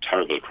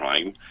terrible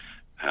crime.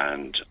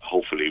 And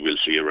hopefully we'll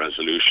see a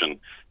resolution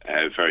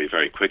very,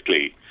 very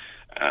quickly,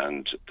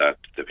 and that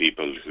the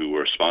people who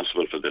were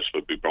responsible for this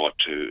will be brought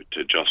to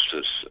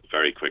justice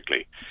very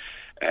quickly.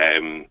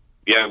 It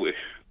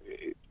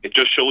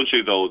just shows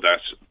you, though,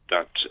 that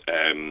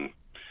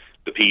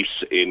the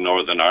peace in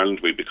Northern Ireland,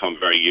 we've become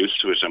very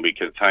used to it, and we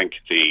can thank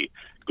the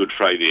Good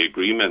Friday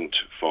Agreement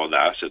for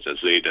that. It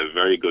has laid a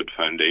very good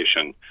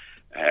foundation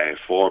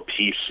for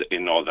peace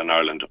in Northern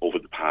Ireland over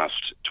the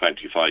past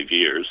 25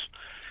 years.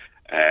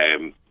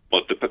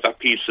 But that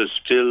peace is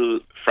still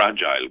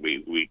fragile.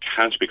 We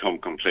can't become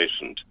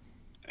complacent.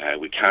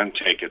 We can't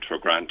take it for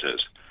granted.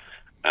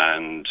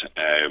 And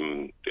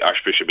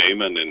Archbishop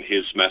Eamon, in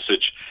his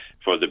message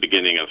for the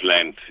beginning of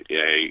Lent,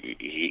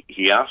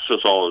 he asks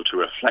us all to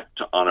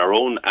reflect on our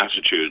own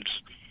attitudes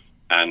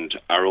and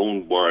our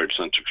own words,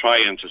 and to try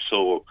and to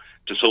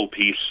sow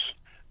peace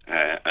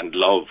and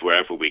love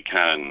wherever we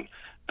can,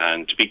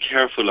 and to be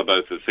careful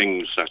about the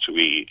things that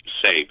we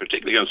say,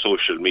 particularly on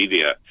social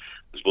media.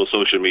 I suppose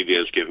social media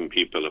has given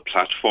people a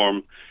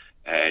platform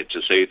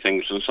to say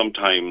things, and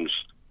sometimes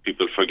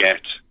people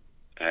forget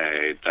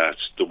that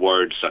the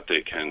words that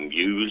they can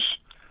use,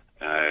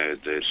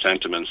 the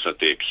sentiments that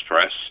they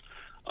express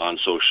on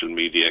social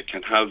media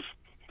can have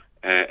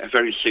a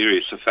very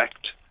serious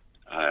effect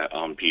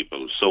on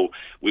people. So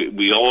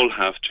we all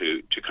have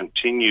to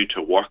continue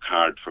to work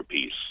hard for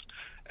peace,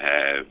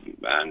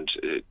 and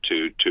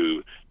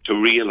to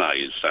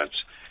realise that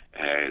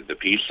the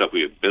peace that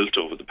we have built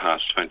over the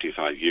past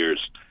 25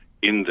 years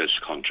in this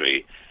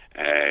country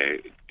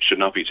should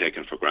not be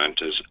taken for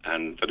granted,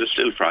 and that is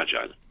still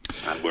fragile.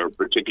 And we're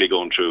particularly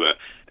going through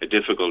a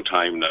difficult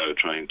time now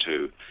trying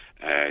to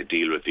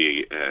deal with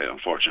the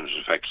unfortunate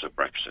effects of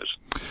Brexit.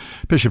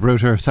 Bishop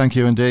Rooter, thank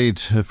you indeed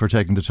for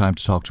taking the time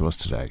to talk to us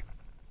today.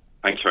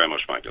 Thanks very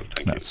much, Michael.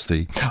 Thank you. That's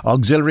the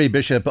Auxiliary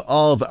Bishop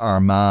of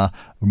Armagh,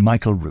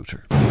 Michael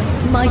Rooter.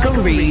 Michael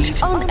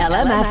Reid on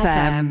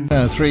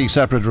LMFM. 3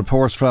 separate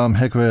reports from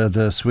HIQA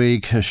this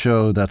week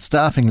show that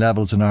staffing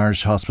levels in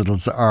Irish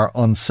hospitals are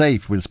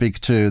unsafe. We'll speak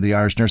to the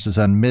Irish Nurses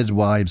and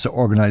Midwives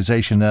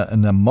organisation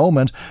in a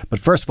moment. But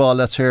first of all,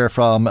 let's hear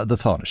from the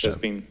Taoiseach. There's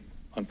been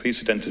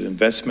unprecedented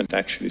investment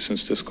actually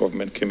since this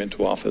government came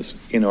into office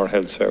in our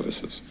health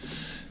services.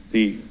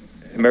 The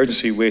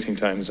emergency waiting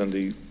times and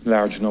the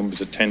large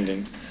numbers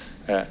attending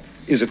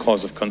is a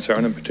cause of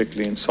concern, and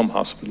particularly in some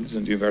hospitals,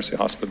 in the University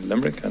Hospital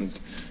Limerick and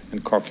in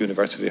Cork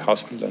University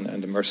Hospital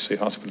and the Mercy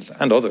Hospital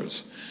and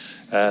others.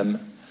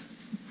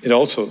 It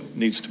also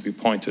needs to be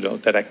pointed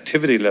out that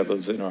activity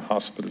levels in our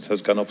hospitals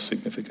has gone up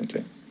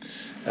significantly.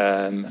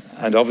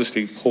 And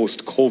obviously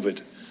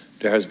post-COVID,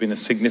 there has been a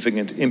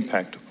significant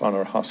impact on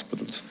our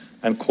hospitals,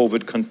 and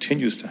COVID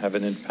continues to have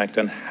an impact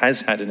and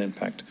has had an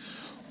impact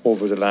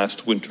over the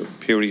last winter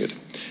period.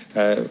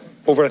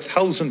 Over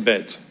 1,000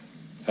 beds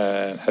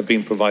have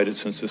been provided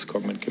since this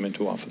government came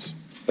into office.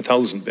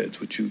 1,000 beds,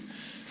 which you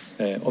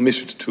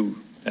omitted to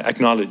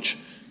acknowledge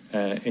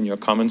in your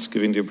comments,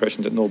 giving the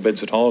impression that no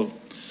beds at all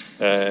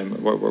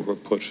were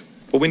put.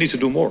 But we need to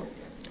do more,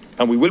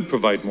 and we will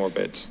provide more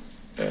beds.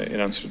 In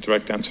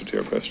direct answer to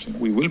your question,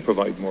 we will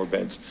provide more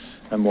beds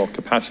and more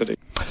capacity.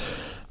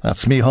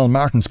 That's Micheál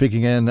Martin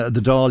speaking in the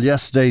Dáil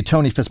yesterday.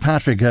 Tony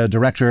Fitzpatrick,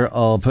 Director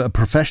of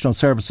Professional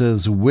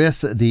Services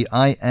with the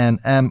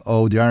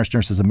INMO, the Irish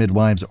Nurses and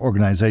Midwives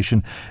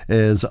organisation,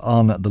 is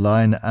on the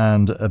line.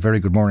 And a very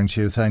good morning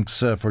to you. Thanks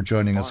for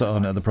joining us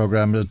on the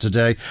programme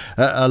today.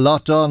 A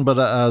lot done, but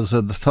as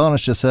the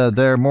Taoiseach just said,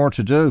 there more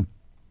to do.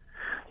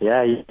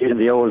 Yeah, using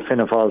the old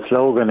Fianna Fáil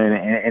slogan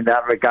in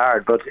that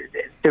regard. But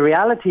the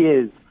reality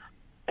is,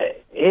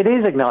 it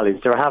is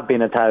acknowledged there have been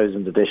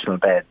 1,000 additional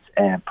beds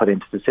put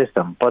into the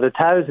system, but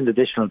 1,000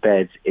 additional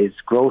beds is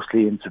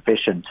grossly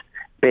insufficient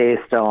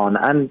based on,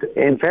 and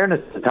in fairness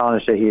to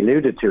Taoiseach, he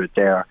alluded to it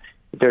there,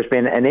 there's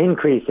been an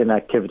increase in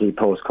activity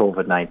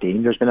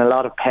post-COVID-19. There's been a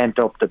lot of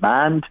pent-up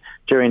demand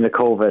during the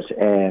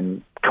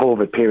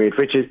COVID period,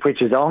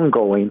 which is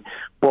ongoing,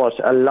 but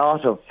a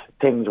lot of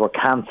things were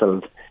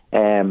cancelled.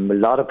 A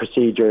lot of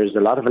procedures, a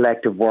lot of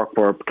elective work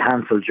were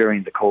cancelled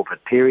during the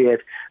COVID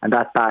period, and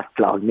that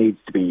backlog needs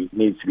to be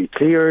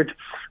cleared.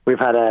 We've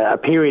had a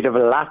period of a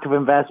lack of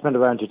investment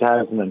around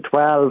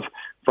 2012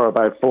 for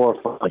about 4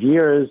 or 5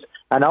 years,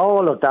 and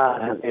all of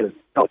that has.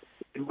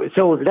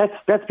 So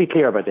let's be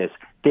clear about this.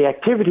 The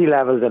activity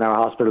levels in our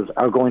hospitals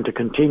are going to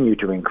continue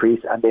to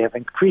increase, and they have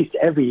increased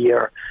every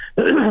year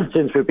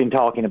since we've been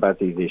talking about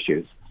these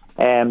issues.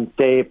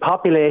 The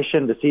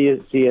population, the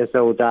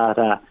CSO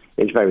data,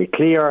 is very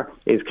clear,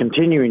 is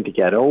continuing to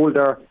get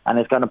older, and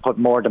it's going to put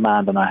more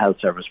demand on our health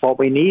service. What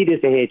we need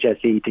is the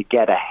HSE to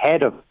get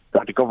ahead of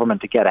the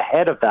government, to get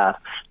ahead of that,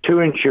 to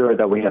ensure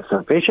that we have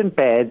sufficient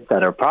beds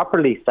that are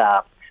properly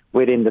staffed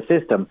within the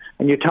system.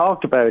 And you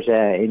talked about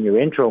in your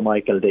intro,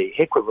 Michael, the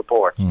HIQA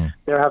report.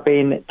 There have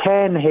been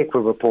 10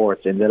 HIQA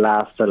reports in the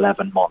last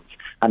 11 months,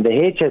 and the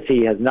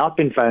HSE has not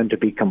been found to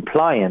be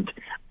compliant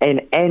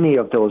in any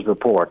of those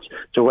reports.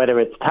 So whether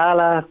it's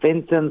Tallaght,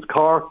 Vincent,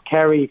 Cork,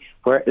 Kerry,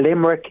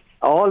 Limerick,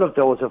 all of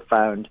those have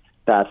found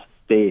that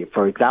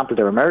for example,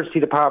 their emergency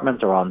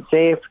departments are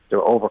unsafe, they're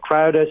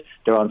overcrowded,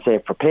 they're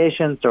unsafe for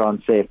patients, they're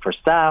unsafe for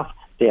staff,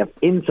 they have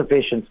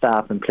insufficient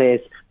staff in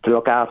place to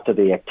look after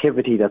the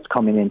activity that's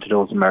coming into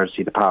those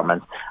emergency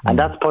departments. And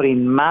that's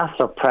putting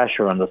massive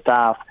pressure on the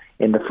staff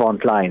in the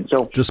front line.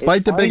 So,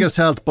 despite the biggest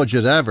health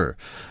budget ever,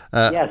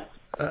 yes.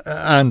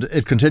 And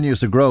it continues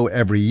to grow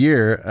every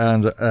year,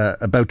 and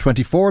about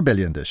 24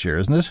 billion this year,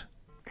 isn't it?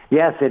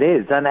 Yes, it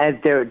is. And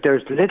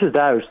there's little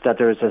doubt that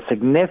there's a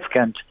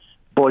significant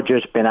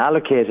budget been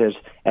allocated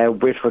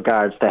with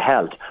regards to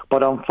health.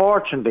 But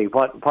unfortunately,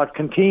 what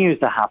continues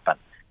to happen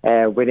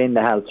within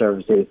the health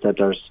service is that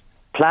there's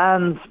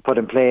plans put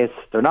in place,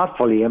 they're not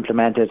fully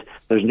implemented.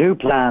 There's new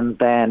plans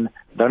then,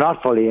 they're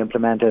not fully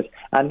implemented.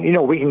 And, you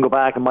know, we can go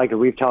back, and Michael,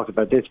 we've talked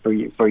about this for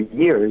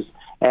years.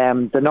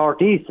 The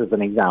North East is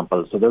an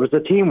example. So there was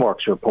a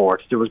Teamworks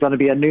report. There was going to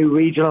be a new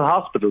regional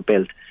hospital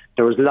built.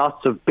 There was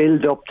lots of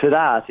build-up to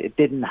that. It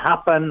didn't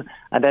happen.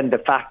 And then de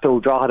facto,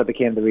 Drogheda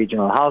became the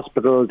regional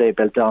hospital. They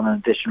built on an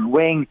additional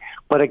wing.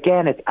 But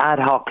again, it's ad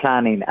hoc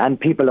planning, and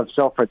people have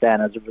suffered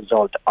then as a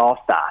result of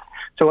that.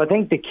 So I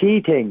think the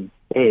key thing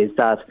is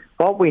that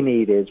what we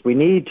need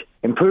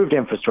improved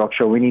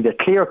infrastructure. We need a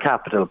clear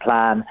capital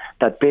plan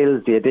that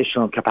builds the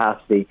additional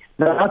capacity,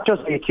 not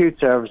just the acute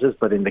services,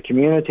 but in the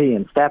community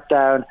and step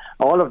down,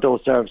 all of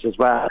those services as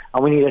well.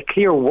 And we need a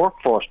clear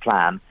workforce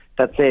plan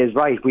that says,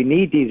 right, we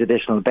need these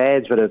additional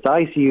beds, whether it's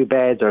ICU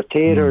beds or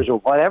theatres or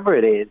whatever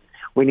it is.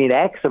 We need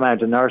X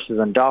amount of nurses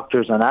and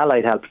doctors and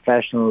allied health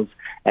professionals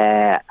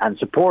and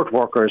support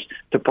workers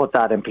to put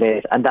that in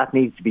place, and that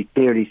needs to be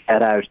clearly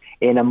set out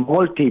in a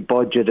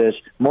multi-budgeted,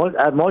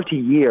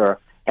 multi-year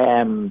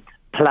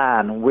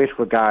plan with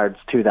regards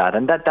to that,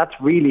 and that's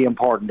really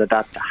important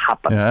that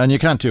happens. Yeah, and you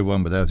can't do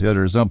one without the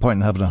other. There's no point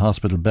in having a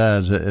hospital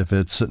bed if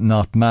it's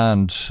not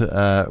manned.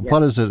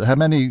 What is it? How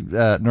many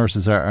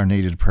nurses are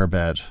needed per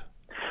bed?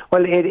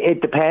 Well,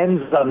 it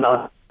depends on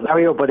the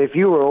scenario, but if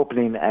you were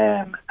opening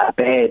a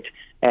bed,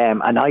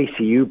 an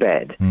ICU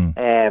bed,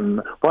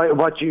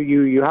 what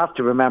you have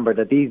to remember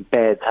that these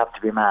beds have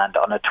to be manned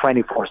on a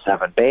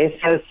 24/7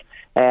 basis.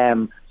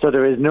 So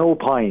there is no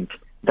point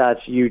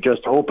that you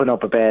just open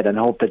up a bed and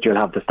hope that you'll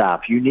have the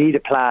staff. You need a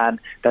plan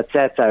that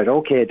sets out,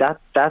 okay, that's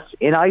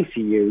in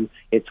ICU,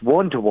 it's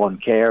one-to-one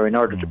care in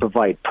order to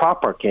provide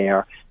proper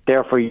care.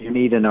 Therefore, you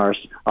need a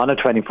nurse on a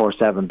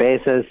 24/7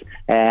 basis,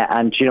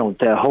 and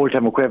the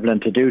whole-time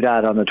equivalent to do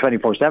that on a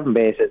 24/7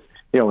 basis.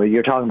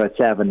 You're talking about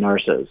 7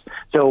 nurses.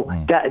 So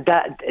for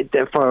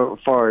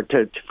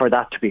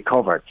that to be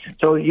covered.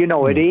 So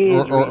it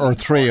is or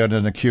 3 on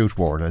an acute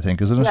ward, I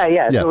think, isn't it?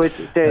 Yeah. So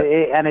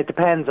and it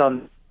depends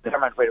on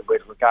determined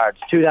with regards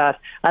to that,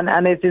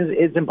 and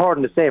it's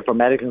important to say for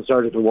medical and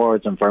surgical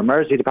wards and for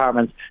emergency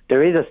departments,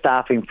 there is a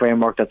staffing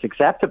framework that's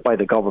accepted by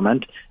the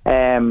government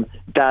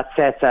that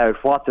sets out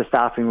what the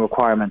staffing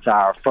requirements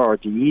are for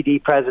the ED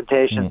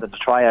presentations and the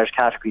triage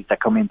categories that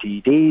come into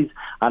EDs,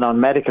 and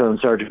on medical and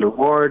surgical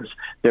wards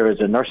there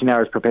is a nursing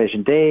hours per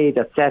patient day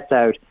that sets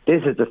out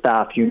this is the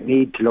staff you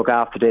need to look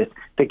after this.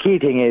 The key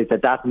thing is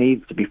that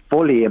needs to be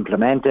fully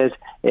implemented,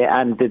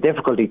 and the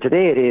difficulty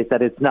today is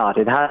that it's not.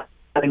 It has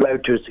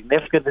out to a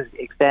significant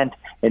extent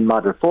in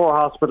Model 4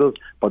 hospitals,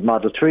 but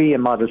Model 3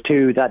 and Model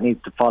 2, that needs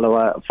to follow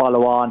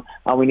on,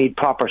 and we need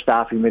proper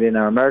staffing within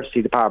our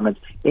emergency departments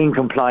in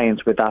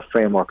compliance with that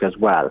framework as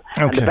well.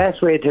 Okay. And the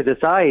best way to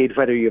decide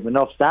whether you have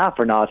enough staff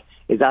or not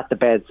is at the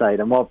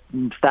bedside, and what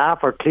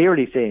staff are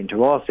clearly saying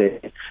to us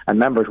is, and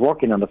members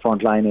working on the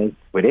front line is,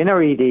 within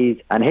our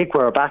EDs, and HIC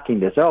are backing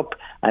this up,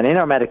 and in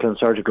our medical and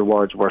surgical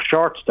wards we're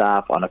short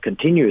staff on a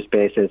continuous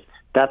basis.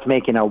 That's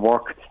making our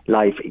work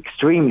life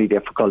extremely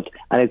difficult,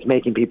 and it's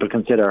making people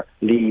consider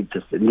leave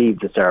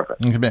the service.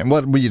 Okay,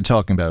 what were you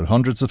talking about?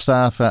 Hundreds of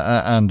staff,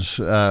 and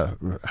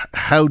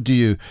how do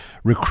you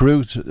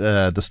recruit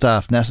the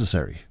staff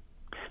necessary?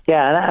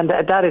 Yeah, and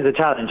that is a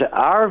challenge.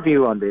 Our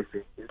view on this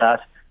is that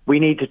we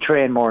need to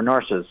train more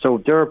nurses. So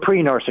there are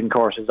pre-nursing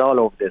courses all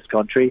over this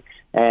country.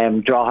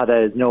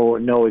 Drogheda is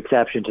no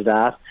exception to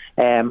that.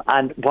 And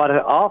what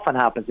often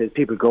happens is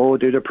people go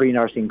do their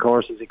pre-nursing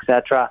courses,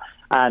 etc.,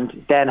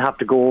 and then have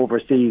to go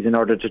overseas in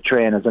order to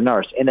train as a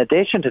nurse. In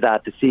addition to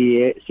that, the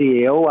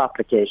CAO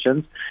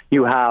applications,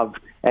 you have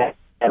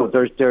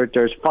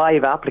there's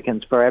 5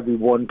 applicants for every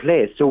 1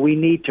 place. So we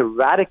need to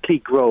radically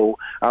grow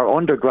our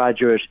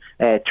undergraduate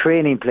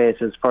training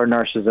places for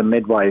nurses and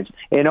midwives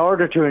in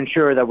order to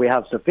ensure that we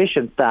have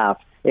sufficient staff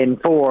in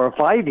 4 or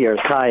 5 years'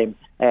 time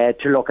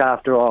to look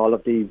after all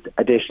of these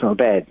additional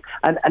beds.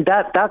 And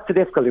that's the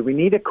difficulty. We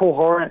need a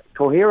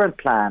coherent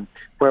plan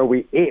where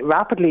we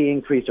rapidly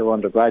increase our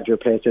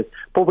undergraduate places,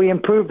 but we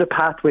improve the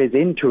pathways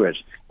into it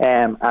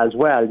as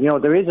well.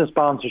 There is a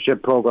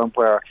sponsorship program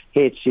where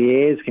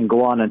HCAs can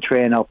go on and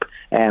train up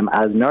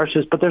as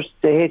nurses, but the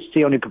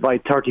HCA only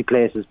provide 30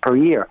 places per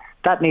year.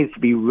 That needs to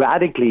be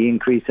radically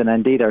increased, and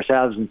indeed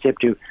ourselves in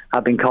SIPTU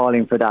have been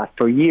calling for that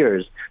for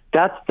years.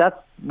 That's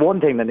one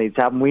thing that needs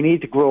to happen. We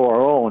need to grow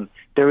our own.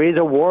 There is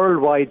a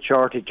worldwide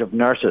shortage of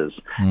nurses,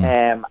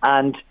 and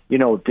the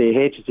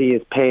HSE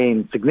is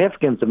paying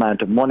significant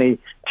amount of money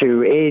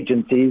to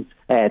agencies,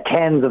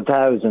 tens of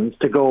thousands,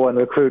 to go and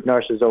recruit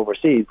nurses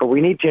overseas. But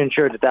we need to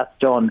ensure that that's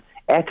done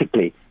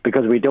ethically,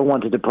 because we don't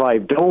want to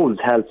deprive those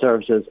health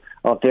services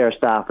of their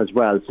staff as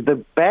well. So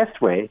the best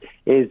way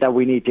is that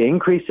we need to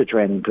increase the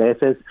training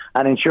places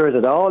and ensure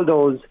that all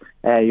those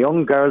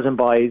young girls and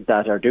boys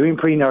that are doing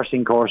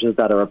pre-nursing courses,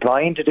 that are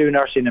applying to do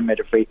nursing and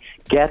midwifery,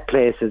 get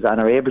places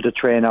and are able to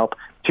train up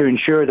to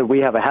ensure that we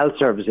have a health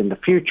service in the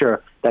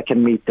future that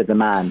can meet the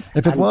demand.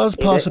 If it was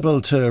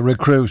possible to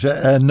recruit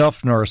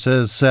enough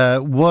nurses,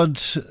 would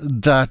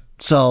that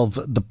solve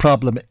the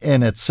problem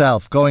in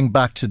itself? Going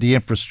back to the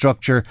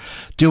infrastructure,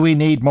 do we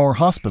need more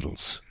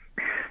hospitals?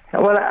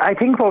 Well, I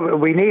think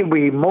what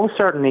we most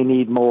certainly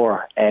need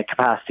more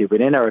capacity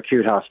within our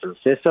acute hospital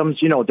systems.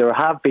 There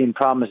have been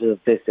promises of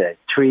this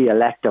 3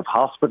 elective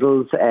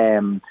hospitals.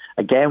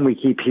 Again, we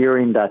keep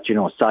hearing that,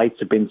 sites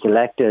have been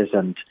selected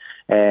and,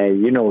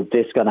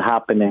 this is going to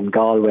happen in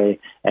Galway,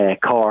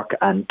 Cork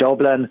and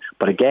Dublin.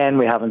 But again,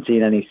 we haven't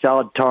seen any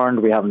sod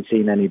turned. We haven't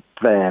seen any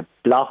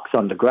blocks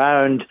on the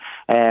ground.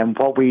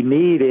 What we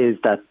need is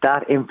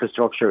that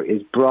infrastructure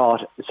is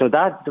brought. So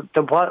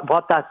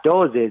what that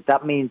does is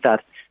that means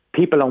that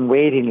people on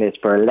waiting lists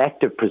for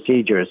elective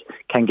procedures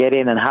can get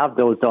in and have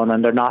those done,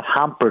 and they're not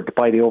hampered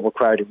by the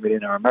overcrowding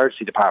within our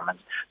emergency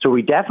departments. So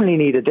we definitely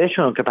need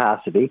additional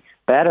capacity,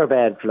 better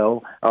bed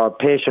flow or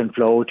patient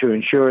flow to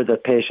ensure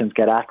that patients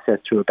get access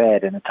to a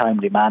bed in a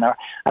timely manner.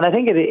 And I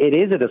think it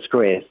is a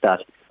disgrace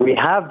that we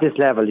have this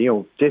level,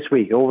 this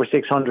week, over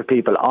 600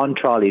 people on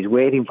trolleys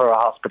waiting for a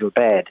hospital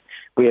bed.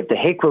 We have the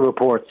HICWA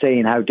report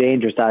saying how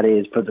dangerous that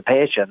is for the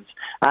patients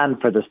and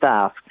for the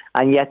staff,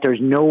 and yet there's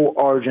no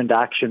urgent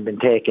action been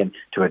taken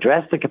to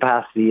address the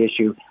capacity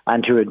issue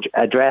and to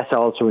address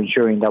also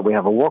ensuring that we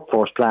have a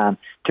workforce plan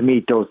to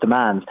meet those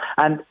demands.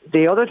 And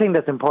the other thing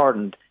that's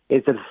important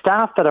is that the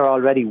staff that are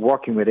already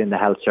working within the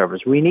health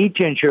service, we need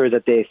to ensure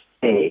that they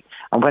stay.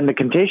 And when the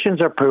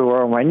conditions are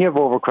poor and when you have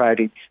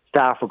overcrowding,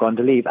 staff are going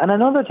to leave. And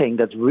another thing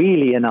that's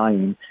really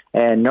annoying,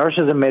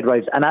 nurses and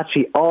midwives, and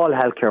actually all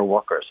healthcare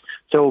workers.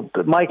 So,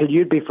 Michael,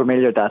 you'd be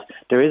familiar that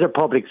there is a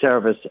public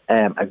service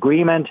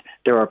agreement.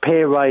 There are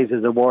pay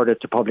rises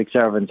awarded to public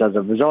servants as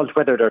a result,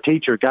 whether they're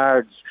teacher,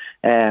 guards,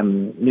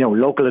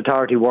 local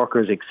authority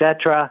workers,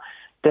 etc.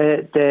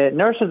 The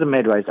nurses and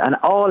midwives and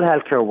all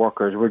healthcare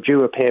workers were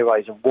due a pay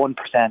rise of 1%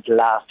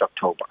 last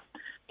October.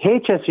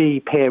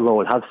 HSE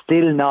payroll has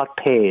still not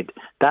paid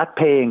that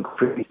pay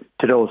increase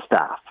to those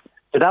staff.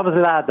 So that was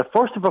the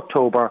 1st of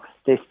October.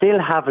 They still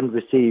haven't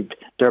received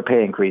their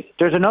pay increase.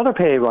 There's another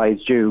pay rise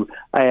due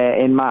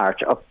in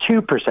March of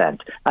 2%,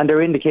 and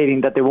they're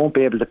indicating that they won't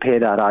be able to pay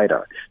that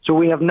either. So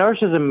we have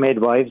nurses and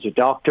midwives,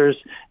 doctors,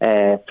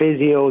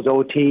 physios,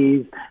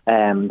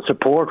 OTs,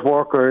 support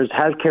workers,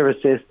 healthcare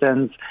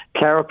assistants,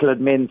 clerical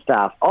admin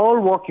staff,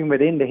 all working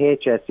within the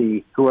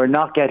HSE who are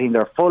not getting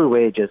their full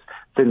wages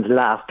since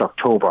last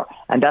October.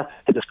 And that's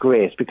a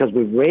disgrace because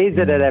we've raised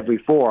it at every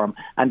forum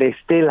and they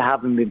still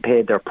haven't been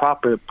paid their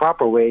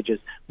proper wages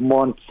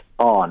months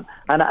on.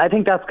 And I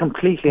think that's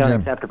completely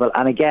unacceptable.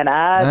 And again,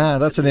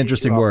 that's an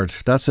interesting word.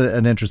 That's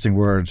an interesting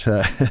word.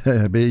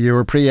 You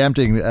were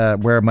preempting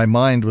where my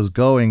mind was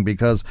going,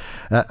 because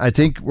I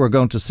think we're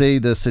going to see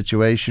this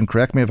situation,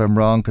 correct me if I'm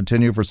wrong,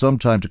 continue for some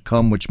time to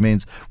come, which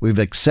means we've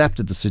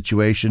accepted the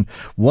situation.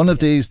 One of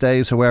these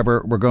days,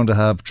 however, we're going to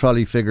have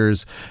trolley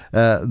figures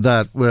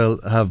that will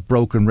have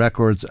broken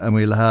records, and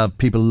we'll have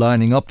people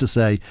lining up to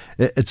say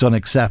it's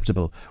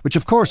unacceptable, which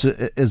of course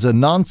is a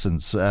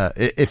nonsense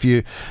if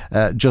you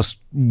just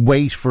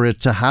wait for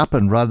it to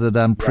happen rather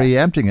than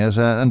preempting it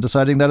and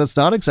deciding that it's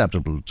not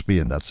acceptable to be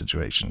in that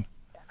situation.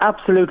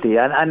 Absolutely.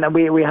 And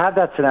we have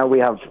that. So now we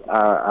have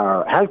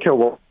our healthcare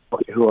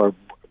workers who are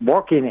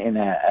working in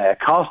a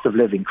cost of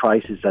living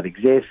crisis that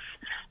exists,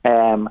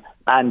 and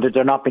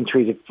they're not being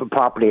treated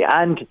properly.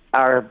 And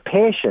our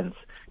patients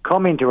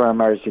coming to our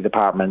emergency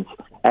departments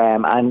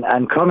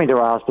and coming to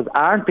our hospitals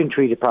aren't being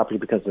treated properly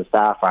because the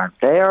staff aren't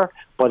there.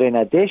 But in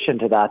addition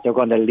to that, they're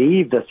going to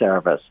leave the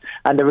service.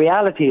 And the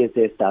reality is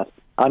this, that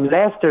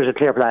unless there's a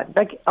clear plan,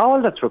 like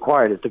all that's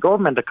required is the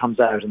government that comes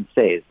out and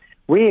says,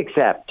 we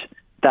accept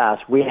that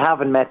we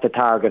haven't met the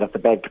target of the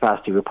bed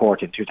capacity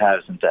report in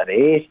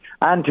 2008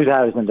 and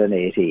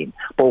 2018,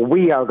 but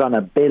we are going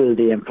to build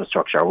the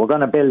infrastructure. We're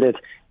going to build it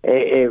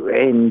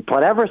in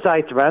whatever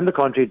sites around the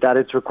country that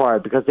it's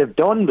required, because they've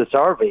done the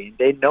survey.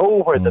 They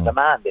know where the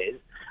demand is,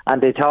 and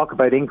they talk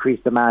about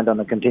increased demand on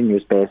a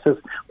continuous basis.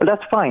 Well,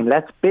 that's fine.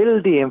 Let's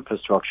build the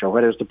infrastructure,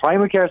 whether it's the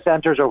primary care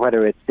centres or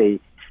whether it's the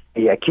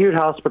acute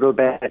hospital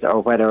beds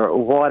or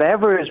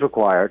whatever is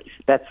required.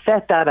 Let's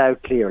set that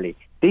out clearly.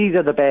 These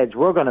are the beds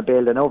we're going to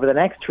build, and over the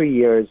next 3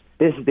 years,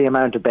 this is the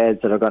amount of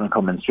beds that are going to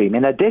come in stream.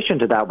 In addition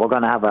to that, we're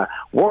going to have a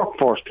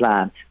workforce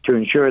plan to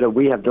ensure that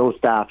we have those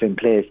staff in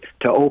place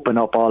to open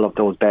up all of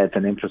those beds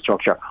and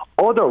infrastructure.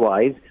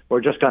 Otherwise, we're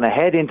just going to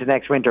head into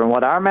next winter, and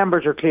what our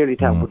members are clearly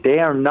telling, they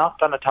are not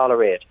going to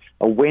tolerate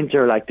a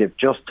winter like they've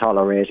just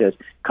tolerated,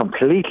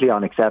 completely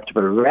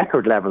unacceptable,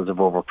 record levels of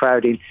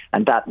overcrowding,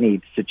 and that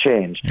needs to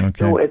change. Okay.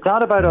 So it's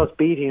not about us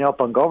beating up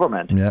on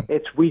government.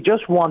 We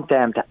just want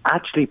them to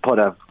actually put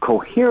a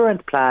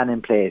coherent plan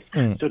in place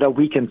so that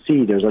we can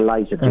see there's a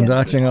light at the end. And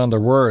acting on their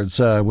words,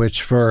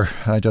 which for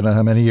I don't know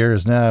how many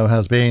years now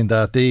has been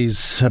that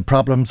these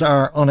problems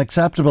are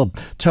unacceptable.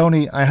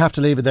 Tony, I have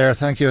to leave it there.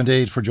 Thank you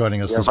indeed for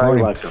joining us this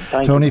morning. Welcome.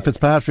 Tony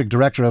Fitzpatrick,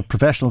 Director of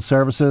Professional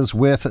Services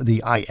with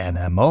the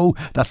INMO.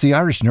 That's the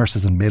Irish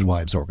Nurses and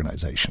Midwives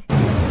Organisation.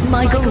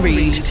 Michael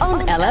Reid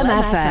on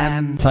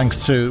LMFM.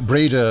 Thanks to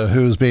Breda,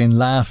 who's been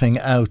laughing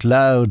out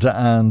loud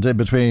and in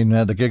between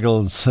the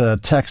giggles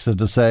texted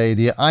to say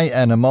the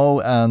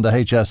INMO and the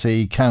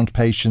HSE count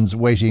patients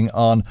waiting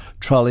on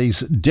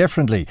trolleys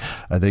differently.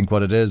 I think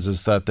what it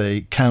is that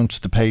they count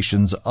the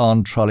patients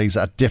on trolleys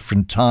at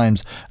different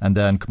times and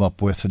then come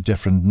up with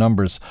different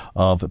numbers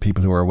of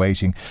people who are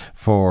waiting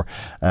for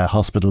a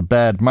hospital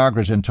bed.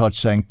 Margaret in touch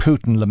saying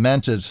Putin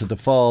lamented the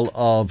fall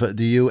of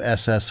the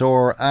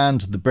USSR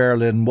and the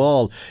Berlin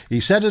Wall. He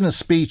said in a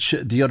speech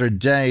the other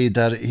day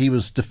that he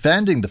was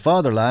defending the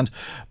fatherland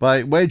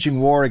by waging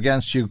war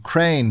against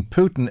Ukraine.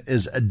 Putin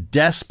is a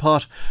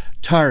despot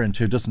tyrant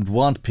who doesn't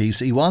want peace.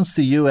 He wants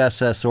the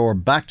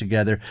USSR back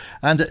together,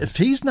 and if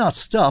he's not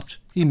stopped,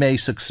 he may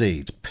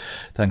succeed.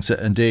 Thanks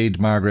indeed,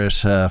 Margaret,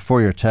 for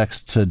your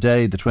text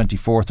today, the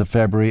 24th of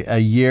February, a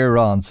year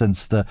on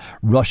since the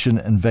Russian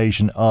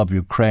invasion of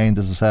Ukraine.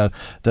 This is how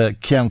the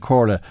Ceann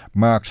Comhairle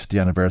marked the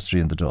anniversary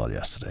in the Dáil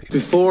yesterday.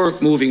 Before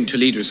moving to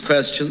leaders'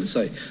 questions,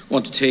 I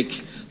want to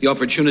take the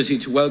opportunity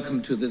to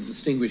welcome to the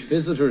Distinguished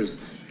Visitors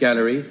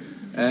Gallery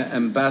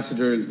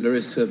Ambassador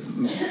Larissa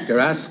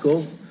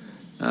Garasco,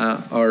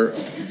 our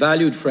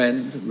valued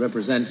friend,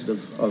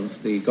 representative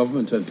of the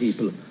government and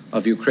people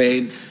of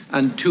Ukraine,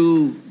 and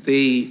to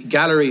the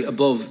gallery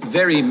above,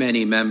 very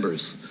many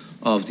members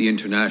of the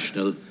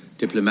International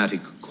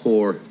Diplomatic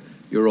Corps.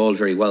 You're all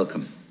very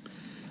welcome.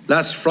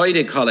 Last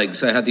Friday,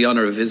 colleagues, I had the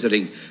honour of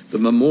visiting the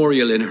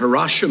memorial in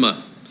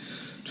Hiroshima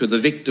to the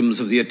victims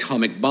of the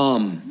atomic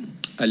bomb.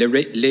 I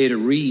laid a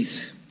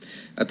wreath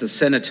at the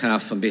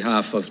cenotaph on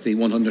behalf of the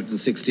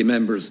 160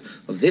 members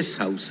of this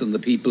House and the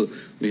people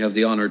we have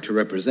the honour to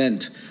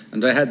represent.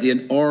 And I had the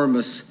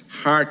enormous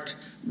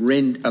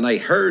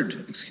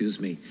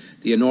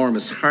the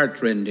enormous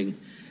heart-rending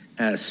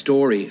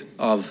story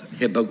of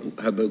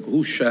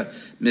Hibagusha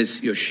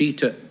Ms.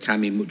 Yoshita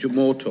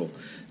Kamimoto,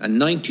 a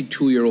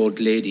 92-year-old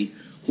lady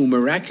who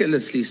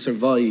miraculously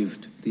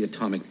survived the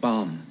atomic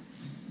bomb.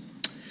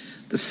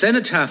 The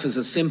cenotaph is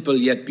a simple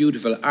yet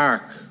beautiful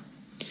ark.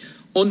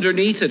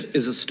 Underneath it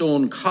is a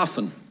stone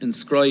coffin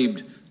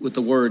inscribed with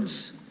the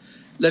words,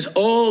 "Let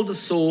all the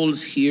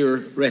souls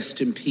here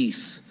rest in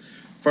peace,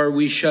 for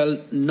we shall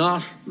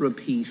not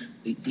repeat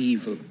the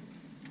evil."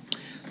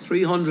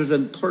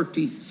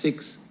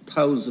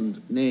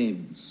 336,000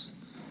 names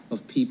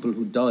of people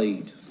who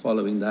died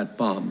following that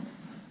bomb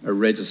are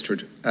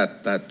registered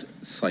at that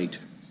site.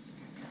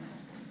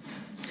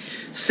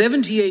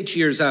 78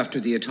 years after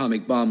the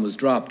atomic bomb was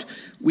dropped,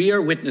 we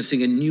are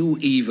witnessing a new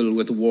evil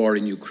with the war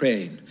in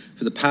Ukraine.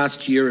 For the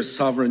past year, a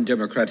sovereign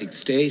democratic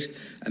state,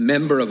 a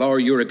member of our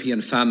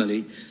European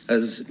family,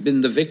 has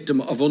been the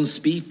victim of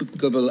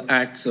unspeakable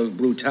acts of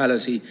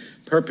brutality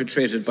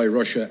perpetrated by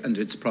Russia and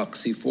its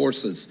proxy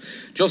forces.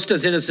 Just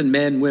as innocent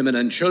men, women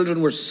and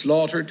children were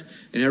slaughtered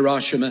in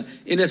Hiroshima,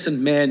 innocent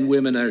men,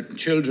 women and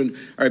children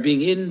are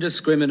being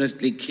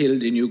indiscriminately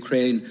killed in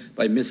Ukraine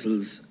by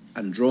missiles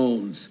and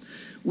drones.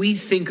 We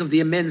think of the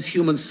immense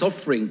human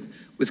suffering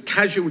with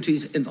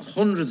casualties in the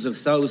hundreds of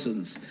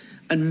thousands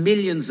and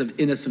millions of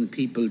innocent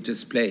people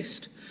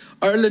displaced.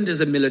 Ireland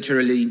is a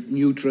militarily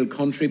neutral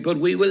country, but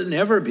we will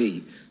never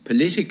be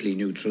politically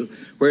neutral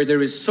where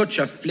there is such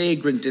a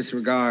flagrant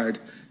disregard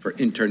for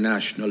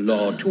international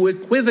law. To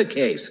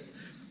equivocate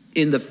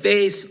in the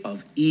face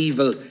of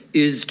evil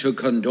is to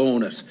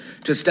condone it.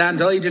 To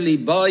stand idly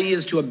by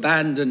is to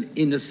abandon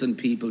innocent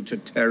people to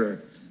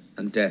terror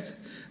and death.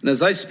 And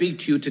as I speak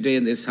to you today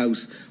in this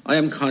House, I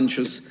am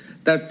conscious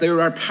that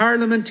there are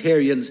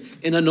parliamentarians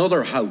in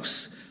another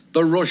House,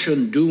 the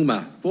Russian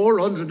Duma,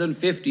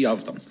 450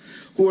 of them,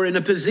 who are in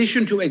a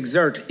position to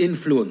exert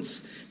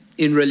influence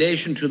in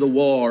relation to the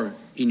war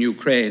in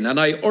Ukraine. And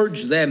I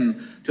urge them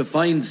to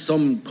find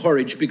some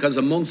courage, because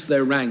amongst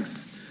their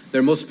ranks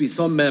there must be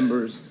some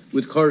members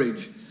with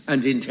courage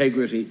and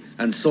integrity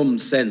and some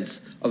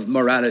sense of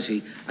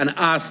morality, and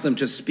ask them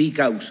to speak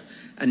out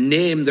and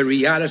name the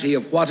reality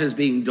of what is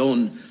being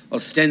done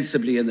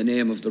ostensibly in the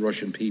name of the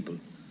Russian people.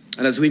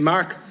 And as we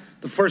mark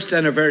the first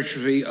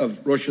anniversary of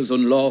Russia's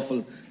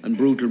unlawful and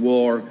brutal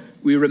war,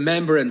 we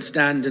remember and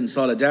stand in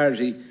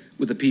solidarity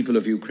with the people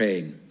of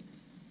Ukraine.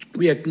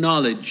 We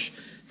acknowledge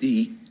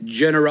the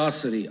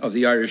generosity of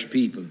the Irish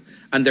people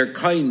and their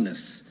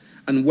kindness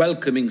and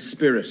welcoming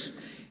spirit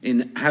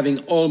in having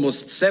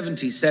almost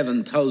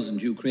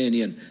 77,000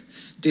 Ukrainian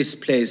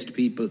displaced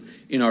people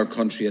in our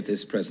country at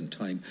this present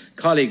time.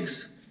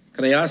 Colleagues,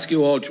 can I ask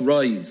you all to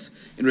rise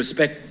in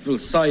respectful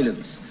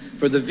silence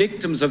for the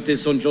victims of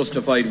this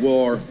unjustified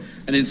war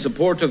and in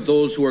support of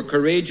those who are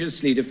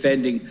courageously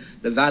defending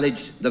the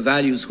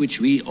values which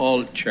we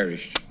all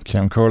cherish.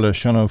 Ceann Comhairle,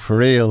 Sean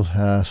Farrell,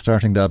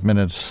 starting that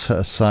minute's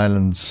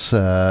silence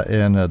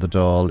in the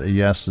Dáil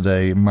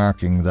yesterday,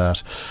 marking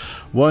that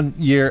 1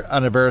 year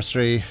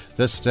anniversary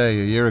this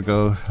day, a year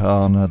ago,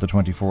 on the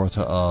 24th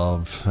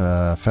of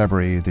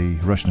February, the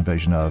Russian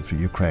invasion of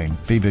Ukraine.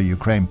 Viva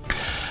Ukraine.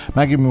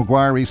 Maggie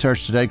Maguire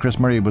researched today. Chris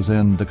Murray was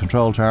in the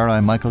control tower.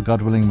 I'm Michael.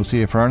 God willing, we'll see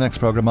you for our next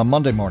programme on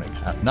Monday morning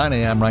at 9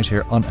 a.m. right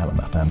here on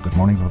LMFM. Good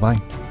morning.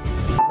 Bye-bye.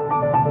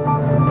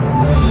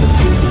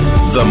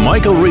 The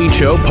Michael Reid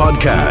Show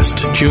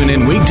podcast. Tune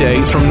in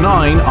weekdays from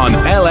 9 on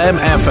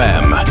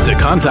LMFM. To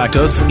contact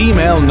us,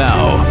 email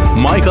now,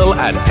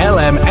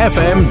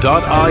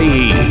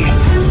 michael@lmfm.ie.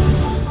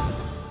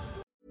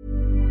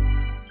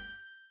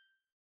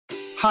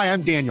 Hi,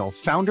 I'm Daniel,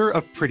 founder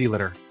of Pretty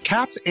Litter.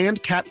 Cats and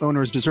cat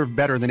owners deserve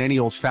better than any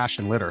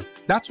old-fashioned litter.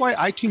 That's why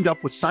I teamed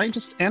up with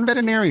scientists and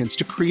veterinarians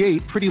to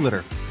create Pretty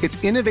Litter.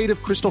 Its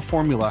innovative crystal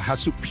formula has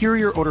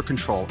superior odor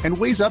control and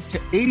weighs up to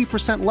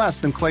 80%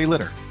 less than clay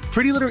litter.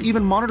 Pretty Litter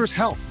even monitors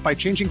health by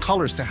changing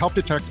colors to help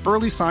detect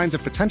early signs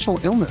of potential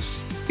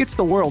illness. It's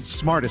the world's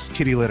smartest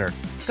kitty litter.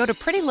 Go to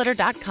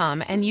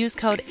prettylitter.com and use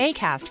code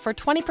ACAST for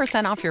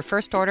 20% off your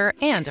first order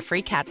and a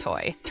free cat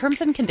toy.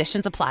 Terms and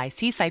conditions apply.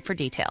 See site for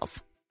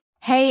details.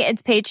 Hey,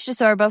 it's Paige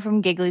DeSorbo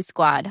from Giggly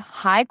Squad.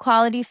 High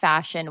quality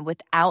fashion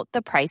without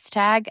the price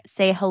tag.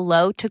 Say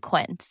hello to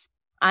Quince.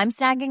 I'm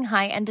snagging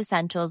high-end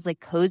essentials like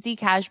cozy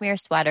cashmere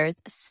sweaters,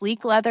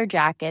 sleek leather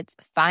jackets,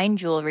 fine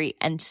jewelry,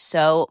 and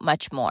so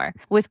much more.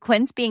 With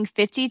Quince being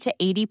 50 to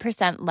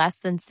 80% less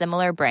than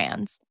similar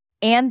brands.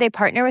 And they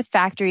partner with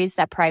factories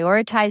that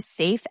prioritize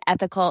safe,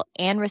 ethical,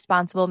 and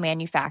responsible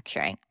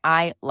manufacturing.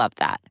 I love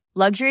that.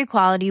 Luxury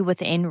quality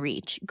within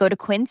reach. Go to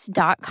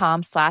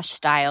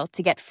quince.com/style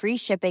to get free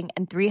shipping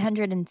and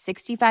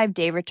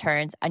 365-day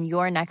returns on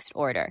your next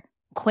order.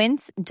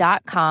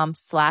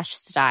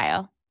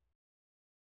 Quince.com/style.